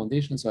initial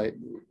condition, so I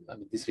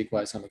mean, this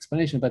requires some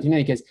explanation, but in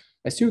any case,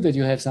 assume that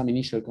you have some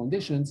initial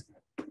conditions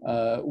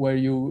where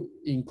you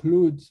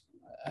include,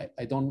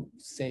 I don't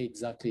say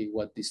exactly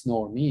what this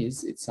norm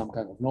is, it's some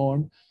kind of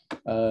norm.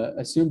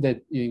 Assume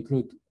that you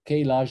include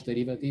K large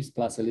derivatives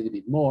plus a little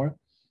bit more,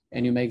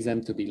 and you make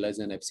them to be less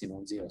than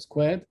epsilon 0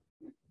 squared.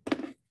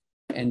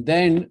 And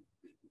then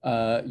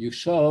you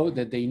show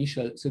that the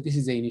initial, so this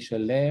is the initial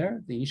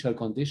layer, the initial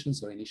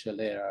conditions or initial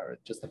layer are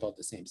just about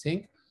the same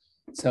thing.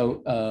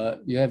 So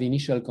you have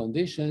initial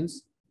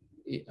conditions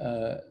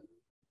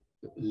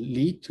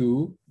lead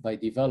to, by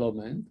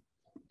development,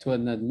 to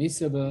an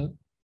admissible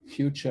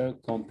future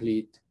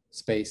complete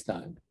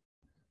space-time.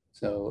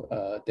 So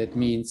that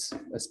means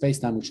a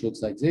space-time which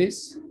looks like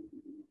this,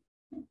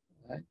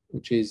 right?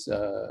 Which is,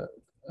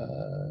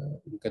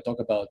 you can talk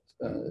about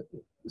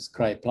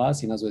scribe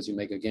plus. In other words, you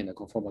make again a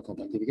conformal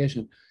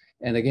compactification.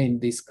 And again,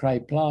 this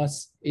scribe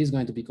plus is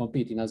going to be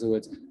complete. In other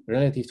words,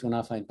 relative to an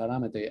affine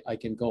parameter, I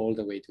can go all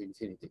the way to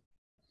infinity.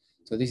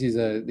 So this is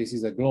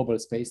a global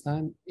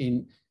space-time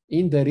in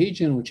the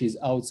region which is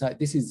outside.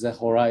 This is the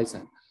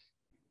horizon.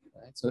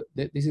 Right? So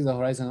this is the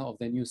horizon of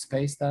the new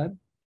space-time,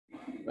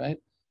 right?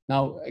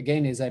 Now,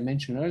 again, as I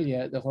mentioned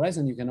earlier, the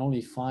horizon you can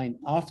only find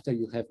after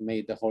you have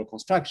made the whole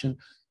construction,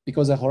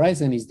 because the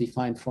horizon is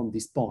defined from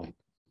this point.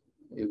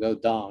 You go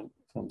down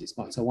from this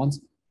point. So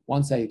once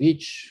I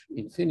reach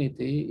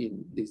infinity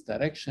in this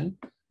direction,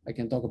 I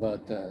can talk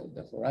about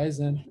the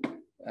horizon,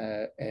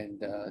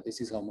 and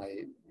this is how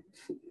my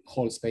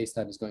whole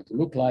space-time is going to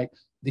look like.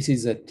 This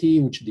is a T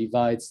which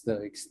divides the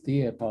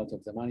exterior part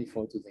of the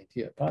manifold to the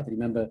interior part.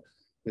 Remember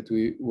that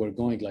we were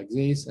going like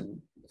this,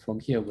 and from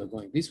here we're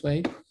going this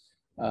way.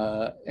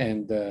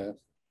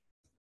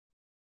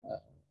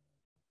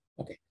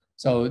 Okay,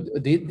 so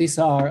these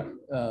are,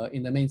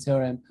 in the main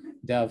theorem,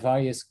 there are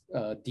various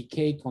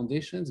decay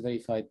conditions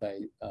verified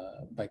by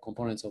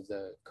components of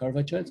the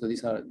curvature. So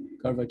these are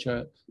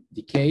curvature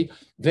decay,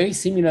 very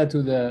similar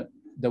to the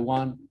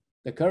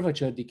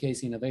curvature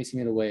decays in a very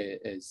similar way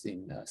as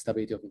in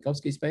stability of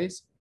Minkowski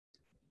space.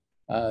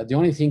 The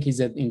only thing is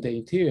that in the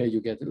interior,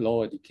 you get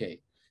lower decay.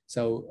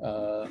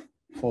 So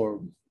for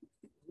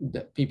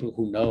the people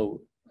who know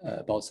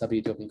about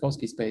stability of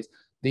Minkowski space,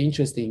 the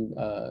interesting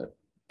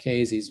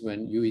case is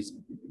when U is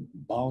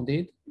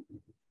bounded.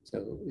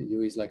 So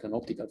U is like an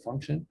optical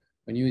function.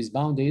 When U is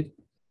bounded,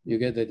 you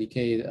get the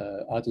decay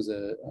r to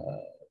the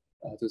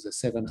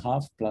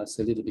 7½ plus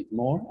a little bit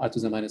more, r to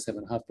the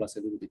 -7½ plus a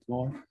little bit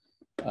more.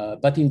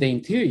 But in the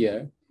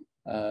interior,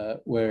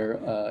 where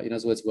in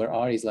other words, where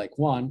r is like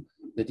 1,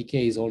 the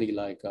decay is only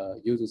like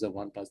U to the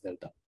 1 plus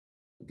delta.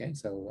 Okay,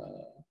 so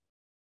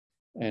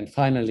and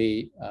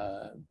finally,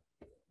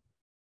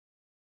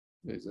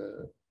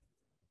 there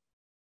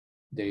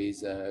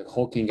is a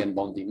Hawking and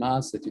Bondi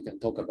mass that you can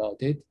talk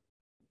about it.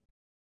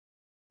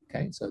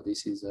 Okay, so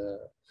this is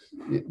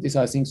these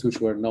are things which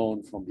were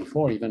known from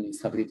before, even in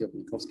stability of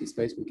Minkowski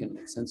space, we can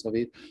make sense of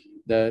it.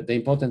 The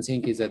important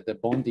thing is that the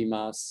Bondi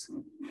mass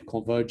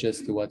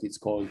converges to what is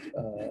called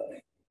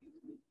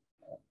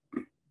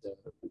the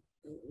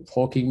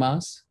Hawking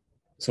mass.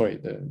 Sorry,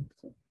 the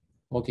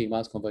Hawking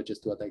mass converges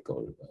to what I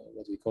call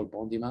what we call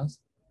Bondi mass.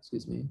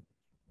 Excuse me.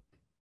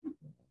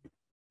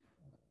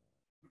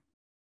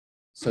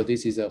 So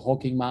this is a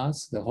Hawking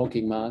mass. The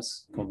Hawking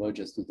mass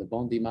converges to the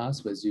Bondi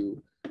mass as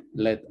you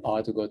let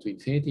R to go to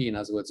infinity, in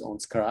other words, on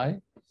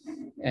scry.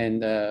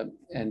 And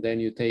then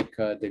you take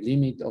the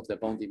limit of the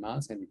Bondi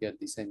mass and you get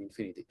the same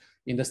infinity.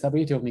 In the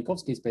stability of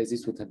Minkowski space,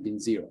 this would have been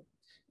 0.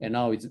 And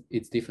now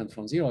it's different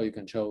from 0. You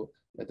can show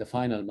that the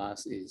final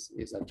mass is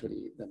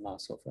actually the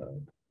mass of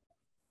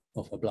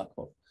a black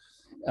hole.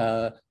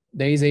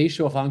 There is an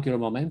issue of angular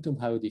momentum,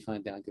 how you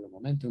define the angular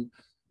momentum.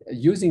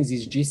 Using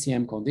these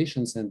GCM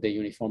conditions and the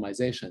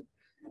uniformization,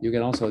 you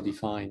can also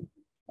define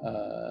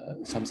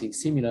something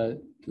similar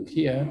to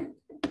here,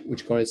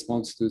 which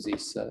corresponds to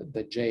this,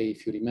 the J,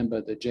 if you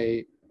remember the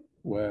J,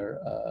 where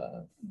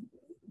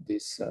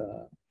these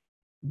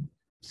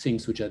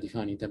things which are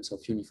defined in terms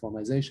of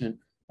uniformization,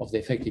 of the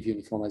effective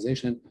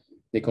uniformization,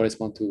 they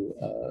correspond to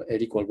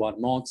L equal 1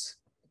 mods,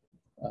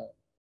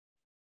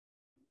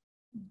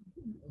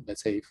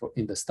 let's say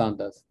in the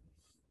standard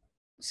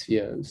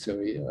sphere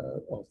theory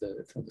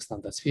from the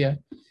standard sphere.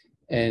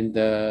 And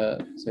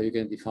so you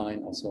can define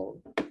also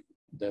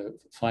the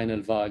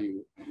final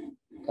value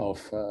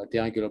of the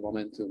angular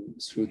momentum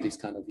through this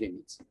kind of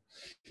limits.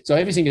 So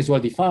everything is well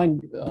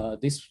defined.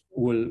 This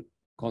will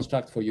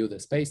construct for you the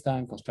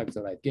space-time, construct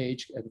the right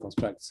gauge, and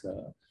constructs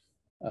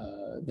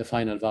the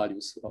final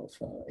values of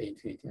A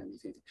infinity and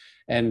infinity.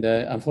 And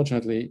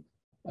unfortunately,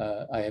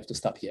 I have to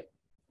stop here.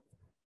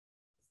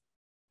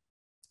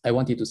 I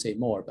wanted to say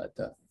more, but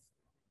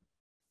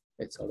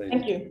it's already.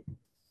 Thank you.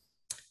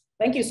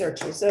 Thank you,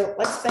 Sergiu. So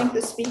let's thank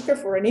the speaker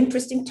for an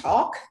interesting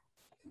talk.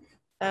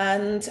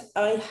 And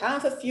I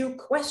have a few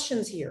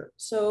questions here.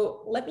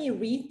 So let me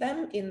read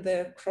them in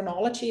the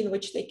chronology in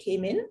which they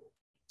came in.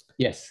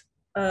 Yes.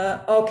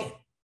 Okay.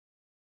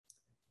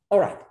 All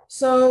right.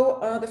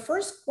 So the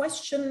first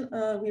question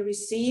we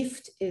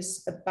received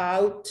is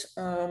about,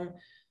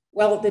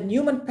 well, the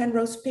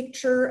Newman-Penrose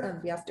picture,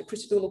 and we have the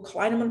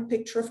Sergiu-Klainerman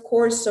picture, of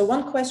course. So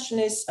one question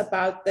is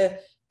about the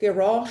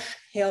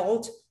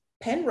Girache-held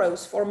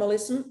Penrose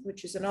formalism,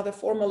 which is another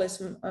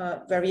formalism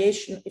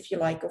variation, if you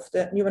like, of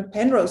the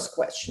Newman-Penrose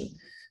question.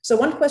 So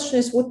one question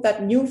is, would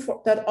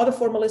that other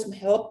formalism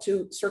help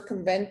to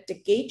circumvent the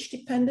gauge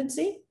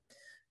dependency?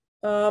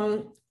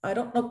 I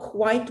don't know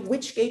quite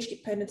which gauge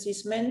dependency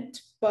is meant,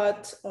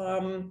 but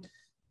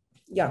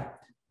yeah,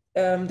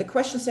 the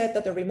question said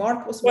that the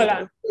remark was made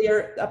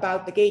earlier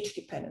about the gauge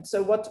dependence.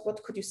 So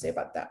what could you say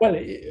about that? Well,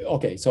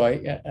 okay, so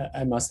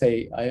I must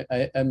say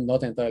I am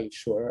not entirely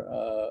sure,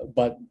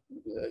 but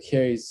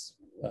here is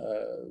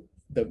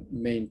the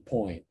main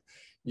point.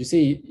 You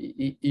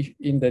see, if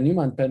in the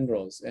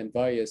Newman-Penrose and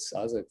various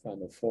other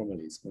kind of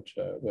formalisms which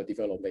were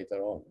developed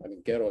later on, I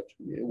mean, Girache,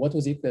 what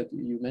was it that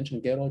you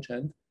mentioned, Girache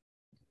and?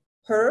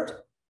 Heard.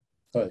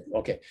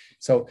 Okay,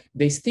 so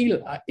they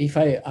still, if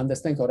I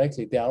understand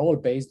correctly, they are all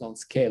based on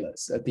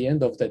scalars. At the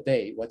end of the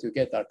day, what you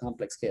get are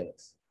complex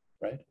scalars,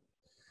 right?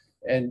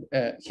 And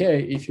here,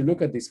 if you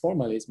look at this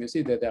formalism, you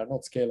see that they are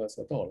not scalars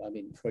at all. I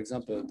mean, for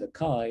example,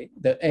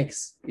 the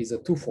X is a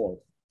two-form.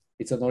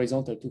 It's an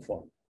horizontal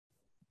two-form.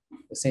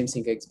 The same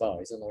thing X bar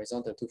is an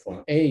horizontal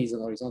two-form. A is an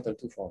horizontal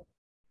two-form,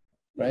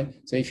 right?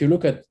 So if you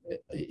look at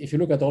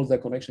all the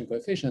convection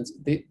coefficients,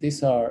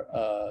 these are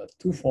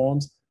two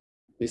forms.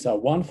 These are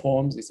one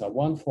forms, these are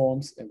one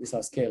forms, and these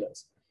are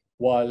scalars.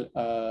 While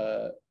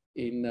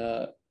in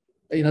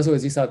other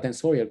words, these are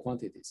tensorial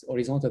quantities,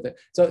 horizontal.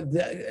 So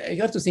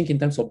you have to think in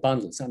terms of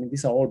bundles. I mean,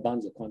 these are all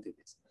bundle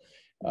quantities.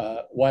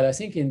 While I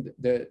think in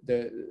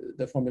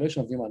the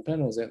formulation of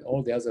Newman-Penrose and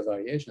all the other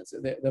variations,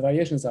 the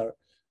variations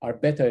are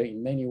better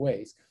in many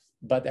ways,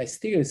 but they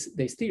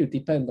still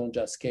depend on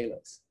just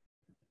scalars,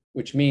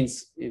 which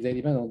means if they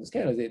depend on the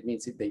scalars, it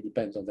means they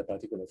depend on the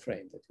particular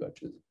frame that you are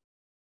choosing.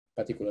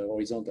 Particular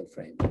horizontal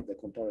frame, the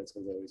components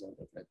of the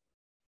horizontal frame.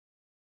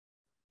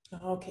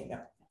 Okay,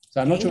 yeah.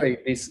 So I'm not sure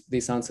if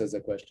this answers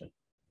the question.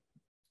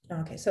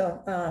 Okay,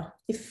 so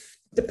if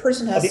the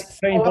person has, it's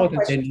very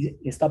important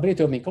in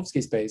stability of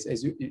Minkowski space,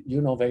 as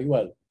you know very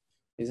well.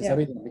 In the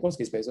stability of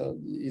Minkowski space,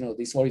 you know,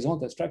 this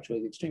horizontal structure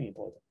is extremely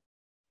important.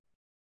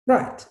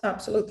 Right,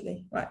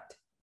 absolutely, right.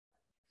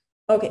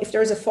 Okay, if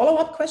there is a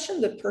follow-up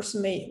question, the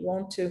person may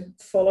want to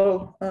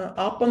follow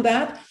up on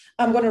that.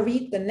 I'm going to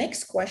read the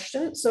next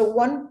question. So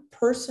one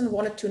person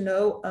wanted to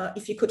know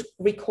if you could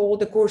recall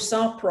the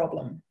Goursat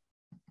problem.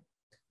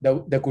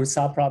 The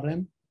Goursat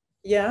problem?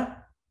 Yeah.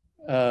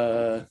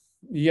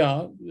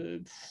 Yeah.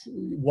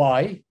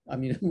 Why? I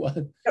mean, what?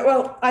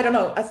 Well, I don't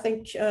know. I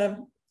think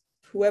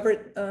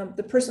whoever,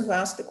 the person who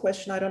asked the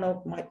question, I don't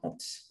know, might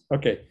not.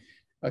 Okay.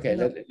 Okay,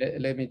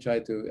 let me try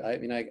to, I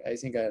mean, I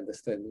think I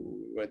understand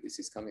where this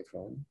is coming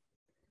from.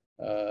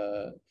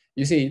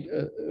 You see,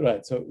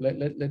 right, so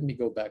let me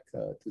go back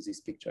to this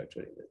picture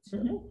actually.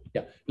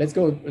 Yeah, let's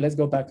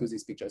go back to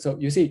this picture. So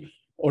you see,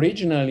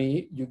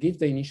 originally you give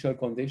the initial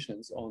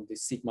conditions on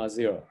this sigma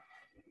 0,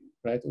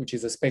 right, which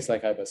is a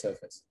space-like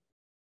hypersurface.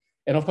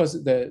 And of course,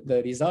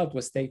 the result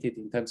was stated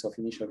in terms of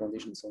initial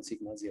conditions on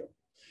sigma 0.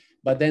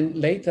 But then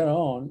later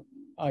on,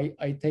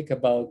 I take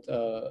about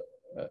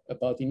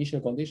initial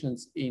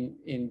conditions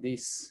in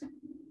this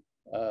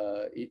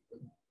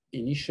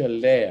initial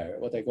layer,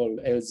 what I call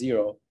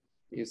L0,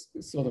 is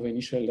sort of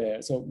initial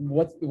layer. So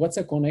what's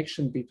a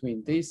connection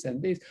between this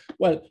and this?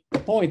 Well, the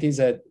point is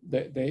that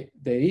there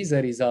is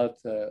a result,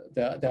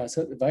 there are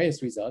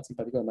various results, in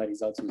particular my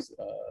results with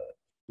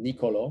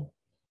Niccolò,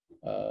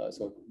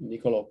 so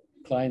Niccolò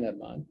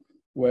Klainerman,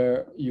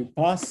 where you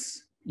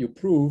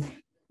prove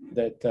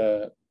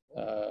that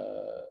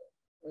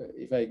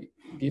if I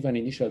give an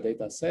initial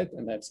data set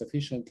and I'm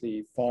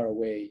sufficiently far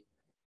away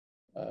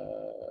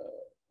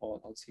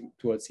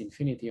towards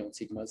infinity on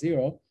sigma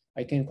 0,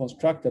 I can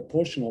construct a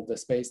portion of the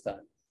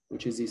spacetime,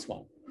 which is this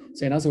one.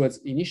 So in other words,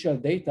 initial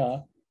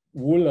data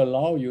will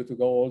allow you to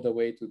go all the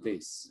way to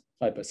this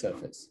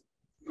hypersurface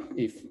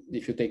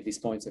if you take this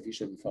point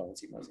sufficiently far on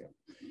sigma 0.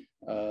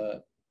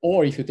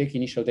 Or if you take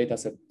initial data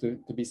set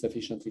to be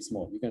sufficiently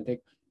small. You can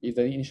take, if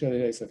the initial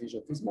data is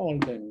sufficiently small,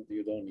 then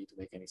you don't need to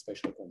make any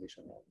special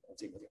condition on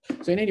sigma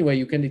 0. So in any way,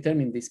 you can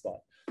determine this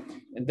part.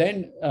 And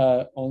then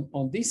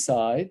on this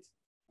side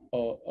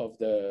of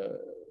the,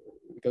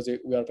 because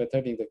we are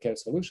perturbing the Kerr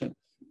solution,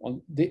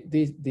 on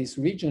this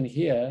region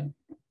here,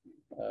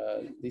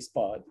 this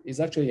part is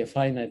actually a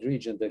finite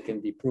region that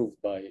can be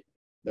proved by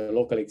the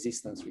local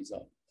existence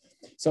result.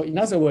 So in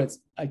other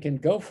words, I can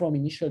go from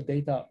initial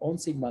data on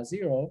sigma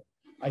 0,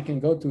 I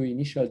can go to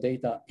initial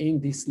data in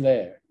this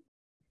layer,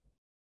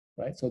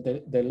 right? So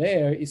the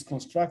layer is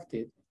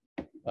constructed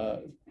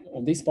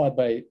on this part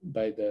by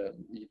the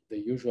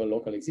usual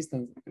local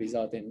existence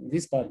result, and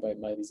this part by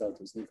my result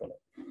with Niccolò,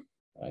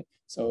 right?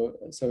 So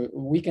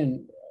we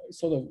can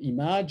sort of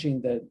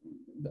imagine that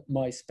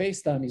my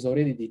spacetime is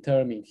already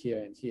determined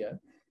here and here.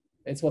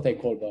 That's what I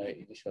call by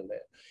initial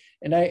layer.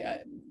 And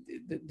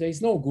there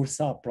is no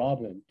Goursat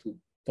problem to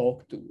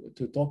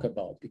talk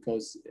about,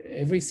 because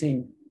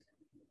everything,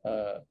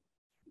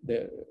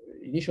 the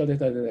initial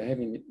data that I have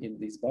in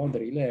this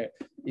boundary layer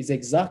is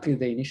exactly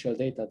the initial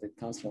data that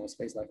comes from a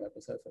space-like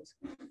hypersurface.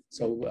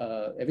 So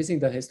everything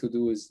that has to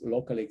do with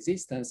local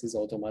existence is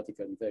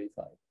automatically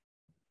verified.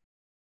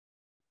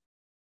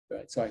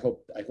 Right. So I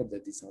hope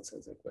that this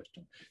answers the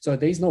question. So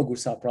there is no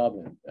Goursat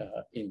problem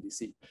in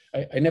DC.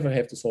 I never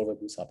have to solve a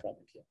Goursat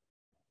problem here.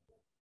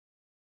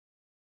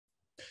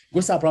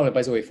 Goursat problem,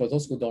 by the way, for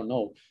those who don't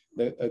know,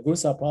 the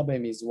Goursat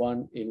problem is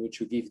one in which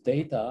you give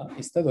data,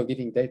 instead of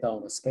giving data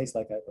on a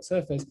space-like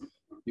hypersurface,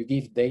 you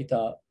give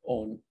data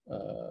on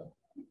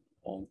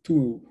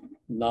two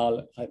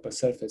null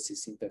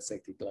hypersurfaces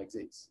intersected like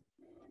this,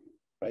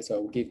 right? So I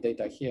will give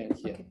data here and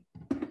here. Okay.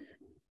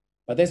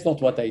 But that's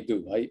not what I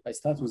do. I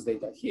start with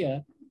data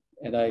here,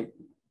 and I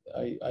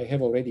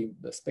have already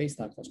the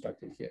space-time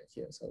constructed here.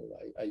 So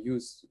I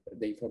use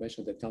the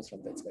information that comes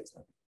from that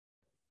space-time.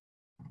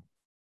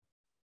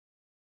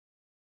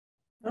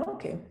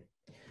 Okay.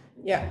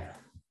 Yeah.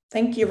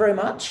 Thank you very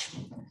much.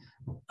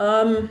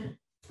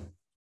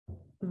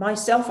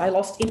 Myself, I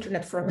lost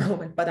internet for a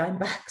moment, but I'm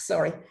back.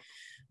 Sorry.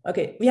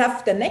 Okay. We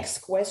have the next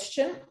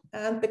question,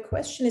 and the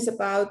question is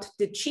about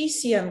the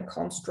GCM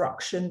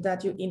construction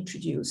that you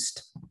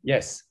introduced.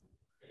 Yes.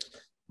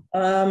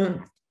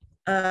 And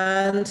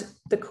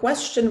the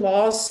question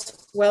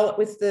was, well,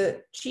 with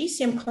the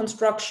GCM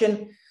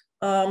construction,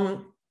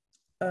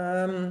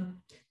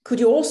 could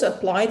you also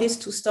apply this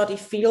to study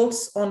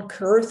fields on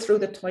Kerr through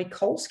the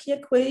Tchaikovsky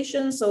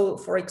equation? So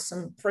for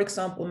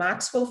example,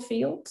 Maxwell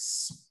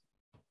fields?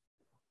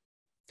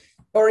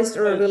 Or is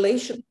there a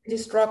relation to the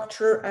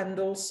structure and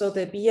also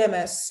the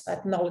BMS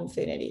at null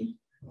infinity?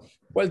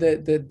 Well,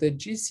 the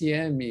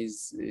GCM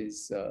is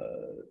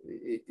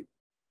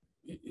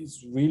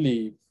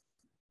really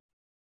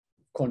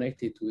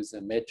connected with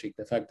the metric,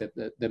 the fact that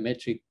the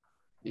metric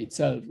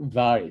itself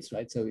varies,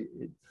 right? So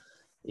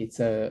it's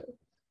a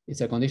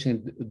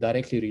condition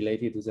directly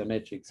related to the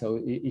metric.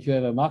 So if you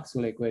have a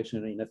Maxwell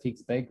equation in a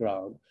fixed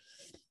background,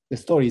 the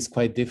story is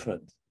quite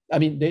different. I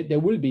mean, there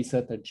will be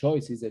certain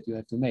choices that you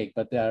have to make,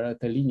 but they are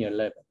at a linear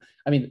level.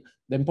 I mean,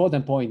 the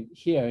important point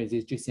here is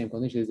these GCM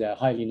conditions, they are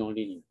highly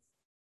nonlinear.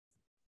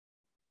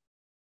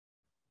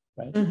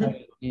 Right? Mm-hmm.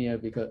 Highly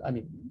nonlinear because, I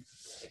mean,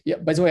 yeah,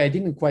 by the way, I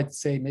didn't quite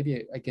say,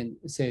 maybe I can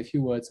say a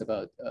few words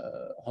about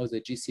how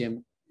the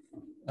GCM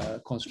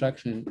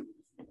construction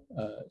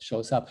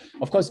shows up.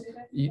 Of course,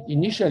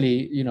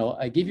 initially, you know,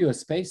 I give you a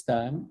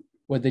space-time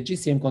where the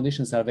GCM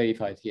conditions are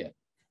verified here,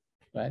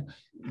 right?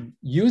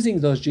 Using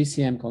those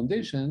GCM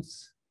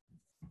conditions,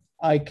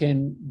 I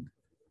can,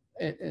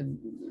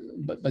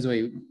 but by the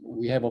way,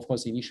 we have, of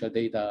course, initial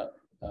data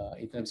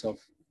in terms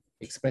of,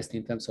 expressed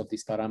in terms of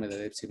this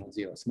parameter epsilon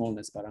 0,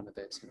 smallness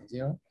parameter epsilon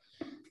 0.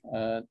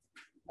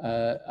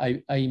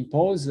 I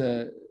impose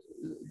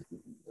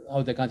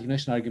how the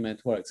continuation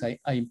argument works. I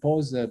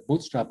impose a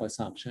bootstrap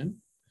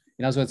assumption.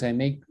 In other words,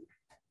 I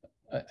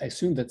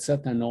assume that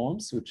certain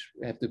norms, which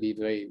have to be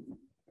very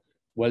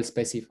well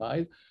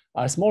specified,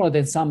 are smaller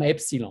than some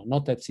epsilon,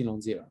 not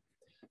epsilon 0.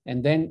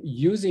 And then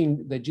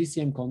using the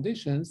GCM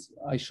conditions,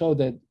 I show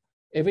that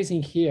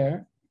everything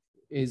here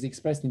is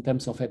expressed in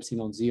terms of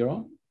epsilon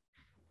 0.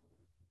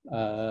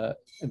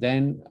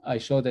 Then I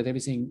show that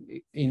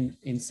everything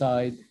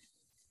inside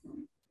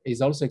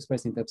is also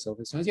expressed in terms of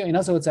epsilon 0. In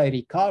other words, I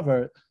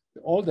recover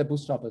all the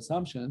bootstrap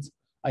assumptions,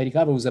 I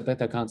recover with a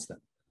beta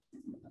constant.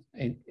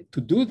 And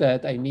to do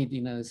that, I need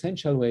in an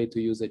essential way to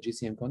use the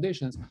GCM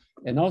conditions.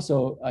 And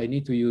also I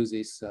need to use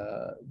this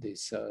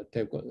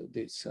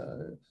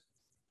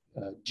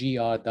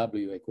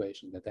GRW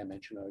equation that I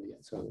mentioned earlier.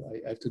 So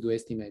I have to do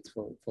estimates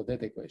for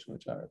that equation,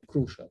 which are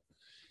crucial.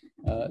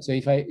 So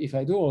if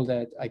I do all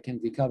that, I can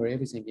recover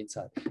everything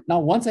inside. Now,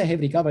 once I have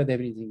recovered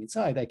everything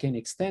inside, I can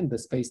extend the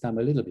space-time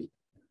a little bit.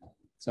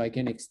 So I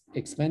can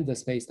expand the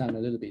space-time a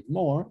little bit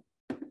more.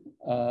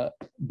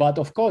 But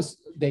of course,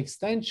 the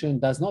extension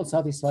does not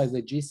satisfy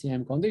the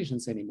GCM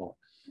conditions anymore.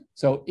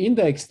 So in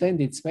the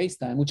extended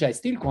space-time, which I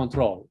still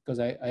control, because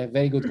I have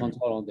very good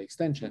control on the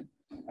extension,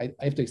 I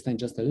have to extend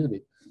just a little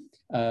bit.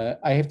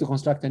 I have to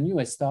construct a new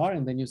S star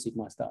and the new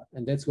sigma star.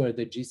 And that's where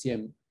the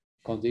GCM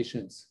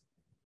conditions,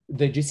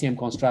 the GCM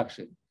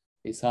construction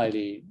is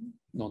highly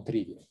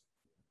non-trivial.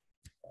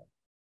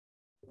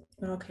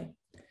 Okay,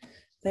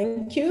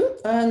 thank you.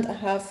 And I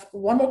have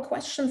one more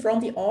question from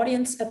the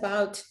audience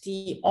about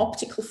the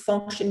optical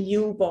function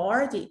U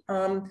bar.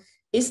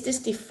 Is this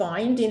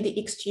defined in the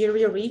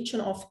exterior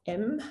region of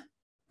M?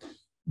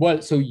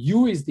 Well, so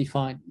U is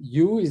defined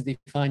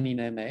in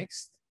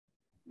MX.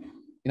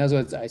 In other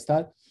words, I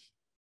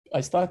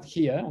start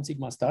here on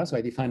sigma star, so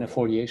I define a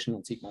foliation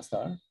on sigma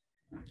star.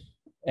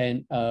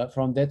 And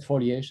from that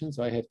foliation,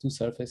 so I have two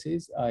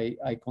surfaces.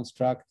 I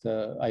construct,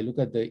 I look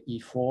at the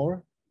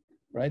E4,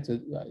 right? So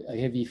I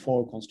have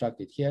E4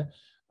 constructed here.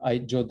 I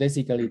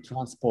geodesically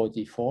transport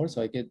E4,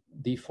 so I get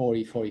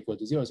D4, E4 equal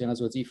to 0. So in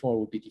other words, E4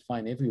 will be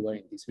defined everywhere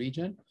in this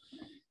region.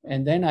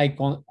 And then I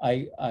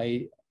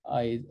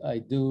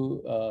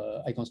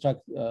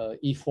construct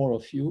E4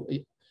 of U.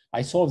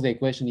 I solve the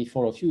equation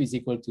E4 of U is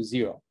equal to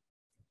 0.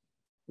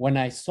 When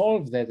I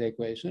solve that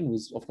equation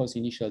with, of course,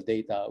 initial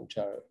data, which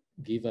are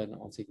given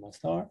on sigma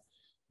star,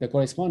 the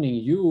corresponding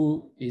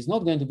U is not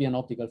going to be an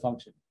optical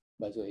function.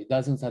 By the way, it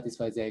doesn't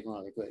satisfy the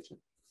diagonal equation.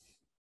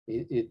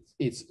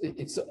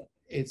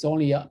 It's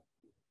only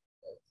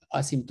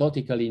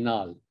asymptotically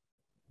null,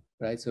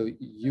 right? So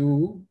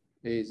U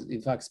is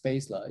in fact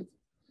space-like,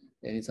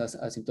 and it's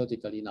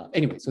asymptotically null.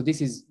 Anyway, so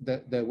this is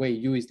the way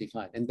U is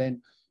defined. And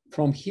then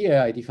from here,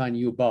 I define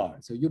U bar.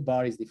 So U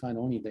bar is defined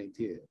only in the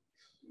interior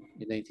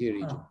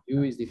region.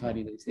 U is defined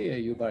in the exterior,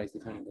 U bar is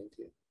defined in the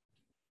interior.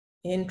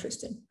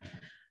 Interesting.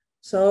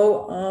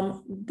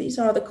 So these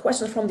are the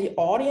questions from the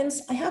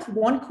audience. I have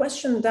one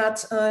question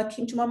that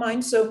came to my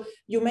mind. So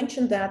you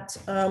mentioned that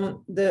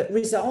the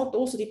result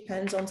also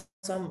depends on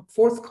some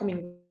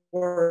forthcoming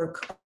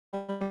work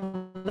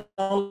on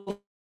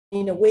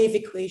wave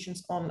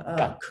equations on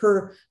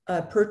Kerr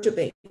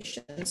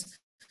perturbations.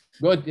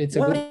 Good. It's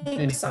what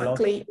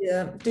exactly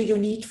do you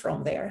need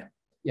from there?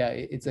 Yeah,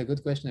 it's a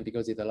good question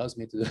because it allows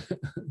me to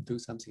do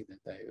something that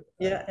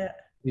I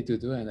need to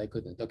do and I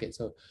couldn't. Okay,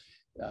 so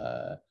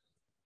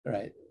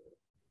right.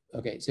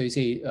 Okay, so you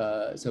see,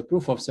 so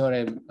proof of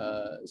theorem.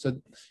 So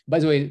by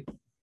the way,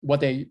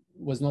 what I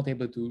was not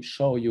able to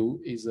show you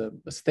is a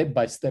step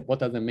by step.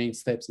 What are the main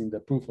steps in the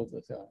proof of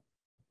the theorem?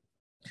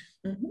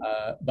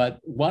 But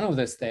one of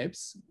the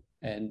steps,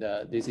 and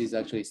this is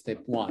actually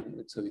step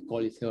 1, so we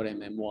call it theorem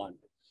M1.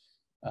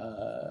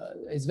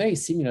 It's very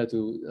similar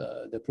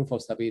to the proof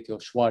of stability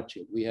of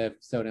Schwarzschild. We have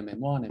theorem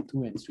M1 and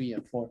 2 and 3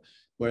 and 4,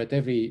 where at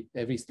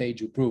every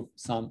stage you prove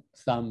some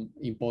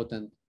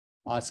important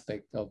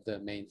aspect of the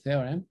main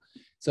theorem.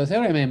 So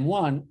theorem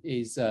M1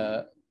 is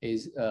to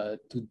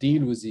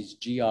deal with this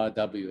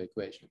GRW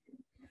equation.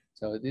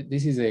 So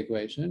this is the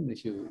equation,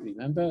 if you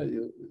remember,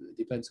 it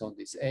depends on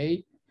this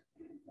A.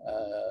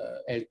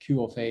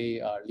 LQ of A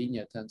are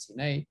linear terms in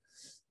A.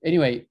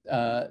 Anyway,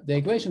 the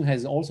equation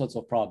has all sorts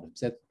of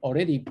problems that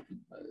already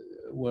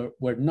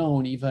were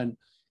known even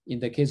in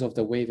the case of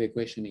the wave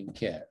equation in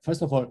Kerr.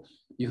 First of all,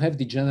 you have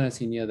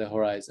degeneracy near the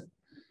horizon.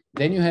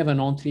 Then you have a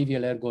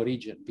non-trivial ergo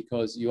region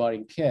because you are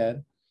in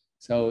Kerr.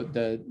 So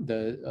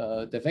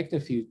the vector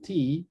field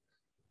T,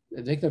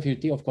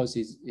 of course,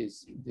 is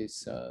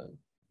this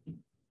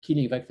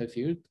Killing vector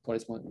field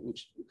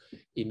which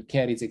in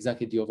Kerr is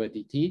exactly d over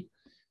dt.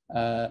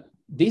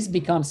 This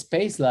becomes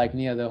space-like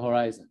near the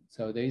horizon.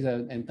 So there is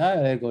an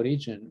entire ergo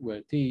region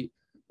where T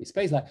is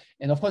space-like.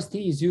 And of course,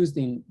 T is used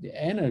in the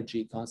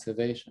energy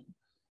conservation.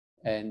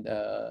 And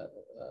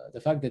the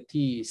fact that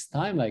T is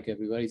time-like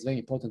everywhere is very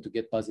important to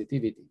get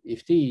positivity.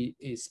 If T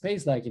is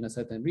space-like in a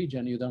certain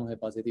region, you don't have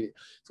positivity.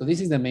 So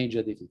this is the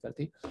major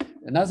difficulty.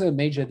 Another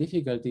major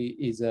difficulty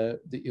is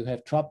that you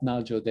have trapped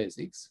null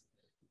geodesics.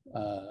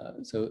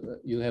 So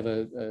you have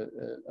a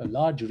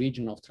large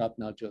region of trapped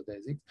null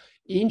geodesics.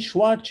 In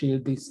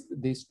Schwarzschild,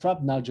 this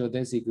trapped null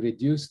geodesic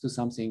reduced to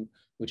something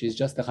which is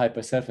just a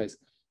hypersurface,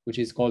 which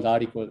is called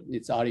R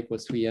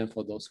equals 3m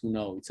for those who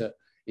know.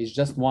 It's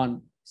just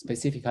one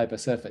specific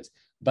hypersurface.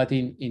 But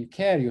in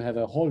Kerr, you have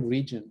a whole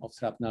region of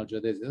trapped null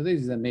geodesics. So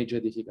this is a major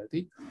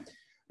difficulty.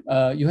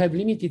 You have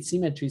limited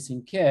symmetries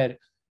in Kerr.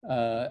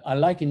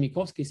 Unlike in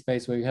Minkowski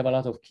space, where you have a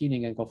lot of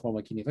Killing and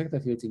conformal Killing vector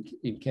fields,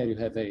 in Kerr you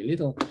have very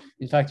little.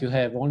 In fact, you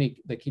have only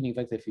the Killing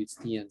vector fields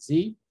T and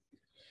Z.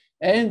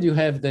 And you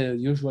have the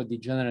usual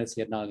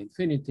degeneracy at null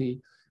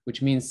infinity,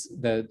 which means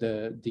the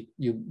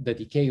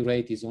decay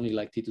rate is only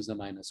like t to the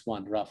minus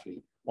 1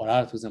 roughly, or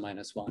r to the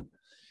minus 1.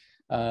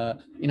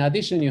 In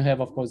addition, you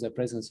have, of course, the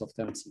presence of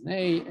terms in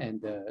A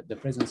and the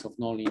presence of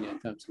nonlinear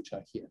terms, which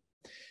are here.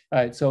 All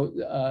right, so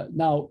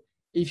now,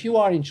 if you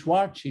are in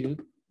Schwarzschild,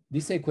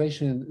 this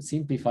equation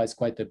simplifies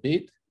quite a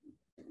bit.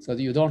 So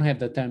you don't have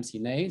the terms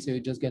in A, so you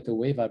just get the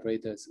wave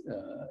operators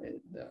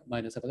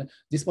minus.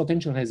 This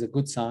potential has a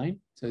good sign,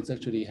 so it's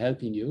actually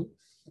helping you.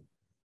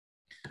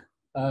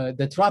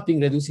 The trapping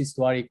reduces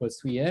to R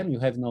equals 3m, you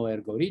have no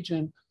ergo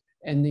region.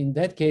 And in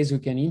that case, you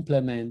can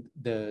implement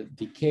the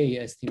decay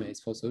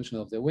estimates for solution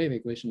of the wave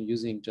equation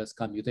using just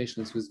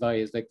commutations with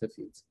various vector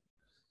fields.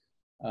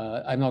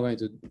 I'm not going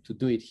to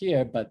do it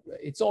here, but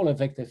it's all a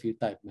vector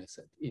field type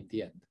method in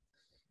the end.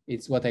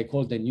 It's what I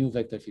call the new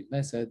vector field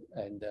method.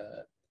 And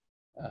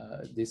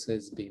this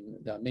has been,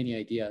 there are many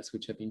ideas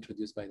which have been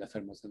introduced by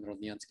Lafermos and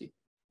Rodniansky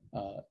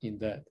in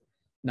that.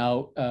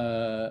 Now,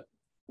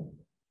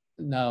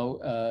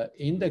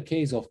 in the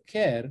case of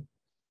Kerr,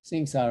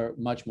 things are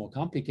much more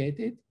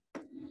complicated.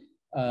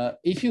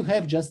 If you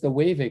have just the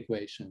wave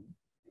equation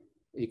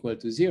equal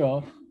to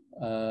 0,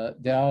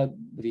 there are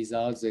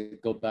results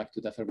that go back to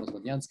the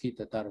Lafermos-Rodniansky,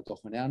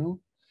 Tataro-Tohoneanu,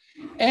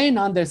 and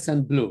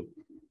Anderson-Blue.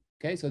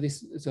 Okay, so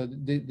this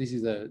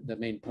is the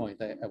main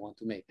point I want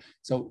to make.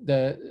 So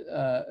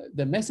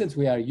the methods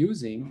we are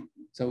using,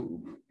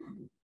 so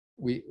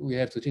we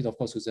have to treat, of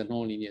course, with a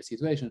nonlinear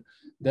situation,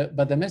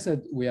 but the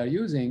method we are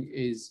using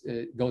is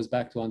goes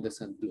back to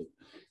Anderson-Blue.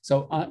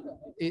 So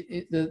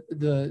the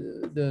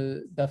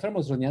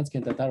Lafermos-Rodniansky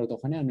and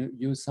Tataro-Tohoneanu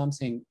use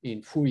something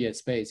in Fourier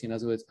space. In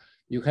other words,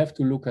 you have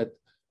to look at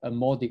a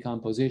mode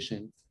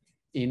decomposition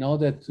in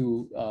order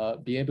to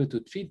be able to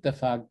treat the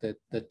fact that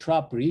the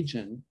trap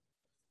region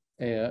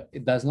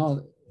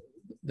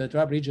the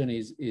trap region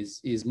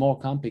is more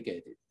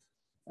complicated.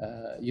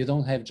 You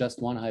don't have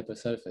just one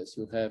hypersurface.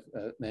 You have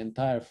an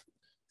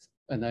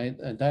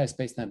entire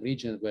space-time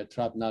region where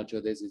trap null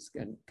geodesics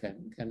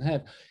can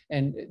have,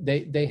 and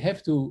they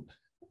have to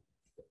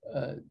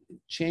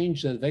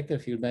change the vector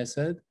field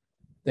method.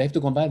 They have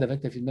to combine the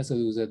vector field method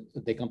with a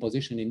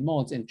decomposition in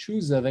modes and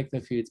choose the vector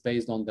fields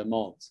based on the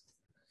modes.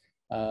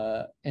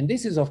 And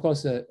this is, of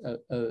course,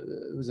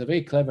 was a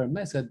very clever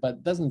method,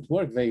 but doesn't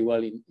work very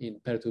well in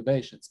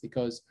perturbations,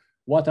 because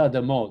what are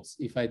the modes?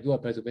 If I do a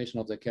perturbation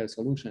of the Kerr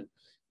solution,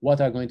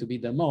 what are going to be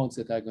the modes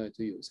that I'm going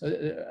to use?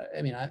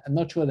 I mean, I'm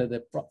not sure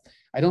that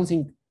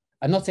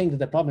I'm not saying that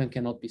the problem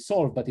cannot be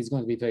solved, but it's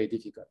going to be very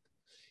difficult.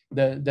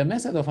 The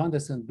method of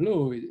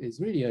Anderson-Blue is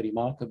really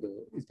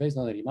it's based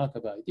on a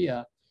remarkable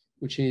idea,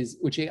 which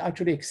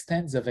actually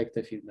extends the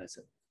vector field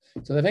method.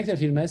 So the vector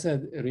field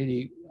method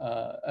really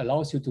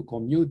allows you to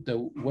commute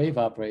the wave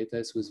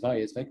operators with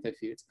various vector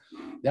fields.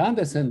 The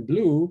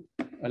Anderson-Blue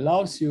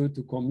allows you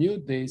to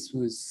commute this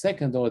with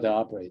second order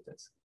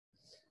operators.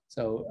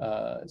 So,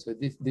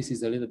 this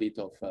is a little bit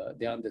of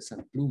the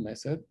Anderson-Blue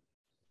method.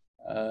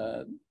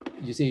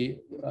 You see,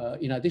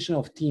 in addition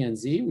of T and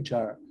Z, which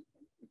are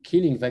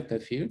killing vector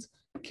fields,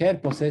 Kerr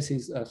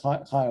possesses a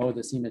higher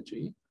order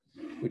symmetry,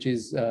 which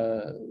is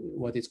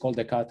what is called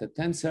the Carter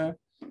tensor.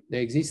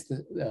 There exists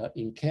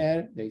in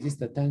Kerr, there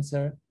exists a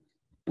tensor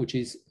which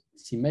is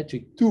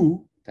symmetric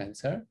to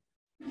tensor,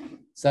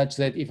 such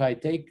that if I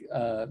take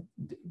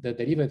the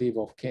derivative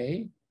of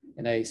K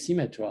and I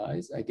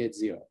symmetrize, I get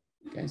 0.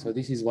 Okay, so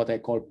this is what I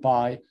call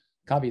pi,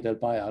 capital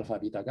Pi alpha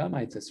beta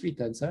gamma. It's a 3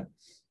 tensor.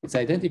 It's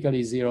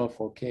identically 0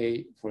 for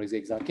K, for the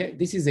exact K.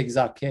 This is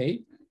exact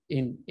K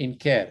in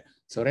Kerr.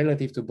 So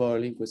relative to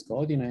Bohr-Lindquist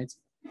coordinates.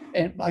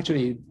 And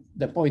actually,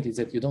 the point is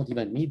that you don't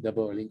even need the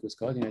Bohr-Lindquist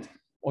coordinates.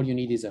 All you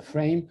need is a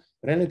frame.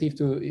 Relative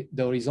to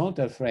the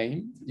horizontal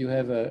frame, you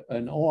have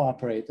an O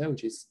operator,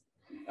 which is,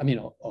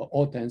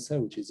 O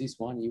tensor, which is this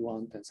one,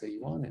 E1 tensor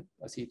E1, and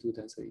a C2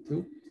 tensor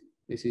E2.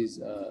 This is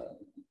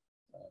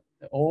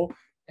the O.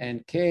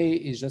 And K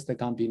is just a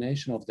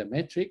combination of the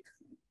metric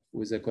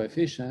with a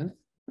coefficient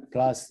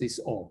plus this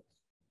O,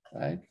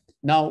 right?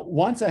 Now,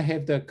 once I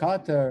have the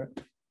Carter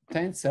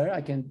tensor, I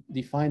can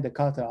define the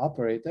Carter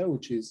operator,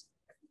 which is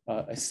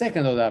a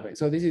second order operator.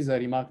 So this is a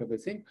remarkable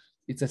thing.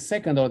 It's a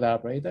second order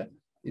operator.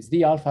 It's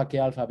d alpha, k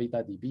alpha,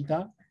 beta, d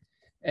beta.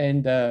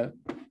 And the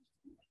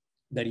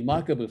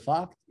remarkable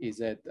fact is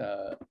that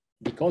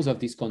because of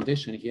this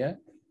condition here,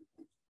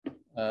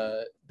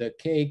 the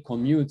K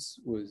commutes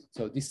with,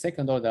 so this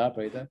second order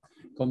operator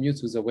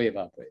commutes with a wave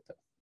operator.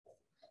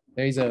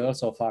 There is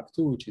also a fact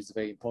too, which is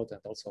very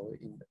important also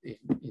in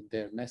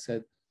their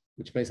method,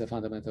 which plays a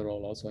fundamental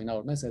role also in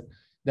our method.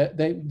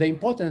 The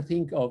important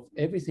thing of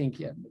everything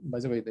here, by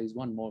the way, there is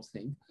one more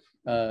thing.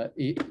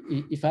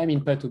 If I'm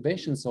in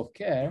perturbations of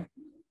Kerr,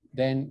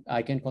 then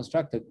I can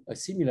construct a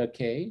similar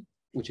K,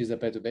 which is a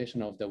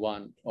perturbation of the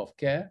one of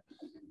Kerr.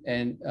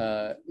 And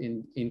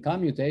in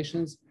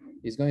commutations,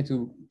 is going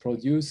to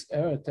produce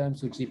error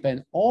terms which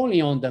depend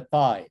only on the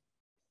pi.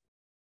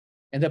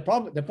 And the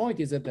point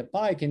is that the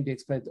pi can be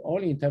expressed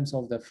only in terms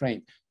of the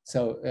frame.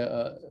 So,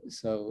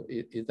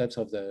 in terms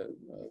of the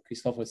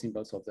Christoffel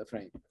symbols of the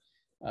frame.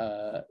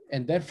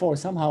 And therefore,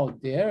 somehow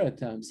the error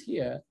terms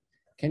here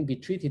can be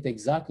treated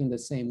exactly in the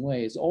same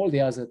way as all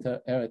the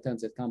other error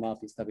terms that come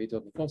up in stability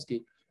of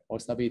Minkowski or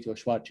stability of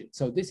Schwarzschild.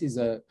 So this is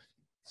a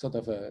sort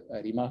of a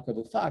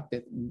remarkable fact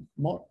that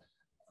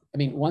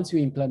once you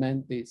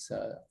implement this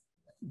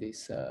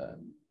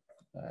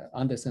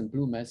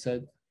Anderson-Blue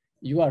method,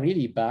 you are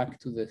really back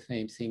to the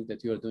same thing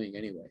that you are doing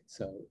anyway.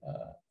 So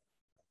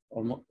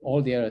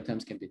all the error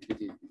terms can be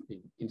treated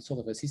in sort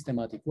of a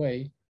systematic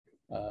way.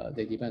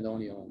 They depend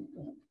only on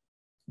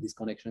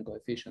disconnection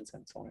coefficients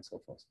and so on and so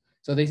forth.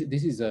 So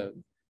this is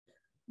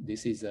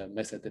a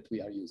method that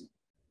we are using.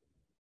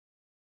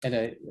 And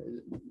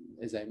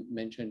as I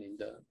mentioned in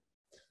the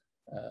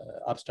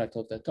abstract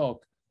of the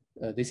talk,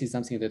 this is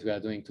something that we are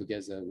doing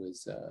together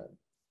with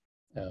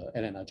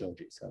Elena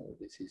Giorgi. So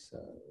this is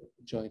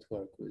joint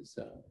work with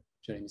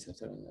Jeremie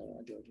Szeftel and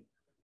Elena Giorgi.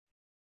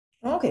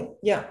 Okay,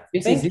 yeah.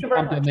 This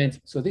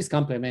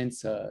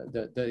complements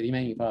the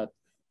remaining part,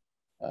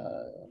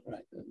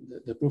 right?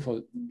 The proof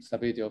of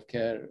stability of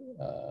Kerr.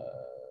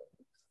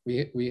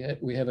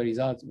 We have a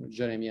result,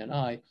 Jeremie and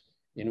I,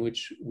 in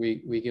which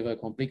we give a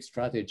complete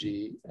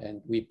strategy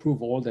and we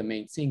prove all the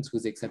main things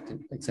with the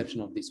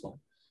exception of this one,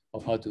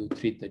 of how to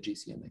treat the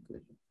GCM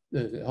equation,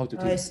 how to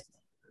treat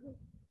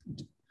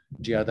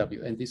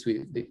GRW, and this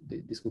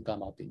will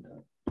come up in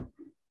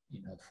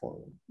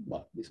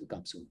this will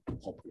come soon,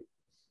 hopefully.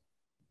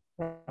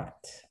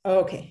 Right.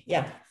 Okay.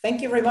 Yeah.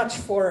 Thank you very much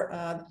for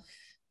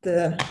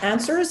the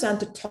answers and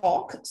the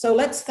talk. So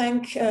let's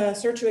thank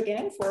Sergiu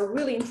again for a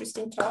really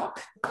interesting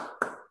talk.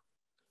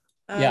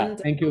 And, yeah.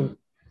 Thank you.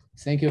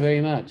 Thank you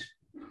very much.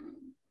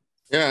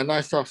 Yeah.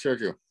 Nice talk,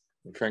 Sergiu.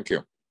 Thank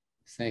you.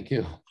 Thank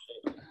you.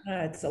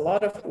 It's a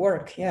lot of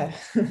work. Yeah.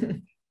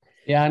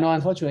 Yeah, no,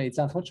 unfortunately,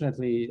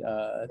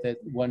 that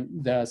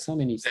there are so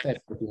many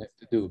steps that you have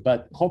to do,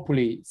 but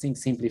hopefully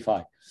things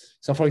simplify.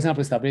 So for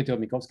example, stability of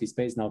Minkowski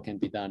space now can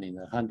be done in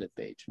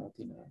 100-page, not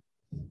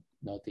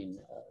in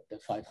the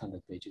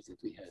 500 pages that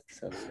we had.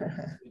 So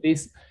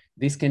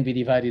this can be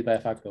divided by a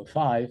factor of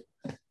 5,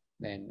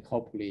 then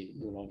hopefully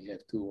you'll only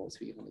have 200 or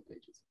 300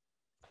 pages.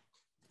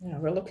 Yeah,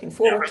 we're looking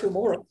forward to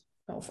more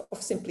of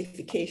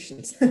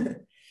simplifications.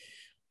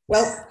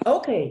 Well,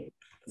 okay.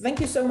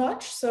 Thank you so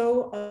much.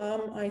 So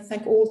I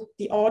thank all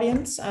the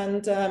audience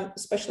and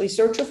especially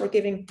Sergiu for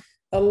giving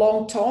a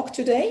long talk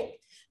today.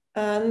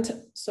 And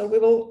so we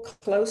will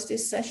close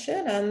this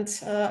session and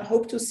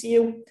hope to see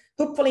you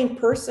hopefully in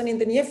person in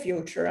the near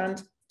future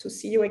and to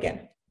see you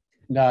again.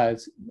 No,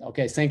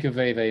 okay. Thank you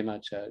very, very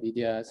much,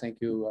 Lydia.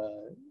 Thank you,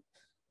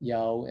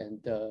 Yao, and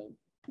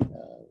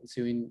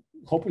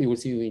hopefully we'll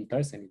see you in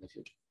person in the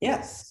future.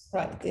 Yes,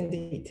 right.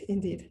 Indeed.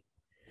 Indeed.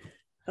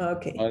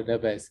 Okay. All the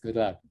best. Good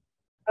luck.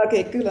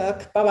 Okay. Good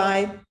luck.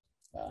 Bye-bye.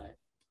 Bye.